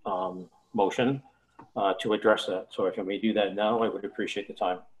Shea's motion to address that. So if I may do that now, I would appreciate the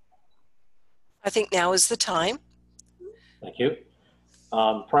time. I think now is the time. Thank you.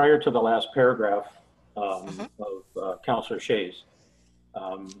 Prior to the last paragraph of Councillor Shea's,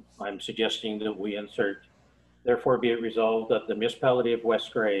 I'm suggesting that we insert, therefore be it resolved that the Municipality of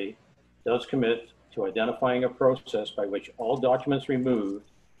West Grey does commit to identifying a process by which all documents removed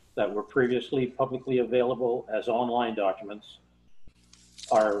that were previously publicly available as online documents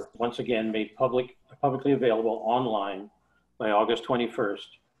are once again made publicly available online by August 21st,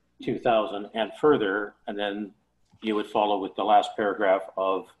 2000 and further, and then you would follow with the last paragraph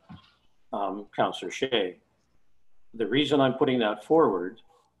of Councillor Shea. The reason I'm putting that forward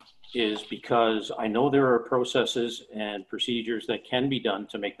is because I know there are processes and procedures that can be done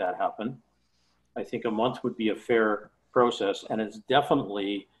to make that happen. I think a month would be a fair process, and it's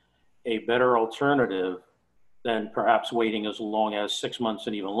definitely a better alternative than perhaps waiting as long as 6 months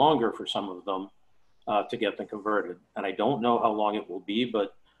and even longer for some of them to get them converted. And I don't know how long it will be,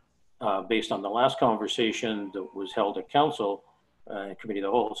 but based on the last conversation that was held at council, committee of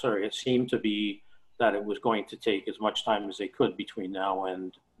the whole, sorry, it seemed to be that it was going to take as much time as they could between now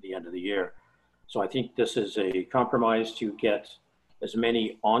and the end of the year. So I think this is a compromise to get as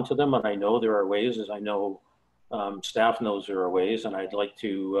many onto them. And I know there are ways, as I know staff knows there are ways, and I'd like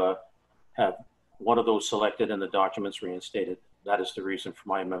to have one of those selected and the documents reinstated. That is the reason for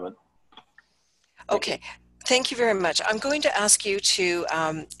my amendment. Okay. Thank you very much. I'm going to ask you to,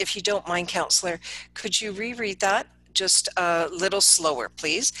 if you don't mind, Councillor, could you reread that just a little slower,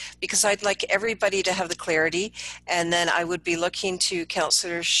 please? Because I'd like everybody to have the clarity, and then I would be looking to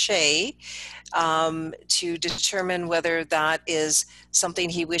Councillor Shea to determine whether that is something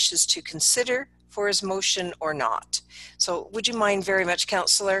he wishes to consider for his motion or not. So would you mind very much,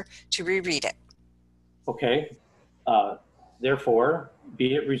 Councillor, to reread it? Okay. Therefore,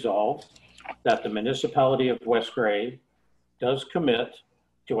 be it resolved that the Municipality of West Grey does commit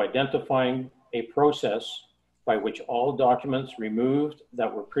to identifying a process by which all documents removed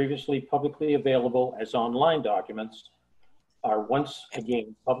that were previously publicly available as online documents are once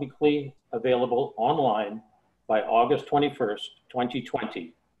again publicly available online by August 21st,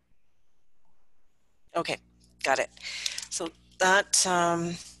 2020. Okay, got it. So that,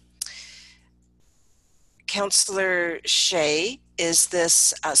 Councillor Shea, is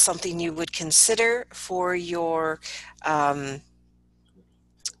this something you would consider for your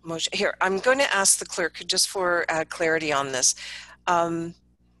motion? Here, I'm going to ask the clerk just for clarity on this.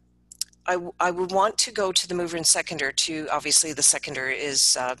 I would want to go to the mover and seconder to, obviously the seconder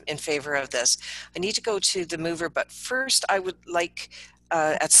is in favor of this. I need to go to the mover, but first I would like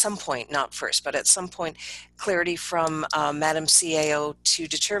at some point, not first, but at some point, clarity from Madam CAO to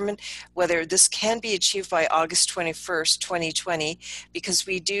determine whether this can be achieved by August 21st, 2020, because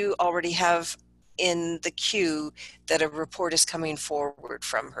we do already have in the queue that a report is coming forward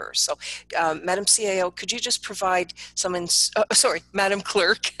from her. So Madam CAO, could you just provide some, sorry, Madam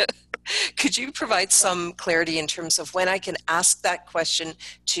Clerk, could you provide some clarity in terms of when I can ask that question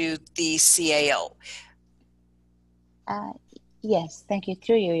to the CAO? Yes, thank you.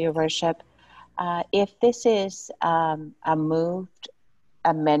 Through you, Your Worship. If this is a moved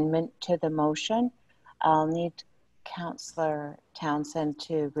amendment to the motion, I'll need Councillor Townsend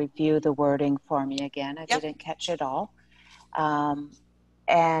to review the wording for me again. I didn't catch it all.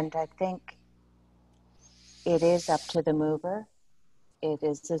 And I think it is up to the mover. It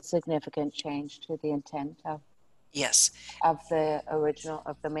is a significant change to the intent of the original,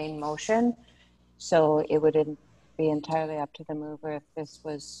 of the main motion. So it would be entirely up to the mover if this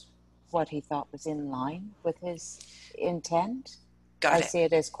was what he thought was in line with his intent. I see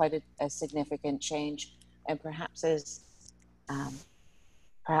it as quite a significant change, and perhaps as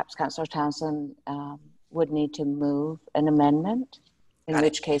perhaps Councillor Townsend would need to move an amendment, in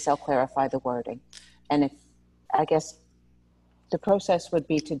which case I'll clarify the wording. And if, I guess the process would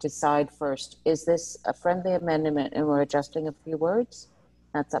be to decide first, is this a friendly amendment and we're adjusting a few words?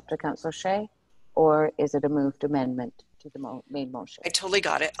 That's up to Councillor Shea. Or is it a moved amendment to the main motion? I totally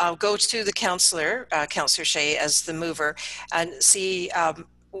got it. I'll go to the Councillor, Councillor Shea, as the mover, and see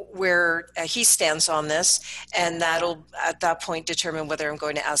where he stands on this, and that'll at that point determine whether I'm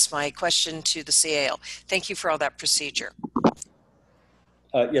going to ask my question to the CAO. Thank you for all that procedure.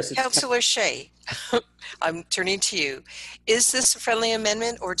 Yes, Councillor Shea, I'm turning to you. Is this a friendly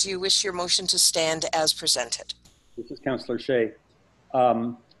amendment, or do you wish your motion to stand as presented? This is Councillor Shea.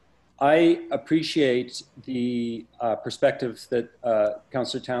 I appreciate the perspective that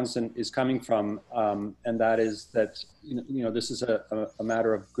Councillor Townsend is coming from, and that is that this is a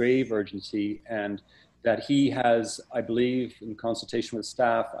matter of grave urgency, and that he has, I believe, in consultation with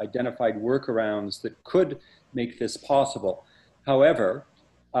staff, identified workarounds that could make this possible. However,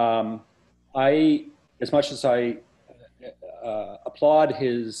 as much as I applaud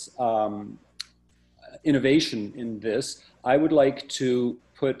his innovation in this, I would like to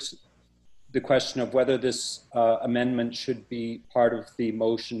put the question of whether this amendment should be part of the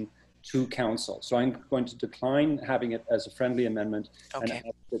motion to council. So I'm going to decline having it as a friendly amendment, and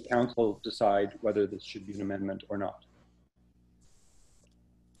have the council decide whether this should be an amendment or not.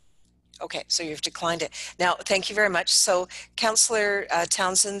 Okay, so you've declined it. Now, thank you very much. So, Councillor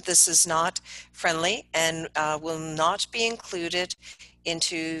Townsend, this is not friendly and will not be included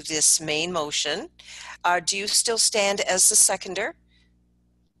into this main motion. Do you still stand as the seconder?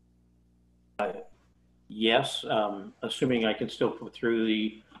 Yes, assuming I can still put through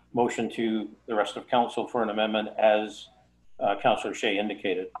the motion to the rest of council for an amendment as Councillor Shea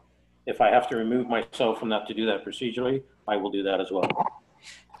indicated. If I have to remove myself from that to do that procedurally, I will do that as well.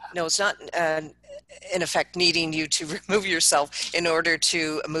 No, it's not in effect needing you to remove yourself in order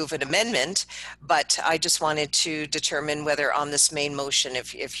to move an amendment, but I just wanted to determine whether on this main motion,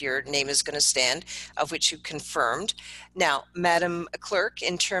 if your name is going to stand, of which you confirmed. Now, Madam Clerk,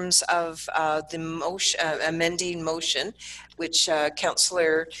 in terms of the motion, amending motion, which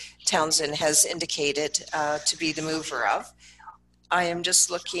Councillor Townsend has indicated to be the mover of, I am just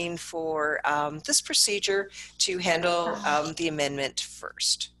looking for this procedure to handle the amendment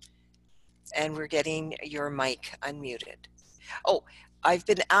first. And we're getting your mic unmuted. Oh, I've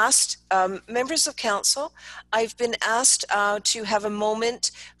been asked, members of council, I've been asked to have a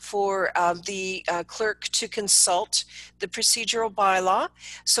moment for the clerk to consult the procedural bylaw.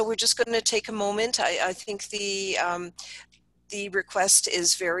 So we're just going to take a moment. I think the request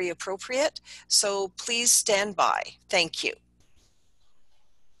is very appropriate. So please stand by. Thank you.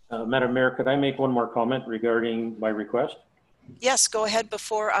 Madam Mayor, could I make one more comment regarding my request? Yes, go ahead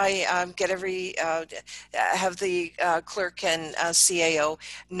before I have the clerk and CAO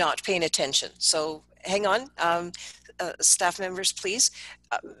not paying attention. So hang on, staff members, please.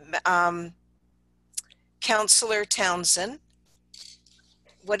 Councillor Townsend,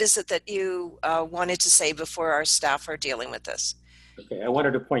 what is it that you wanted to say before our staff are dealing with this? Okay, I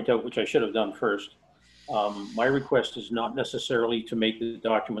wanted to point out, which I should have done first. My request is not necessarily to make the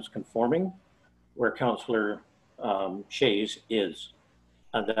documents conforming, where Councillor Shays is,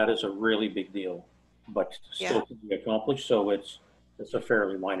 and that is a really big deal, but still to be accomplished. So it's a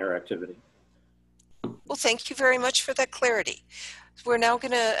fairly minor activity. Well, thank you very much for that clarity. We're now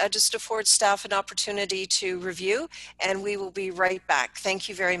going to just afford staff an opportunity to review, and we will be right back. Thank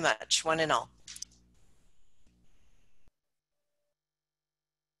you very much, one and all.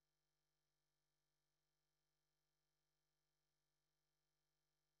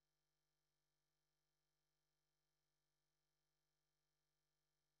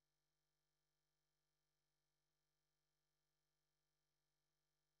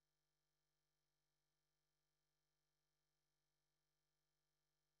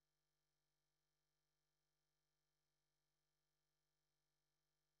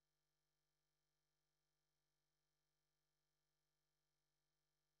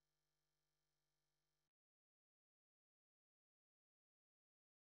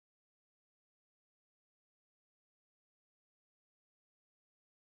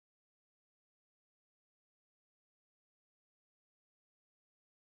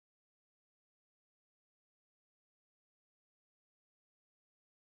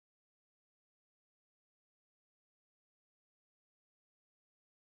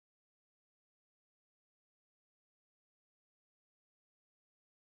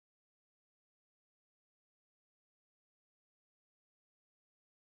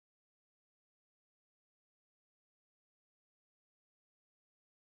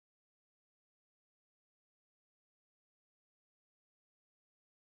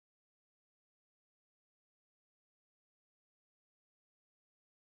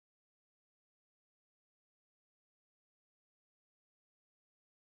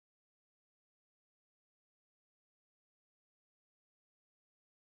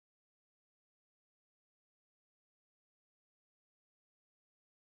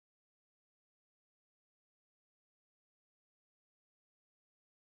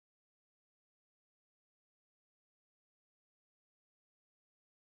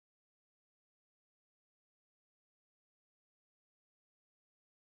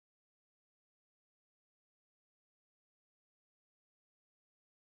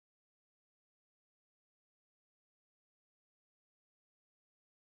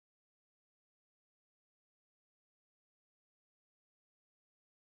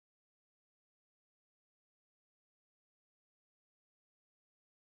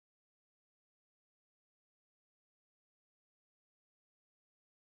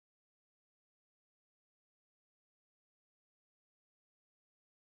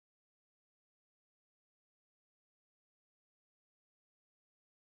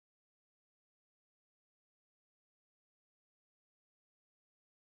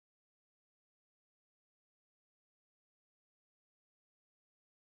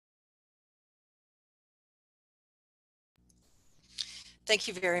 Thank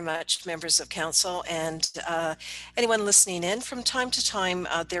you very much, members of council, and anyone listening in. From time to time,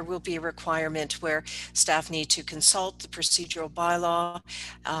 there will be a requirement where staff need to consult the procedural bylaw,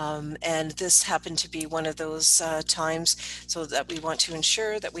 and this happened to be one of those times, so that we want to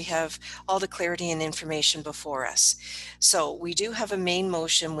ensure that we have all the clarity and information before us. So we do have a main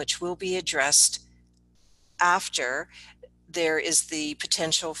motion which will be addressed after there is the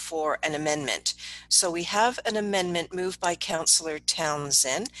potential for an amendment. So we have an amendment moved by Councillor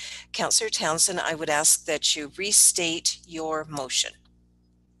Townsend. Councillor Townsend, I would ask that you restate your motion.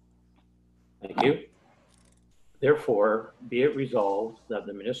 Thank you. Therefore, be it resolved that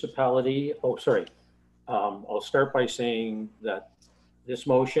the municipality, I'll start by saying that this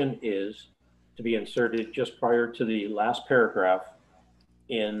motion is to be inserted just prior to the last paragraph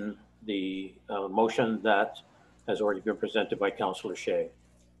in the motion that has already been presented by Councillor Shea.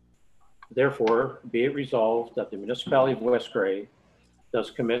 Therefore, be it resolved that the Municipality of West Grey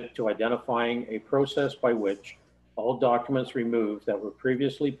does commit to identifying a process by which all documents removed that were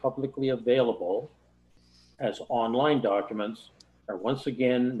previously publicly available as online documents are once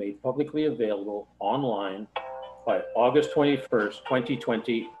again made publicly available online by August 21st,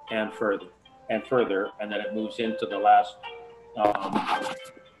 2020 and further, and then it moves into the last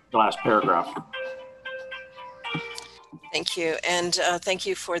paragraph. Thank you, and thank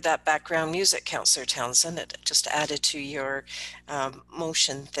you for that background music, Councillor Townsend. It just added to your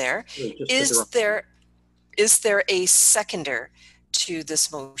motion there. Is there a seconder to this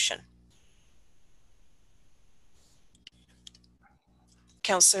motion?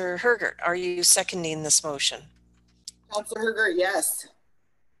 Councillor Hergert, are you seconding this motion? Councillor Hergert, yes.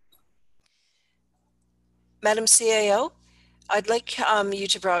 Madam CAO, I'd like you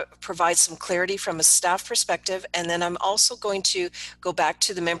to provide some clarity from a staff perspective, and then I'm also going to go back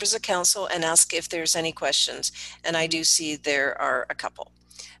to the members of council and ask if there's any questions. And I do see there are a couple.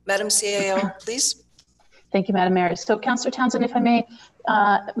 Madam CAO, please. Thank you, Madam Mayor. So, Councillor Townsend, if I may,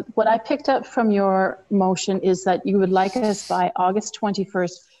 what I picked up from your motion is that you would like us by August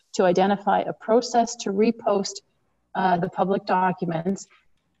 21st to identify a process to repost the public documents,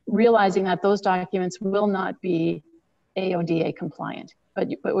 realizing that those documents will not be AODA compliant. But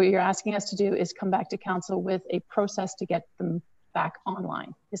what you're asking us to do is come back to council with a process to get them back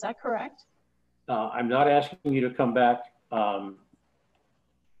online. Is that correct? I'm not asking you to come back I'm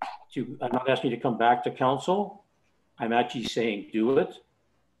not asking you to come back to council. I'm actually saying do it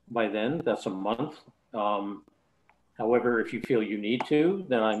by then. That's a month. However, if you feel you need to,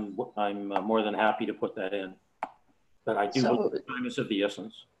 then I'm more than happy to put that in. But I do believe time is of the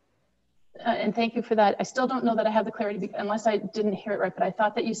essence. And thank you for that. I still don't know that I have the clarity unless I didn't hear it right, but I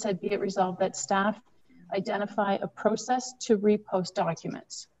thought that you said be it resolved that staff identify a process to repost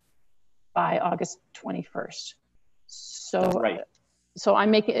documents by August 21st. So, that's right. So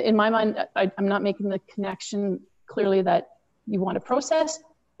I'm making, in my mind, I'm not making the connection clearly that you want a process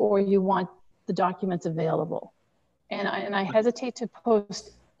or you want the documents available. And I hesitate to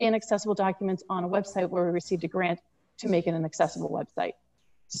post inaccessible documents on a website where we received a grant to make it an accessible website.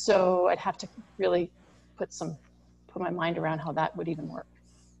 So I'd have to really put my mind around how that would even work.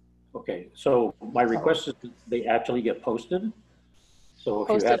 Okay, so my request is that they actually get posted. So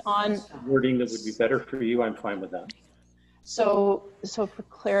if you have wording that would be better for you, I'm fine with that. So for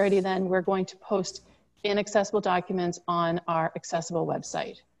clarity then, we're going to post inaccessible documents on our accessible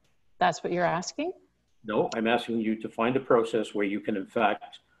website. That's what you're asking? No, I'm asking you to find a process where you can in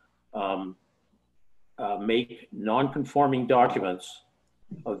fact make non-conforming documents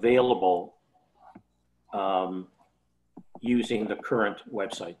available using the current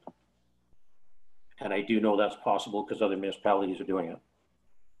website. And I do know that's possible because other municipalities are doing it.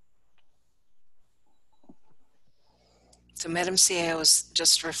 So Madam CAO is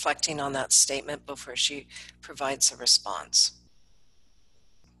just reflecting on that statement before she provides a response.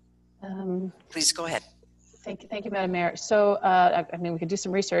 Please go ahead. Thank you, Madam Mayor. So, I mean, we could do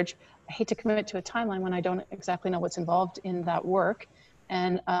some research. I hate to commit to a timeline when I don't exactly know what's involved in that work.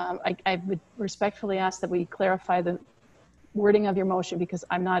 And I would respectfully ask that we clarify the wording of your motion because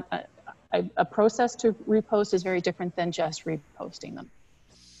I'm not, a process to repost is very different than just reposting them.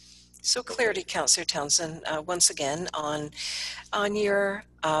 So clarity, Councillor Townsend, once again on your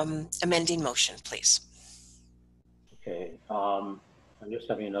amending motion, please. Okay, I'm just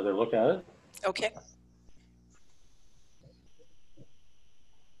having another look at it. Okay.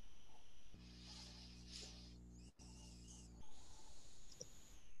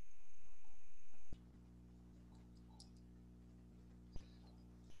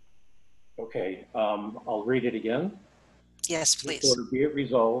 Okay, I'll read it again. Yes, please. Therefore, be it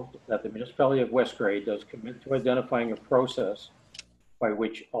resolved that the Municipality of West Grey does commit to identifying a process by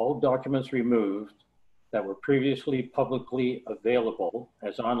which all documents removed that were previously publicly available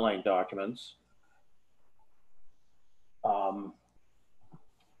as online documents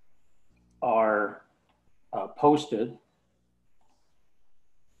are posted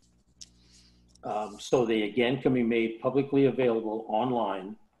so they again can be made publicly available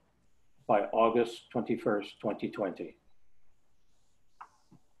online by August 21st, 2020.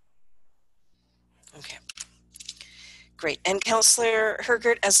 Okay, great. And Councillor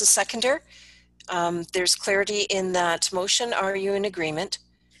Hergert as a seconder, there's clarity in that motion. Are you in agreement?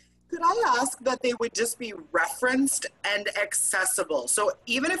 Could I ask that they would just be referenced and accessible? So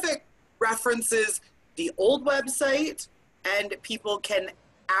even if it references the old website and people can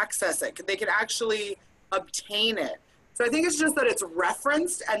access it, they can actually obtain it. So I think it's just that it's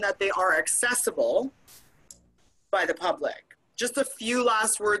referenced and that they are accessible by the public. Just a few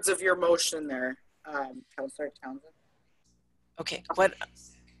last words of your motion there, Councillor Townsend. Okay, what?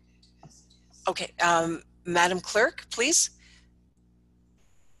 Okay, Madam Clerk, please.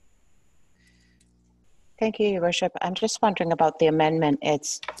 Thank you, Your Worship. I'm just wondering about the amendment.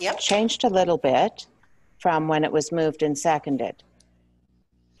 It's changed a little bit from when it was moved and seconded.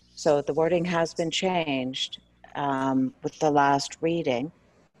 So the wording has been changed with the last reading.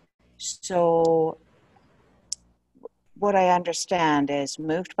 So what I understand is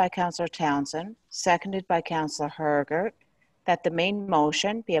moved by Councillor Townsend, seconded by Councillor Hergert, that the main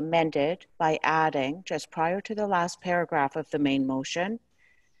motion be amended by adding, just prior to the last paragraph of the main motion,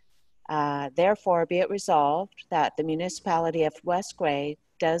 therefore be it resolved that the Municipality of West Grey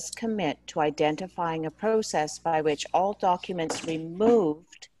does commit to identifying a process by which all documents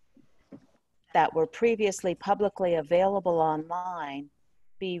removed that were previously publicly available online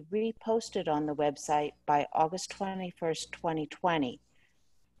be reposted on the website by August 21st, 2020.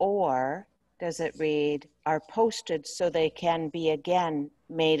 Or does it read, are posted so they can be again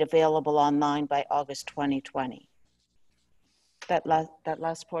made available online by August 2020? That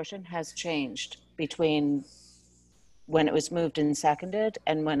last portion has changed between when it was moved and seconded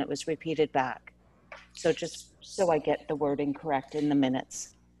and when it was repeated back. So just so I get the wording correct in the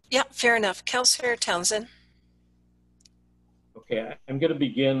minutes. Yeah, fair enough. Councillor Townsend. Okay, I'm going to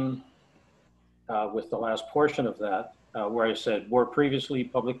begin with the last portion of that, where I said were previously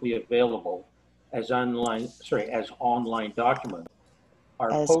publicly available as online, as online documents.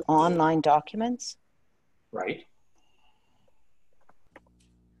 As posted, online documents? Right.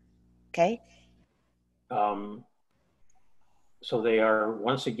 Okay. So they are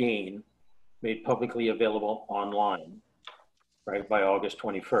once again made publicly available online, right, by August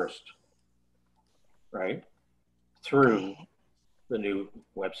 21st, right, through the new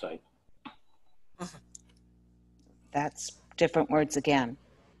website. That's different words again.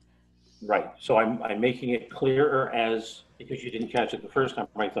 Right. So I'm making it clearer as, because you didn't catch it the first time,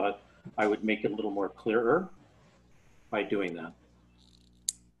 I thought I would make it a little more clearer by doing that.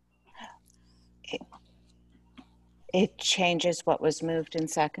 It changes what was moved and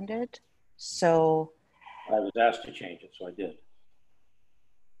seconded. So I was asked to change it, so I did.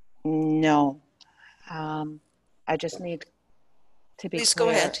 No. I just need to be Please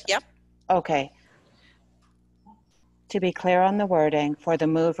clear. go ahead. Yep. Okay. To be clear on the wording for the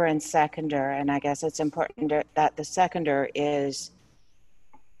mover and seconder, and I guess it's important that the seconder is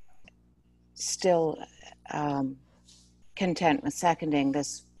still content with seconding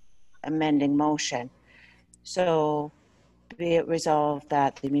this amending motion. So be it resolved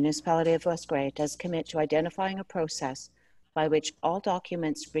that the Municipality of West Grey does commit to identifying a process by which all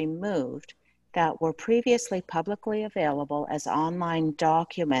documents removed that were previously publicly available as online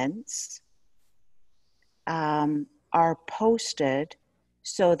documents are posted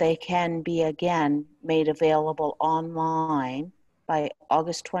so they can be again made available online by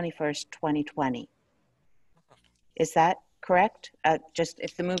August 21st, 2020. Is that correct? Just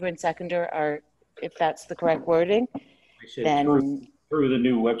if the mover and seconder are, if that's the correct wording, I said then through the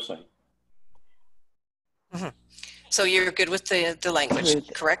new website. Mm-hmm. So you're good with the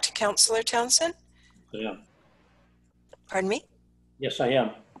language, correct, Councillor Townsend? Yeah. Pardon me? Yes, I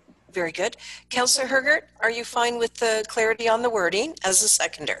am. Very good. Councillor Hergert, are you fine with the clarity on the wording as a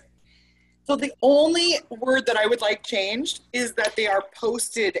seconder? So the only word that I would like changed is that they are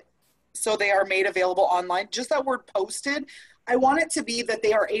posted, so they are made available online. Just that word posted. I want it to be that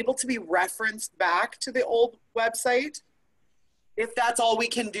they are able to be referenced back to the old website, if that's all we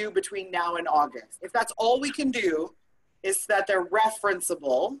can do between now and August. If that's all we can do is that they're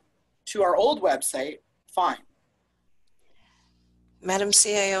referenceable to our old website, fine. Madam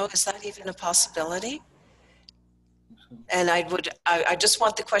CAO, is that even a possibility? And I just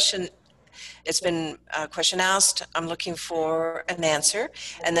want the question It's been a question asked. I'm looking for an answer.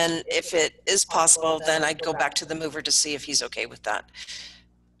 And then if it is possible, then I'd go back to the mover to see if he's okay with that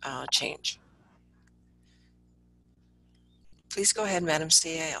change. Please go ahead, Madam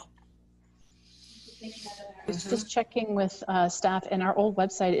CAO. Just checking with staff, and our old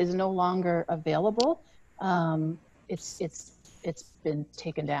website is no longer available. It's been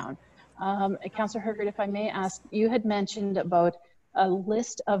taken down. Councillor Hergert, if I may ask, you had mentioned about a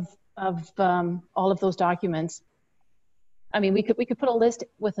list of all of those documents. I mean, we could put a list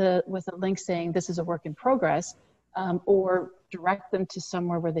with a link saying this is a work in progress, or direct them to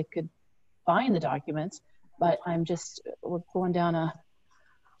somewhere where they could find the documents. But we're going down a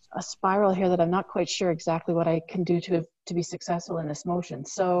spiral here that I'm not quite sure exactly what I can do to be successful in this motion.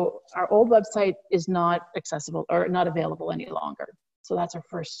 So our old website is not accessible or not available any longer. So that's our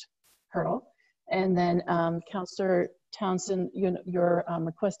first hurdle. And then Councillor Townsend, your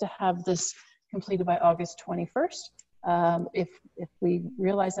request to have this completed by August 21st. If we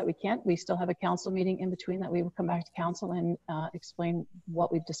realize that we can't, we still have a council meeting in between that we will come back to council and explain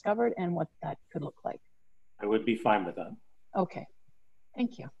what we've discovered and what that could look like. I would be fine with that. Okay,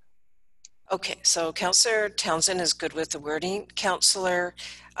 thank you. Okay, so Councillor Townsend is good with the wording. Councillor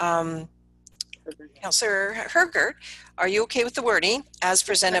Hergert, are you okay with the wording as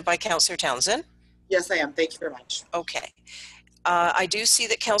presented by Councillor Townsend? Yes, I am. Thank you very much. Okay. I do see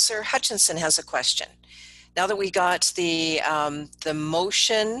that Councillor Hutchinson has a question. Now that we got the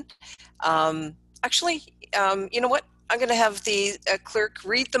motion, actually, you know what? I'm going to have the clerk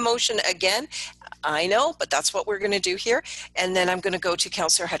read the motion again. I know, but that's what we're going to do here. And then I'm going to go to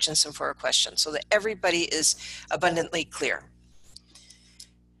Councillor Hutchinson for a question so that everybody is abundantly clear.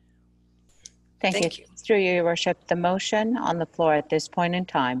 Thank you. Through you, Your Worship, the motion on the floor at this point in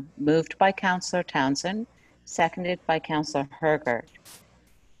time, moved by Councillor Townsend, seconded by Councillor Hergert,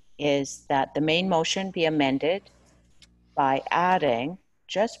 is that the main motion be amended by adding,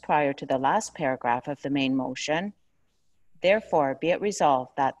 just prior to the last paragraph of the main motion, therefore, be it resolved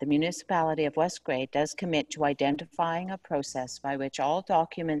that the Municipality of West Grey does commit to identifying a process by which all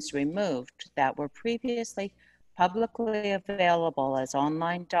documents removed that were previously publicly available as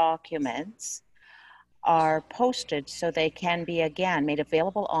online documents are posted so they can be again made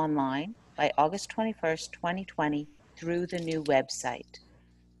available online by August 21st, 2020 through the new website.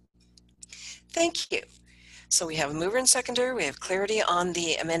 Thank you. So we have a mover and seconder. We have clarity on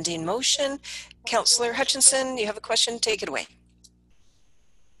the amending motion. Councillor Hutchinson, you have a question? Take it away.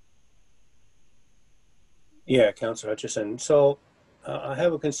 Yeah, Councillor Hutchison. So I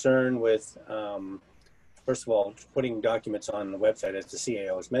have a concern with, first of all, putting documents on the website, as the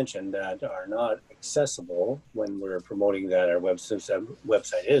CAO has mentioned, that are not accessible when we're promoting that our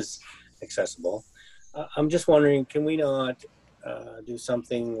website is accessible. I'm just wondering, can we not do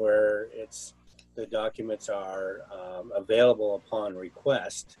something where the documents are available upon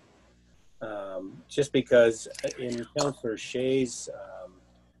request? Just because in Councillor Shea's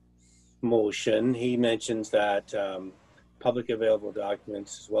motion, he mentions that public available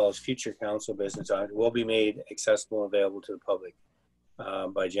documents as well as future council business will be made accessible and available to the public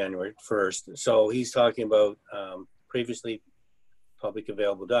by January 1st. So he's talking about previously public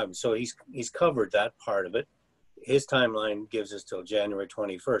available documents. So he's covered that part of it. His timeline gives us till January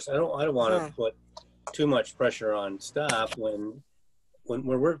 21st. I don't want to put too much pressure on staff when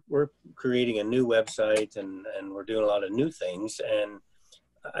we're creating a new website and we're doing a lot of new things. And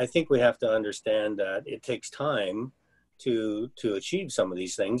I think we have to understand that it takes time to achieve some of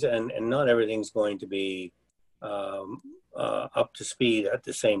these things, and not everything's going to be up to speed at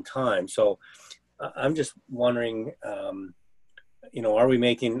the same time. So I'm just wondering, are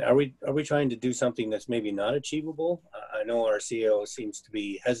we trying to do something that's maybe not achievable? I know our CEO seems to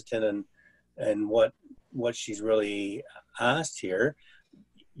be hesitant and what she's really asked here.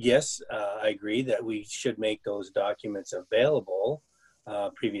 Yes, I agree that we should make those documents available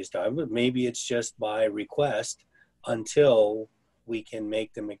previous time, but maybe it's just by request until we can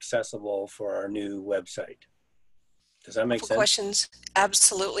make them accessible for our new website. Does that make sense? Questions?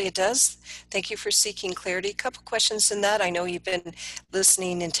 Absolutely, it does. Thank you for seeking clarity. A couple questions in that. I know you've been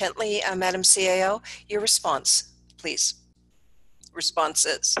listening intently, Madam CAO. Your response, please.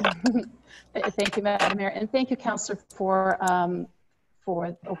 Responses. Thank you, Madam Mayor, and thank you, Councillor, for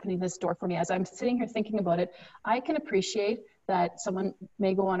opening this door for me. As I'm sitting here thinking about it, I can appreciate that someone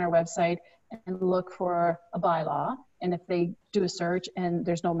may go on our website and look for a bylaw, and if they do a search and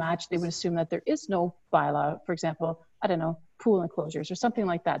there's no match, they would assume that there is no bylaw. For example, I don't know, pool enclosures or something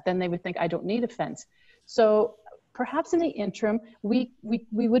like that. Then they would think I don't need a fence. So perhaps in the interim, we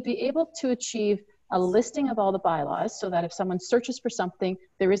would be able to achieve a listing of all the bylaws so that if someone searches for something,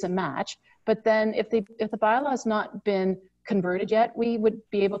 there is a match. But then if the bylaw has not been converted yet, we would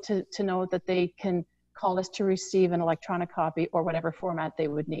be able to know that they can call us to receive an electronic copy or whatever format they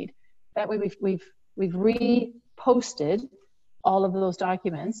would need. That way we've reposted all of those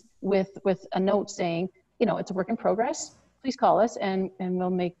documents with a note saying, you know, it's a work in progress. Please call us and we'll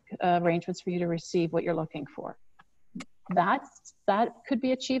make arrangements for you to receive what you're looking for. That could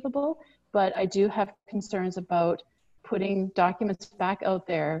be achievable, but I do have concerns about putting documents back out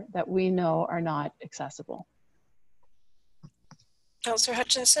there that we know are not accessible. Councillor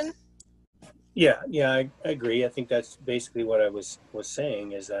Hutchinson? Yeah, I agree. I think that's basically what I was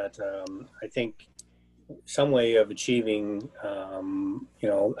saying, is that I think some way of achieving, you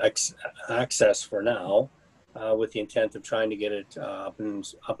know, access for now, with the intent of trying to get it up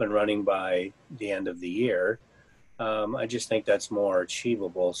and running by the end of the year. I just think that's more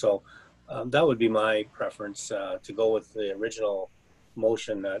achievable. So that would be my preference, to go with the original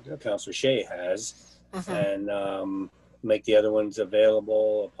motion that Councillor Shea has, and make the other ones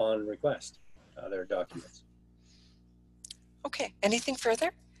available upon request, their documents. Okay, anything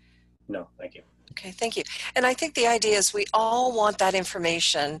further? No, thank you. Okay, thank you. And I think the idea is we all want that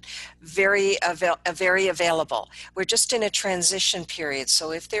information very available. We're just in a transition period.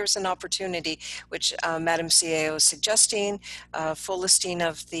 So if there's an opportunity, which Madam CAO is suggesting, full listing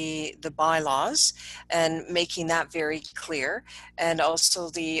of the bylaws and making that very clear, and also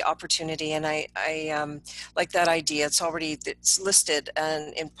the opportunity, and I like that idea. It's listed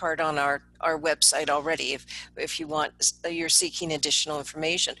and in part on our website already if you want, you're seeking additional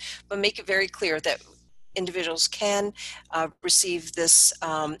information, but make it very clear that individuals can receive this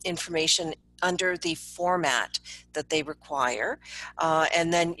information under the format that they require.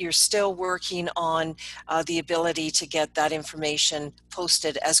 And then you're still working on the ability to get that information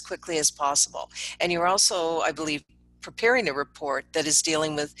posted as quickly as possible. And you're also, I believe, preparing a report that is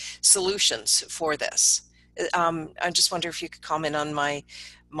dealing with solutions for this. I just wonder if you could comment on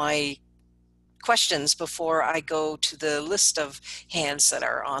my questions before I go to the list of hands that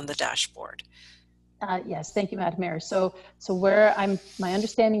are on the dashboard. Yes, thank you, Madam Mayor. So where my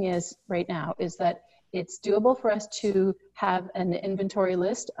understanding is right now is that it's doable for us to have an inventory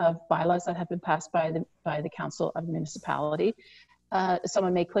list of bylaws that have been passed by the Council of Municipality.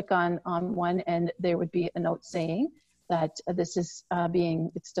 Someone may click on one and there would be a note saying that this is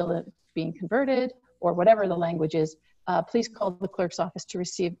it's still being converted, or whatever the language is. Please call the clerk's office to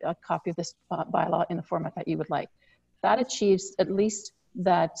receive a copy of this bylaw in the format that you would like. That achieves at least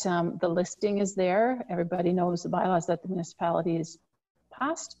that the listing is there. Everybody knows the bylaws that the municipality has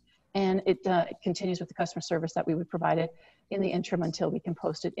passed, and it continues with the customer service that we would provide it in the interim until we can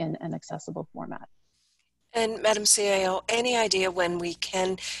post it in an accessible format. And Madam CAO, any idea when we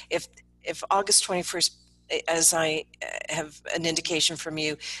can, if August 21st, as I have an indication from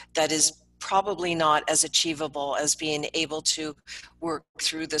you, that is probably not as achievable as being able to work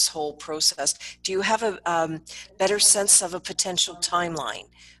through this whole process. Do you have a better sense of a potential timeline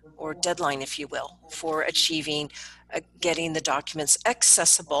or deadline, if you will, for achieving getting the documents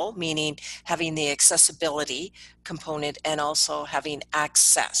accessible, meaning having the accessibility component and also having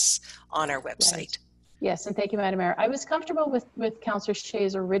access on our website? Right. Yes, and thank you, Madam Mayor. I was comfortable with Councillor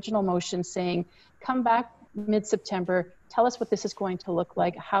Shea's original motion saying, come back mid-September, tell us what this is going to look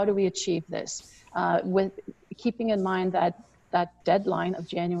like. How do we achieve this? With keeping in mind that deadline of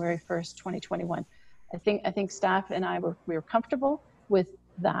January 1st, 2021. I think staff and we were comfortable with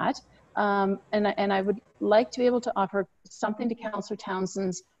that. And I would like to be able to offer something to Councillor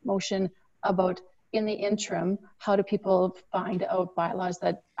Townsend's motion about, in the interim, how do people find out bylaws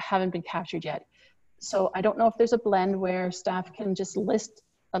that haven't been captured yet? So I don't know if there's a blend where staff can just list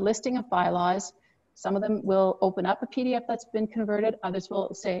a listing of bylaws. Some of them will open up a PDF that's been converted. Others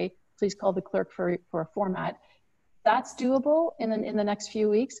will say, please call the clerk for a format. That's doable in the next few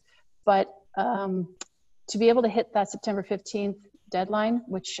weeks. But to be able to hit that September 15th deadline,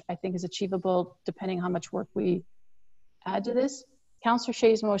 which I think is achievable depending on how much work we add to this, Councillor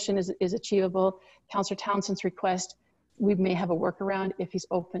Shea's motion is achievable. Councillor Townsend's request, we may have a workaround if he's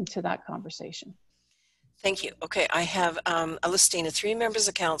open to that conversation. Thank you. Okay, I have a listing of 3 members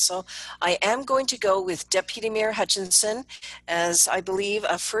of council. I am going to go with Deputy Mayor Hutchinson as, I believe,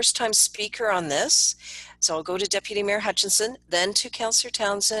 a first-time speaker on this. So I'll go to Deputy Mayor Hutchinson, then to Councillor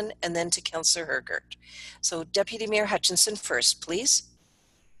Townsend, and then to Councillor Hergert. So Deputy Mayor Hutchinson first, please.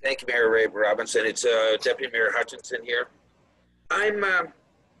 Thank you, Mayor Ray Robinson. It's Deputy Mayor Hutchinson here. I'm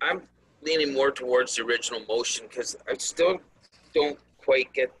leaning more towards the original motion because I still don't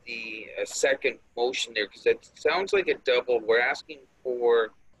quite get the second motion there, because it sounds like a double. We're asking for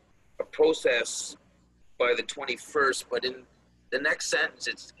a process by the 21st, but in the next sentence,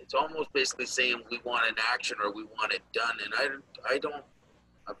 it's almost basically saying we want an action or we want it done. And I don't,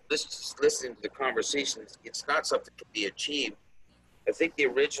 just listening to the conversation, it's not something that can be achieved. I think the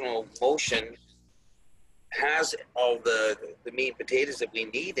original motion has all the meat and potatoes that we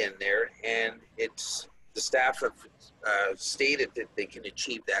need in there, and it's the staff have stated that they can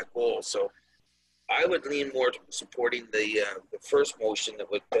achieve that goal. So I would lean more to supporting the first motion that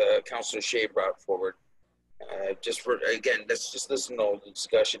what Councillor Shea brought forward. Just for, again, let's just listen to all the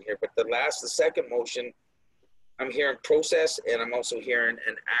discussion here. But the second motion, I'm hearing process, and I'm also hearing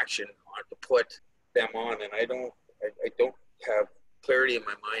an action on to put them on, and I don't have clarity in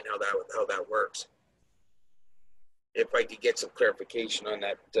my mind how that works. If I could get some clarification on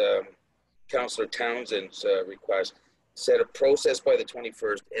that, Councillor Townsend's request said a process by the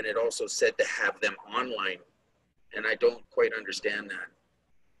 21st, and it also said to have them online, and I don't quite understand that.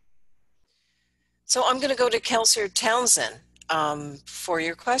 So I'm going to go to Councillor Townsend for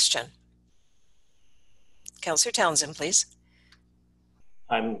your question. Councillor Townsend, please.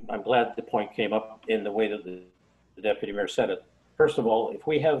 I'm glad the point came up in the way that the Deputy Mayor said it. First of all, if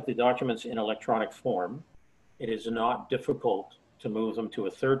we have the documents in electronic form, it is not difficult to move them to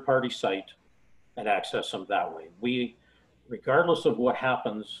a third-party site and access them that way. We, regardless of what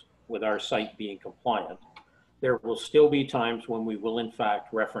happens with our site being compliant, there will still be times when we will in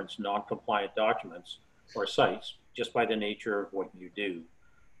fact reference non-compliant documents or sites just by the nature of what you do.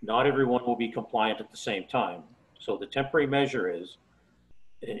 Not everyone will be compliant at the same time. So the temporary measure is,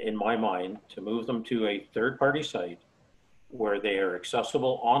 in my mind, to move them to a third-party site where they are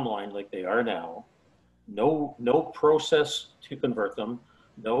accessible online like they are now. No process to convert them,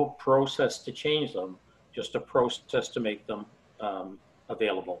 no process to change them, just a process to make them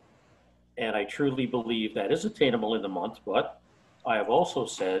available. And I truly believe that is attainable in the month, but I have also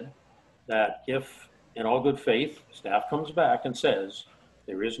said that if, in all good faith, staff comes back and says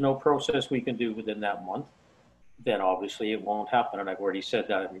there is no process we can do within that month, then obviously it won't happen. And I've already said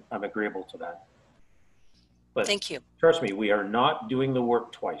that I'm agreeable to that. But thank you. Trust me, we are not doing the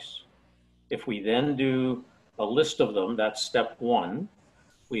work twice. If we then do a list of them, that's step one.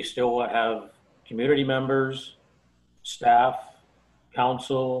 We still have community members, staff,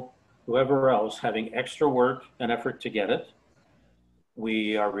 council, whoever else having extra work and effort to get it.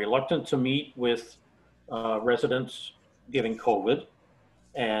 We are reluctant to meet with residents given COVID,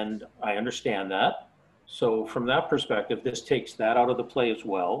 and I understand that. So from that perspective, this takes that out of the play as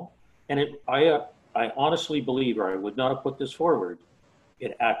well. And I honestly believe, or I would not have put this forward,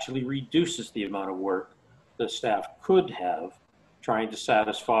 it actually reduces the amount of work the staff could have trying to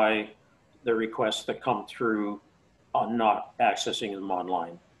satisfy the requests that come through on not accessing them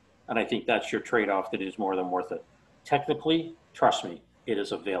online. And I think that's your trade-off that is more than worth it. Technically, trust me, it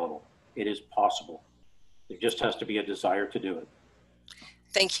is available. It is possible. There just has to be a desire to do it.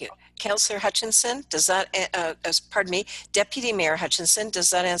 Thank you. Councillor Hutchinson, does that, pardon me, Deputy Mayor Hutchinson, does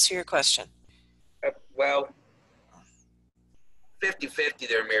that answer your question? Well, 50-50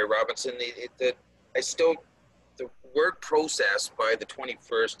 there, Mayor Robinson. The word process by the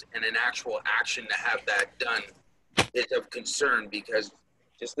 21st and an actual action to have that done is of concern, because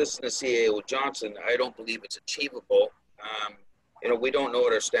just listen to CAO Johnson, I don't believe it's achievable. We don't know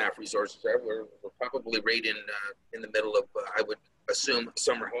what our staff resources are. We're probably right in the middle of, I would assume,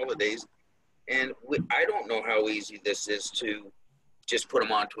 summer holidays. And I don't know how easy this is to just put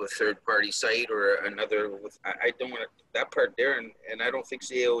them onto a third-party site or another. I don't want to, that part there, and I don't think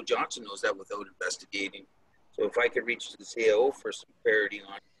CAO Johnson knows that without investigating. So if I could reach to the CAO for some clarity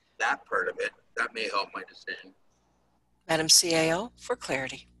on that part of it, that may help my decision. Madam CAO, for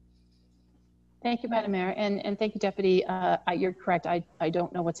clarity. Thank you, Madam Mayor, and thank you, Deputy. You're correct. I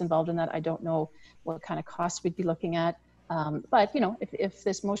don't know what's involved in that. I don't know what kind of costs we'd be looking at. But if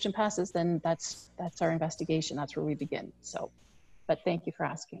this motion passes, then that's our investigation. That's where we begin. So, but thank you for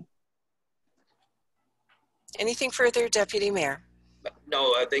asking. Anything further, Deputy Mayor?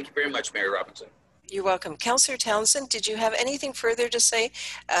 No, thank you very much, Mayor Robinson. You're welcome. Councillor Townsend, did you have anything further to say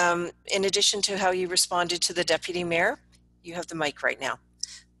in addition to how you responded to the Deputy Mayor? You have the mic right now.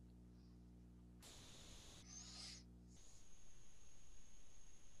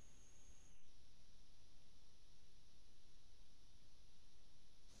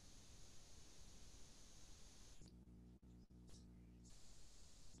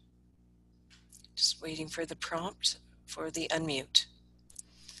 Just waiting for the prompt for the unmute.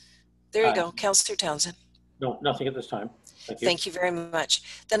 There you go, Councillor Townsend. No, nothing at this time. Thank you. Thank you very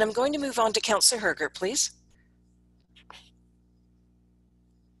much. Then I'm going to move on to Councillor Hergert, please.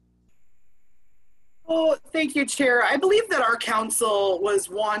 Oh, thank you, Chair. I believe that our council was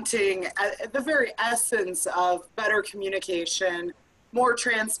wanting at the very essence of better communication, more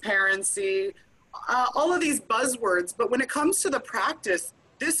transparency, all of these buzzwords. But when it comes to the practice,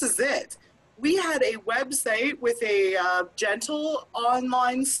 this is it. We had a website with a gentle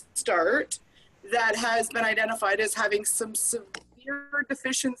online start that has been identified as having some severe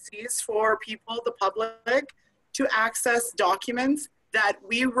deficiencies for people, the public, to access documents that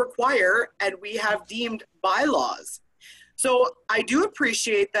we require and we have deemed bylaws. So I do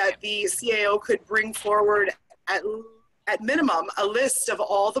appreciate that the CAO could bring forward at minimum a list of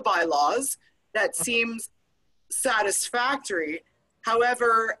all the bylaws that seems satisfactory.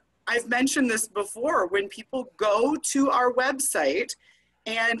 However, I've mentioned this before, when people go to our website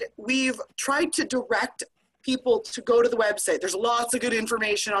and we've tried to direct people to go to the website. There's lots of good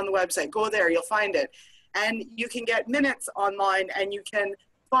information on the website. Go there, you'll find it. And you can get minutes online and you can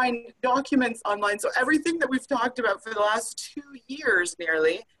find documents online. So everything that we've talked about for the last 2 years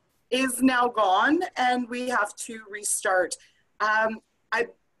nearly is now gone and we have to restart. I'm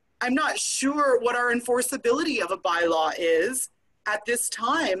not sure what our enforceability of a bylaw is at this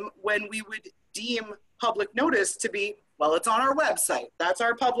time when we would deem public notice to be, well, it's on our website. That's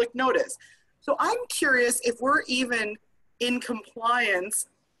our public notice. So I'm curious if we're even in compliance.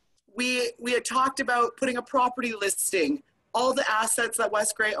 We had talked about putting a property listing, all the assets that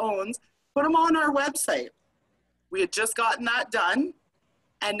West Grey owns, put them on our website. We had just gotten that done,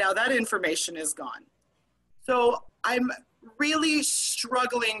 and now that information is gone. So I'm really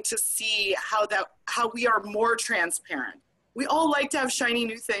struggling to see how we are more transparent. We all like to have shiny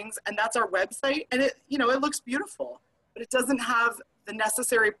new things, and that's our website, and it looks beautiful, but it doesn't have the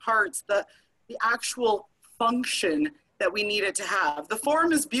necessary parts, the actual function that we need it to have. The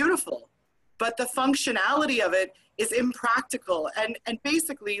form is beautiful, but the functionality of it is impractical and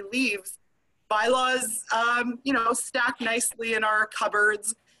basically leaves bylaws, stacked nicely in our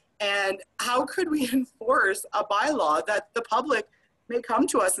cupboards. And how could we enforce a bylaw that the public may come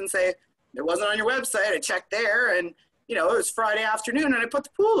to us and say, it wasn't on your website, I checked there, and it was Friday afternoon and I put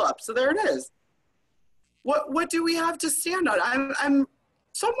the pool up, so there it is. What do we have to stand on?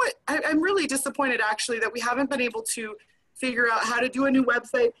 I'm really disappointed actually that we haven't been able to figure out how to do a new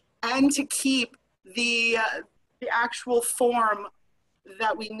website and to keep the actual form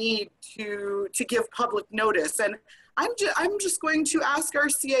that we need to give public notice. And I'm just going to ask our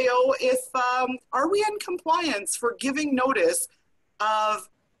CAO if are we in compliance for giving notice of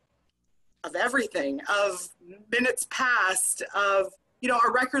everything, of minutes passed, of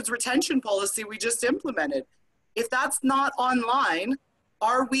our records retention policy we just implemented. If that's not online,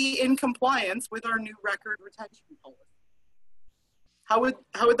 are we in compliance with our new record retention policy? How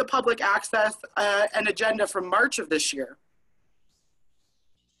would the public access an agenda from March of this year?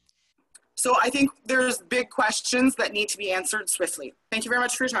 So I think there's big questions that need to be answered swiftly. Thank you very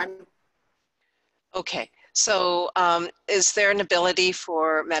much for your time. Okay, so is there an ability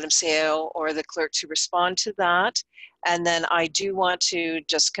for Madam CAO or the clerk to respond to that? And then I do want to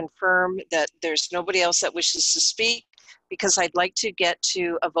just confirm that there's nobody else that wishes to speak, because I'd like to get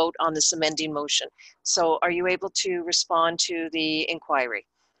to a vote on this amending motion. So are you able to respond to the inquiry?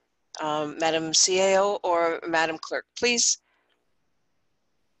 Madam CAO or Madam Clerk, please.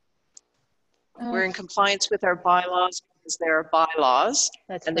 We're in compliance with our bylaws because there are bylaws,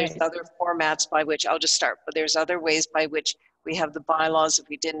 and there's other formats by which, I'll just start, but there's other ways by which we have the bylaws. If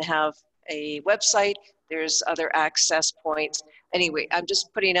we didn't have a website, there's other access points. Anyway, I'm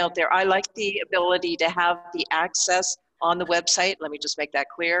just putting out there, I like the ability to have the access on the website. Let me just make that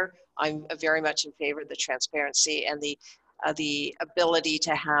clear. I'm very much in favor of the transparency and the ability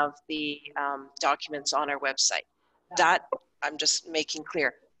to have the documents on our website. That I'm just making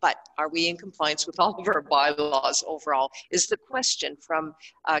clear. But are we in compliance with all of our bylaws overall is the question from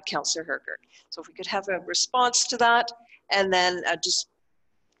Councillor Hergert. So if we could have a response to that, and then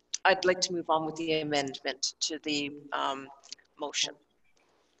I'd like to move on with the amendment to the motion.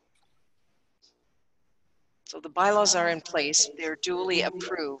 So the bylaws are in place, they're duly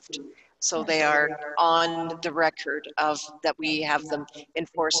approved. So they are on the record of that we have them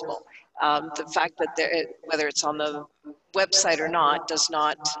enforceable. The fact that whether it's on the website or not does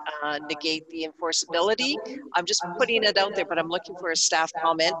not negate the enforceability. I'm just putting it out there, but I'm looking for a staff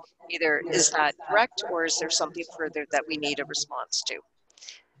comment. Either is that correct, or is there something further that we need a response to?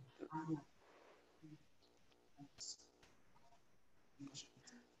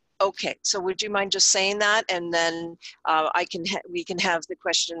 Okay, so would you mind just saying that, and then we can have the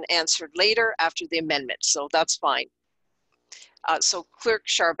question answered later after the amendment. So that's fine. So Clerk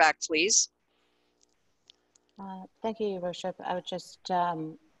Scharback, please. Thank you, Your Worship. I would just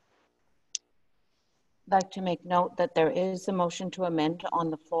like to make note that there is a motion to amend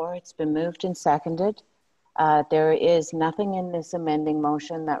on the floor. It's been moved and seconded. There is nothing in this amending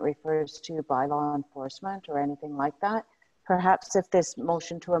motion that refers to bylaw enforcement or anything like that. Perhaps if this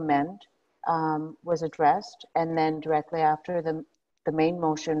motion to amend was addressed and then directly after the main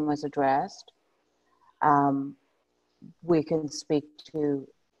motion was addressed, we can speak to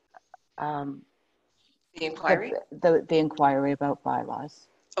The inquiry? the inquiry about bylaws.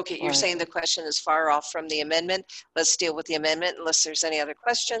 Okay, you're saying the question is far off from the amendment. Let's deal with the amendment unless there's any other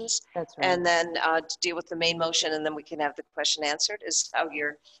questions. That's right. And then deal with the main motion and then we can have the question answered is how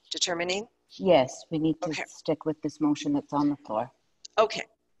you're determining? Yes, we need to stick with this motion that's on the floor. Okay,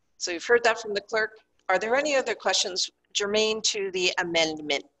 so you've heard that from the clerk. Are there any other questions germane to the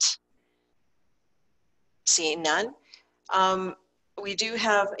amendment? Seeing none. We do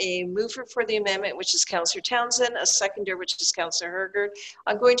have a mover for the amendment, which is Councillor Townsend, a seconder, which is Councillor Hergert.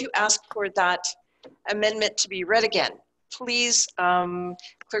 I'm going to ask for that amendment to be read again. Please,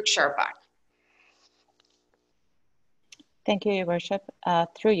 Clerk Sharpak. Thank you, Your Worship.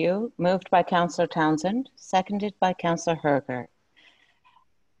 Through you, moved by Councillor Townsend, seconded by Councillor Hergert,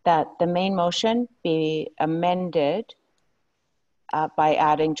 that the main motion be amended by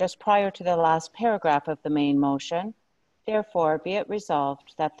adding just prior to the last paragraph of the main motion. Therefore, be it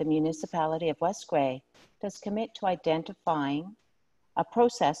resolved that the Municipality of West Grey does commit to identifying a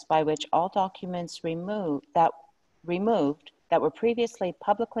process by which all documents removed that were previously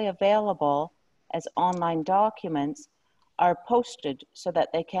publicly available as online documents are posted so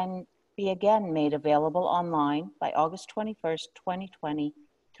that they can be again made available online by August 21st, 2020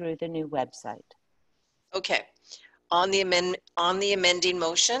 through the new website. Okay, on the amending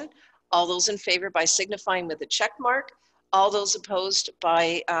motion, all those in favor by signifying with a check mark, all those opposed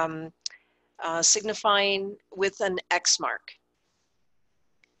by signifying with an X mark.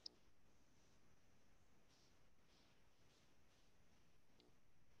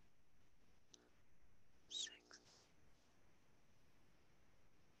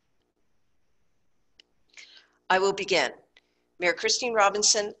 I will begin. Mayor Christine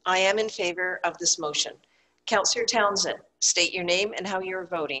Robinson, I am in favor of this motion. Councillor Townsend, state your name and how you're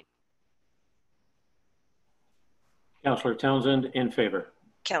voting. Councillor Townsend, in favor.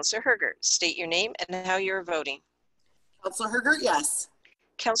 Councillor Hergert, state your name and how you're voting. Councillor Hergert, yes.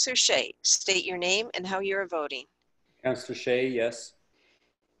 Councillor Shea, state your name and how you're voting. Councillor Shea, yes.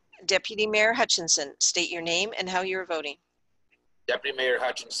 Deputy Mayor Hutchinson, state your name and how you're voting. Deputy Mayor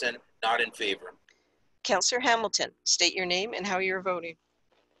Hutchinson, not in favor. Councillor Hamilton, state your name and how you're voting.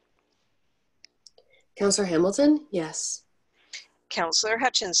 Councillor Hamilton, yes. Councillor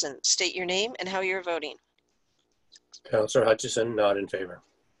Hutchinson, state your name and how you're voting. Councillor Hutchison, not in favor.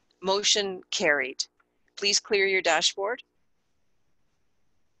 Motion carried. Please clear your dashboard.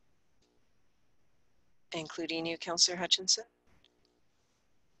 Including you, Councillor Hutchinson.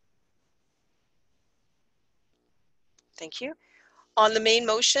 Thank you. On the main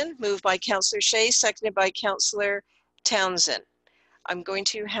motion, moved by Councillor Shea, seconded by Councillor Townsend. I'm going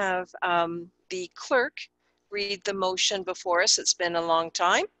to have the clerk read the motion before us. It's been a long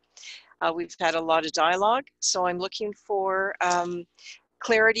time. We've had a lot of dialogue, so I'm looking for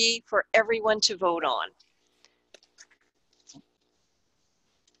clarity for everyone to vote on.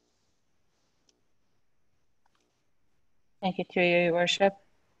 Thank you, through you, Your Worship.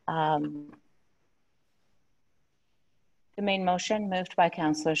 The main motion moved by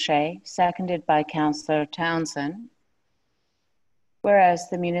Councillor Shea, seconded by Councillor Townsend. Whereas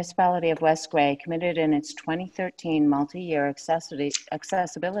the Municipality of West Grey committed in its 2013 multi-year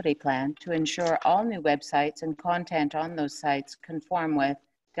accessibility plan to ensure all new websites and content on those sites conform with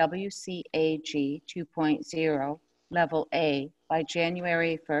WCAG 2.0 Level A by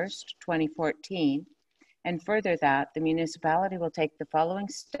January 1st, 2014, and further that the municipality will take the following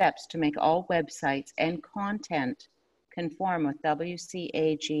steps to make all websites and content conform with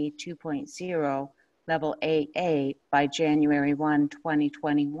WCAG 2.0 Level AA by January 1,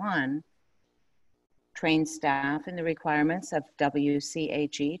 2021, train staff in the requirements of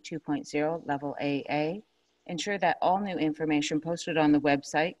WCAG 2.0 Level AA, ensure that all new information posted on the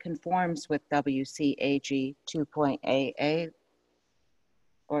website conforms with WCAG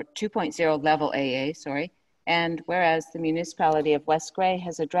 2.0 Level AA, and whereas the Municipality of West Grey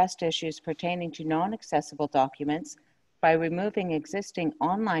has addressed issues pertaining to non-accessible documents by removing existing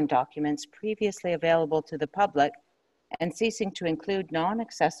online documents previously available to the public and ceasing to include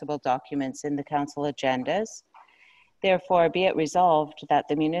non-accessible documents in the council agendas. Therefore, be it resolved that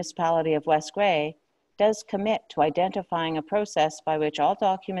the Municipality of West Grey does commit to identifying a process by which all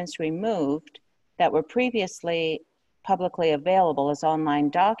documents removed that were previously publicly available as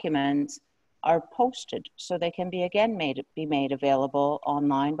online documents are posted so they can be again be made available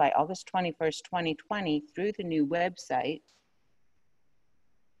online by August 21st, 2020 through the new website.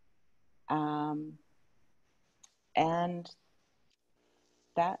 And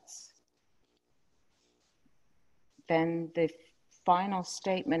that's then the final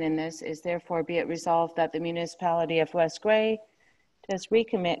statement in this is, therefore be it resolved that the Municipality of West Grey does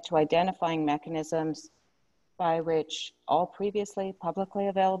recommit to identifying mechanisms by which all previously publicly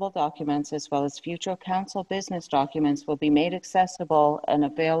available documents as well as future council business documents will be made accessible and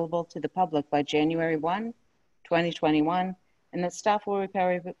available to the public by January 1, 2021, and that staff will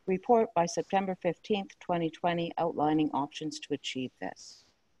prepare a report by September 15th, 2020, outlining options to achieve this.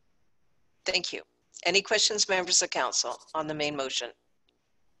 Thank you. Any questions, members of council, on the main motion?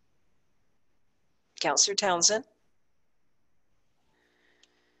 Councillor Townsend?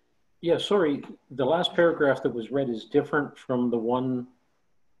 Yeah, sorry, the last paragraph that was read is different from the one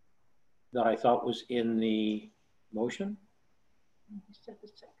that I thought was in the motion.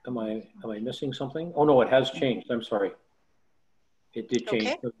 Am I missing something? Oh no, it has changed. I'm sorry. It did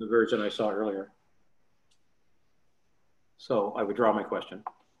change from the version I saw earlier. So I withdraw my question.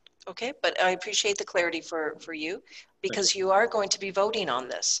 Okay, but I appreciate the clarity for you, because you are going to be voting on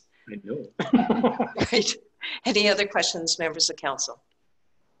this. I know. Right. Any other questions, members of council?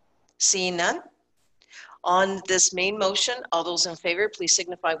 Seeing none. On this main motion, all those in favor, please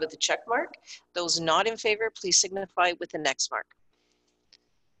signify with the check mark. Those not in favor, please signify with the next mark.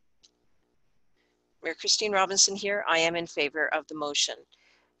 Mayor Christine Robinson here. I am in favor of the motion.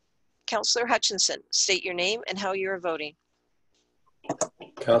 Councillor Hutchinson, state your name and how you are voting.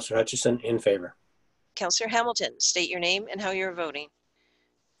 Councillor Hutchison, in favor. Councillor Hamilton, state your name and how you're voting.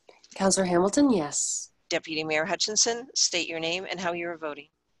 Councillor Hamilton, yes. Deputy Mayor Hutchinson, state your name and how you're voting.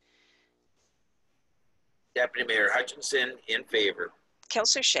 Deputy Mayor Hutchinson, in favor.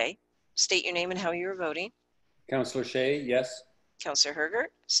 Councillor Shea, state your name and how you're voting. Councillor Shea, yes. Councillor Hergert,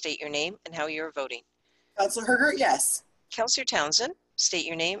 state your name and how you're voting. Councillor Hergert, yes. Councillor Townsend, state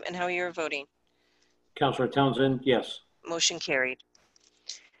your name and how you're voting. Councillor Townsend, yes. Motion carried.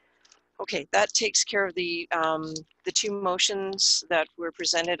 Okay, that takes care of the two motions that were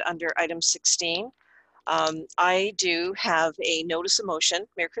presented under item 16. I do have a notice of motion.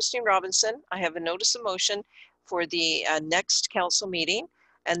 Mayor Christine Robinson, I have a notice of motion for the next council meeting,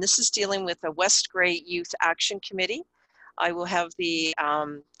 and this is dealing with the West Grey Youth Action Committee. I will have the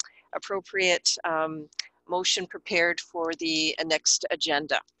appropriate motion prepared for the next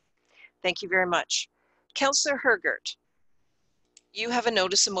agenda. Thank you very much. Councillor Hergert, you have a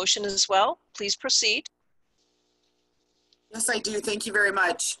notice of motion as well. Please proceed. Yes, I do. Thank you very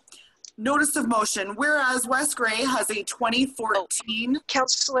much. Notice of motion. Whereas West Grey has a 2014...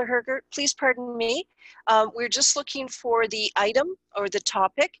 Councillor Hergert, please pardon me. We're just looking for the item or the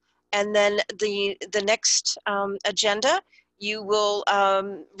topic, and then the next agenda, you will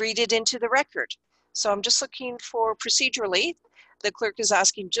read it into the record. So I'm just looking for procedurally, the clerk is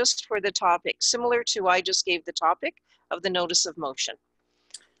asking just for the topic, similar to I just gave the topic of the notice of motion.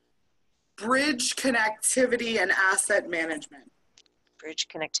 Bridge connectivity and asset management. Bridge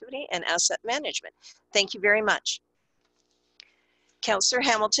connectivity and asset management. Thank you very much. Councillor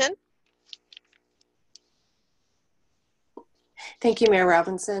Hamilton. Thank you, Mayor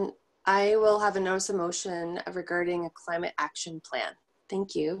Robinson. I will have a notice of motion regarding a climate action plan.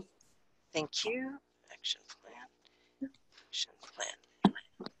 Thank you. Thank you. Action plan. Action plan.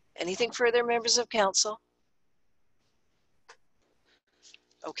 Anything further, members of council?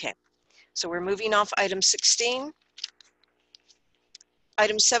 Okay, so we're moving off item 16.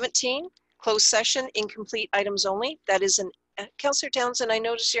 Item 17, closed session, incomplete items only. That is an, Councillor Townsend, I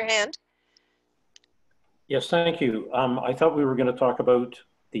noticed your hand. Yes, thank you. I thought we were going to talk about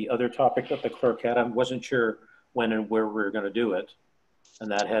the other topic that the clerk had. I wasn't sure when and where we were going to do it.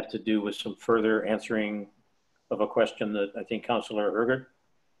 And that had to do with some further answering of a question that I think Councillor Hergert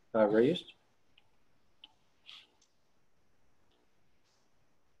raised.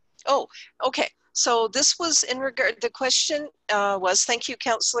 Oh, okay. So this was in regard, the question was, thank you,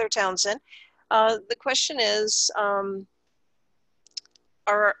 Councillor Townsend. The question is,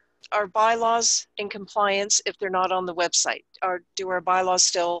 are bylaws in compliance if they're not on the website? Or do our bylaws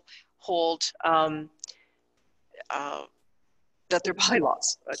still hold that they're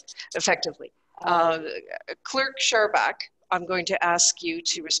bylaws, effectively? Clerk Sharback, I'm going to ask you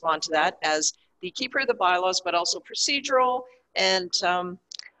to respond to that as the keeper of the bylaws, but also procedural, and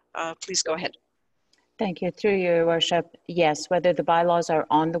please go ahead. Thank you. Through your worship, yes, whether the bylaws are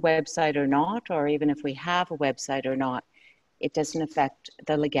on the website or not, or even if we have a website or not, It doesn't affect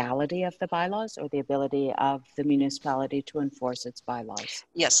the legality of the bylaws or the ability of the municipality to enforce its bylaws.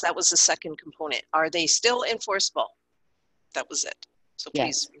 Yes, that was the second component. Are they still enforceable? That was it. So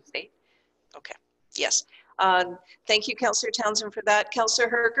please Yes. restate. Okay. Yes. Thank you, Councillor Townsend, for that. Councillor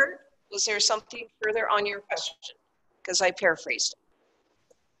Herger, was there something further on your question? Because I paraphrased.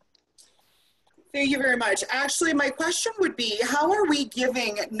 Thank you very much. Actually, my question would be, how are we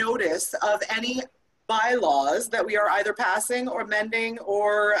giving notice of any bylaws that we are either passing or amending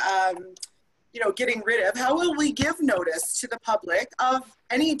or getting rid of? How will we give notice to the public of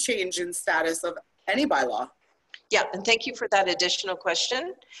any change in status of any bylaw? Yeah, and thank you for that additional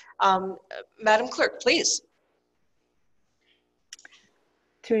question. Madam Clerk, please.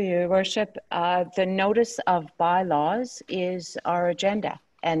 Through your worship, the notice of bylaws is our agenda,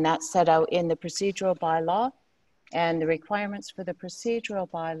 and that's set out in the procedural bylaw, and the requirements for the procedural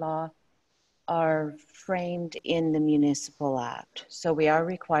bylaw are framed in the Municipal Act. So we are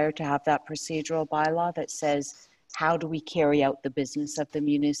required to have that procedural bylaw that says, how do we carry out the business of the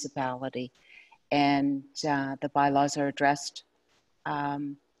municipality? And the bylaws are addressed.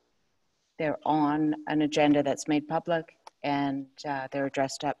 They're on an agenda that's made public, and they're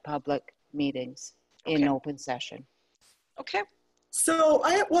addressed at public meetings in open session. Okay. So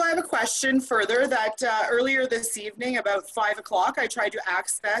I have a question further that earlier this evening, about 5 o'clock, I tried to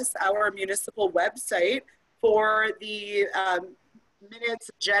access our municipal website for the minutes,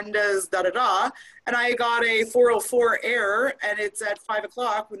 agendas, and I got a 404 error, and it's at 5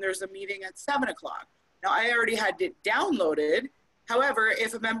 o'clock when there's a meeting at 7 o'clock. Now, I already had it downloaded. However,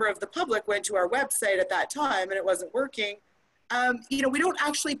 if a member of the public went to our website at that time and it wasn't working, we don't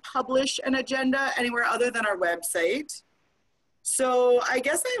actually publish an agenda anywhere other than our website. So I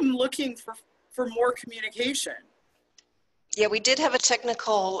guess I'm looking for more communication. Yeah, we did have a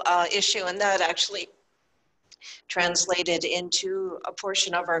technical issue, and that actually translated into a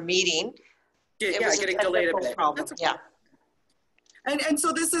portion of our meeting. It was getting delayed a bit. Problem. Yeah. And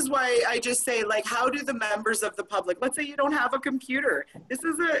so this is why I just say, like, how do the members of the public, let's say you don't have a computer. This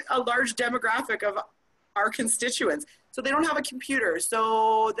is a large demographic of our constituents. So they don't have a computer.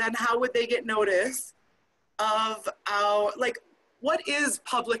 So then how would they get notice of our, like, what is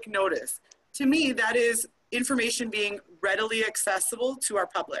public notice? To me, that is information being readily accessible to our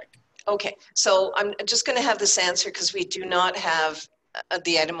public. Okay, so I'm just going to have this answer because we do not have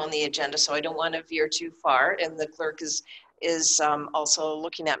the item on the agenda, so I don't want to veer too far, and the clerk is also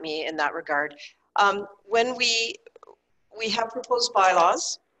looking at me in that regard. When we have proposed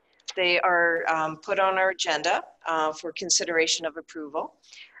bylaws, they are put on our agenda for consideration of approval.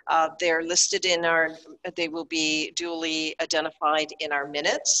 They're listed in they will be duly identified in our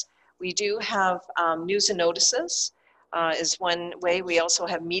minutes. We do have news and notices is one way. We also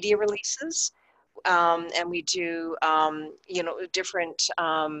have media releases, and we do, different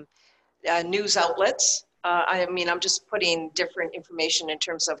news outlets. I'm just putting different information in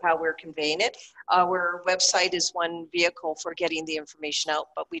terms of how we're conveying it. Our website is one vehicle for getting the information out,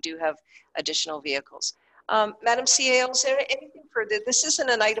 but we do have additional vehicles. Madam CAO, is there anything further? This isn't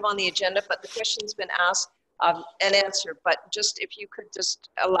an item on the agenda, but the question's been asked and answered, but just if you could just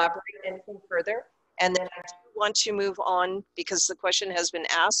elaborate anything further. And then I want to move on because the question has been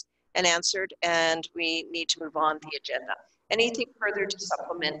asked and answered, and we need to move on the agenda. Anything further to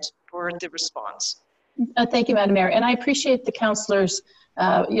supplement for the response? Thank you, Madam Mayor. And I appreciate the councillors,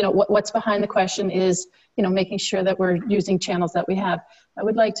 what's behind the question is, making sure that we're using channels that we have. I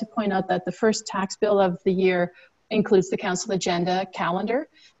would like to point out that the first tax bill of the year includes the council agenda calendar.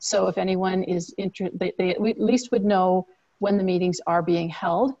 So if anyone is interested, they at least would know when the meetings are being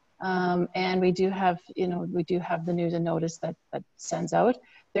held. And we do have, the news and notice that sends out.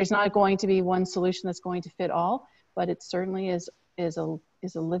 There's not going to be one solution that's going to fit all, but it certainly is a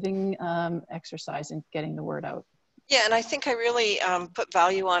living exercise in getting the word out. Yeah, and I think I really put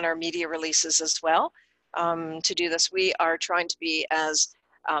value on our media releases as well. To do this, we are trying to be as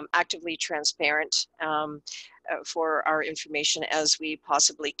actively transparent for our information as we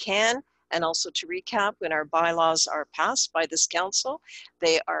possibly can. And also to recap, when our bylaws are passed by this council,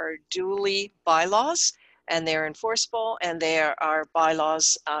 they are duly bylaws and they're enforceable, and they are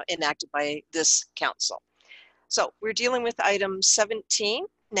bylaws enacted by this council. So we're dealing with item 17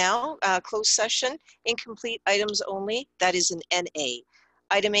 now, closed session, incomplete items only, that is an NA.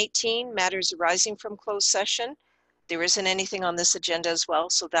 Item 18, matters arising from closed session. There isn't anything on this agenda as well,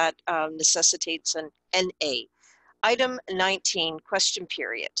 so that necessitates an NA. Item 19, question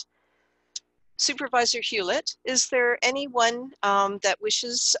period. Supervisor Hewlett, is there anyone that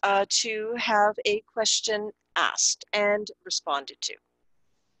wishes to have a question asked and responded to?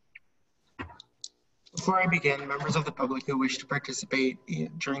 Before I begin, members of the public who wish to participate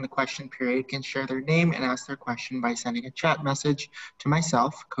during the question period can share their name and ask their question by sending a chat message to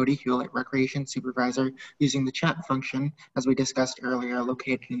myself, Cody Hewlett, Recreation Supervisor, using the chat function, as we discussed earlier,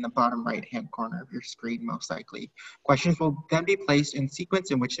 located in the bottom right-hand corner of your screen, most likely. Questions will then be placed in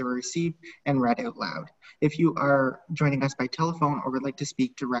sequence in which they were received and read out loud. If you are joining us by telephone or would like to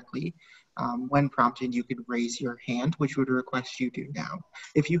speak directly, when prompted, you could raise your hand, which would request you do now.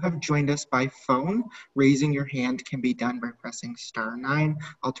 If you have joined us by phone, raising your hand can be done by pressing *9.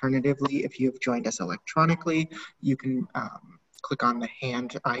 Alternatively, if you have joined us electronically, you can click on the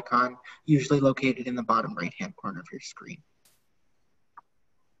hand icon, usually located in the bottom right-hand corner of your screen.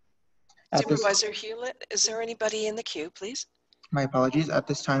 Supervisor Hewlett, is there anybody in the queue, please? My apologies. At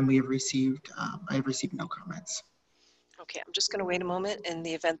this time, we have received, I have received no comments. Okay, I'm just going to wait a moment in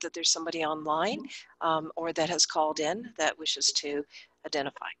the event that there's somebody online or that has called in that wishes to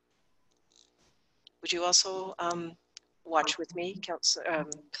identify. Would you also watch with me,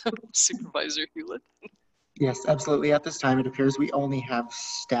 Supervisor Hewlett? Yes, absolutely. At this time, it appears we only have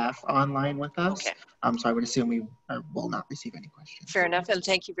staff online with us. Okay. So I would assume we will not receive any questions. Fair enough, and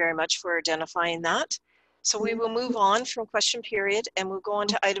thank you very much for identifying that. So we will move on from question period and we'll go on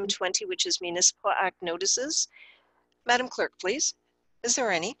to item 20, which is Municipal Act notices. Madam Clerk, please. Is there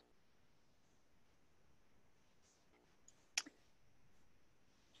any?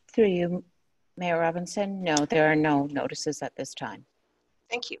 Through you, Mayor Robinson. No, there are no notices at this time.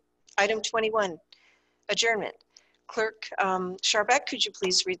 Thank you. Item 21, adjournment. Clerk Charbeck, could you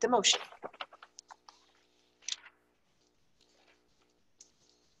please read the motion?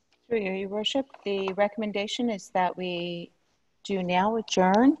 Through you, Your Worship, the recommendation is that we do now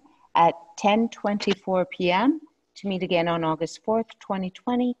adjourn at 10:24 p.m. to meet again on August 4th,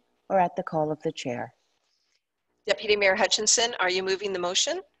 2020, or at the call of the chair. Deputy Mayor Hutchinson, are you moving the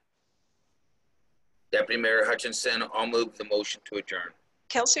motion? Deputy Mayor Hutchinson, I'll move the motion to adjourn.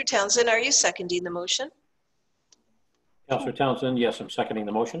 Councillor Townsend, are you seconding the motion? Councillor Townsend, yes, I'm seconding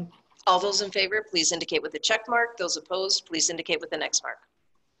the motion. All those in favor, please indicate with a check mark. Those opposed, please indicate with an X mark.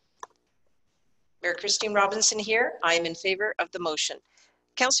 Mayor Christine Robinson here. I am in favor of the motion.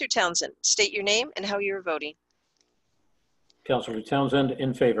 Councillor Townsend, state your name and how you're voting. Councillor Townsend,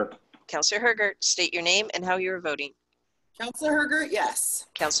 in favor. Councillor Hergert, state your name and how you're voting. Councillor Hergert, yes.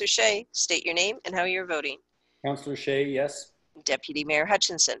 Councillor Shea, state your name and how you're voting. Councillor Shea, yes. Deputy Mayor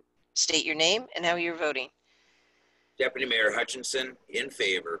Hutchinson, state your name and how you're voting. Deputy Mayor Hutchinson, in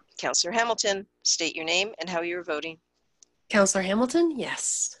favor. Councillor Hamilton, state your name and how you're voting. Councillor Hamilton,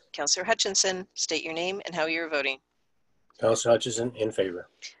 yes. Councillor Hutchinson, state your name and how you're voting. Councillor Hutchinson, in favor.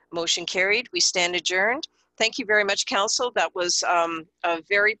 Motion carried. We stand adjourned. Thank you very much, Council. That was a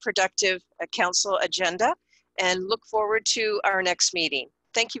very productive Council agenda, and look forward to our next meeting.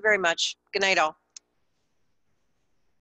 Thank you very much. Good night, all.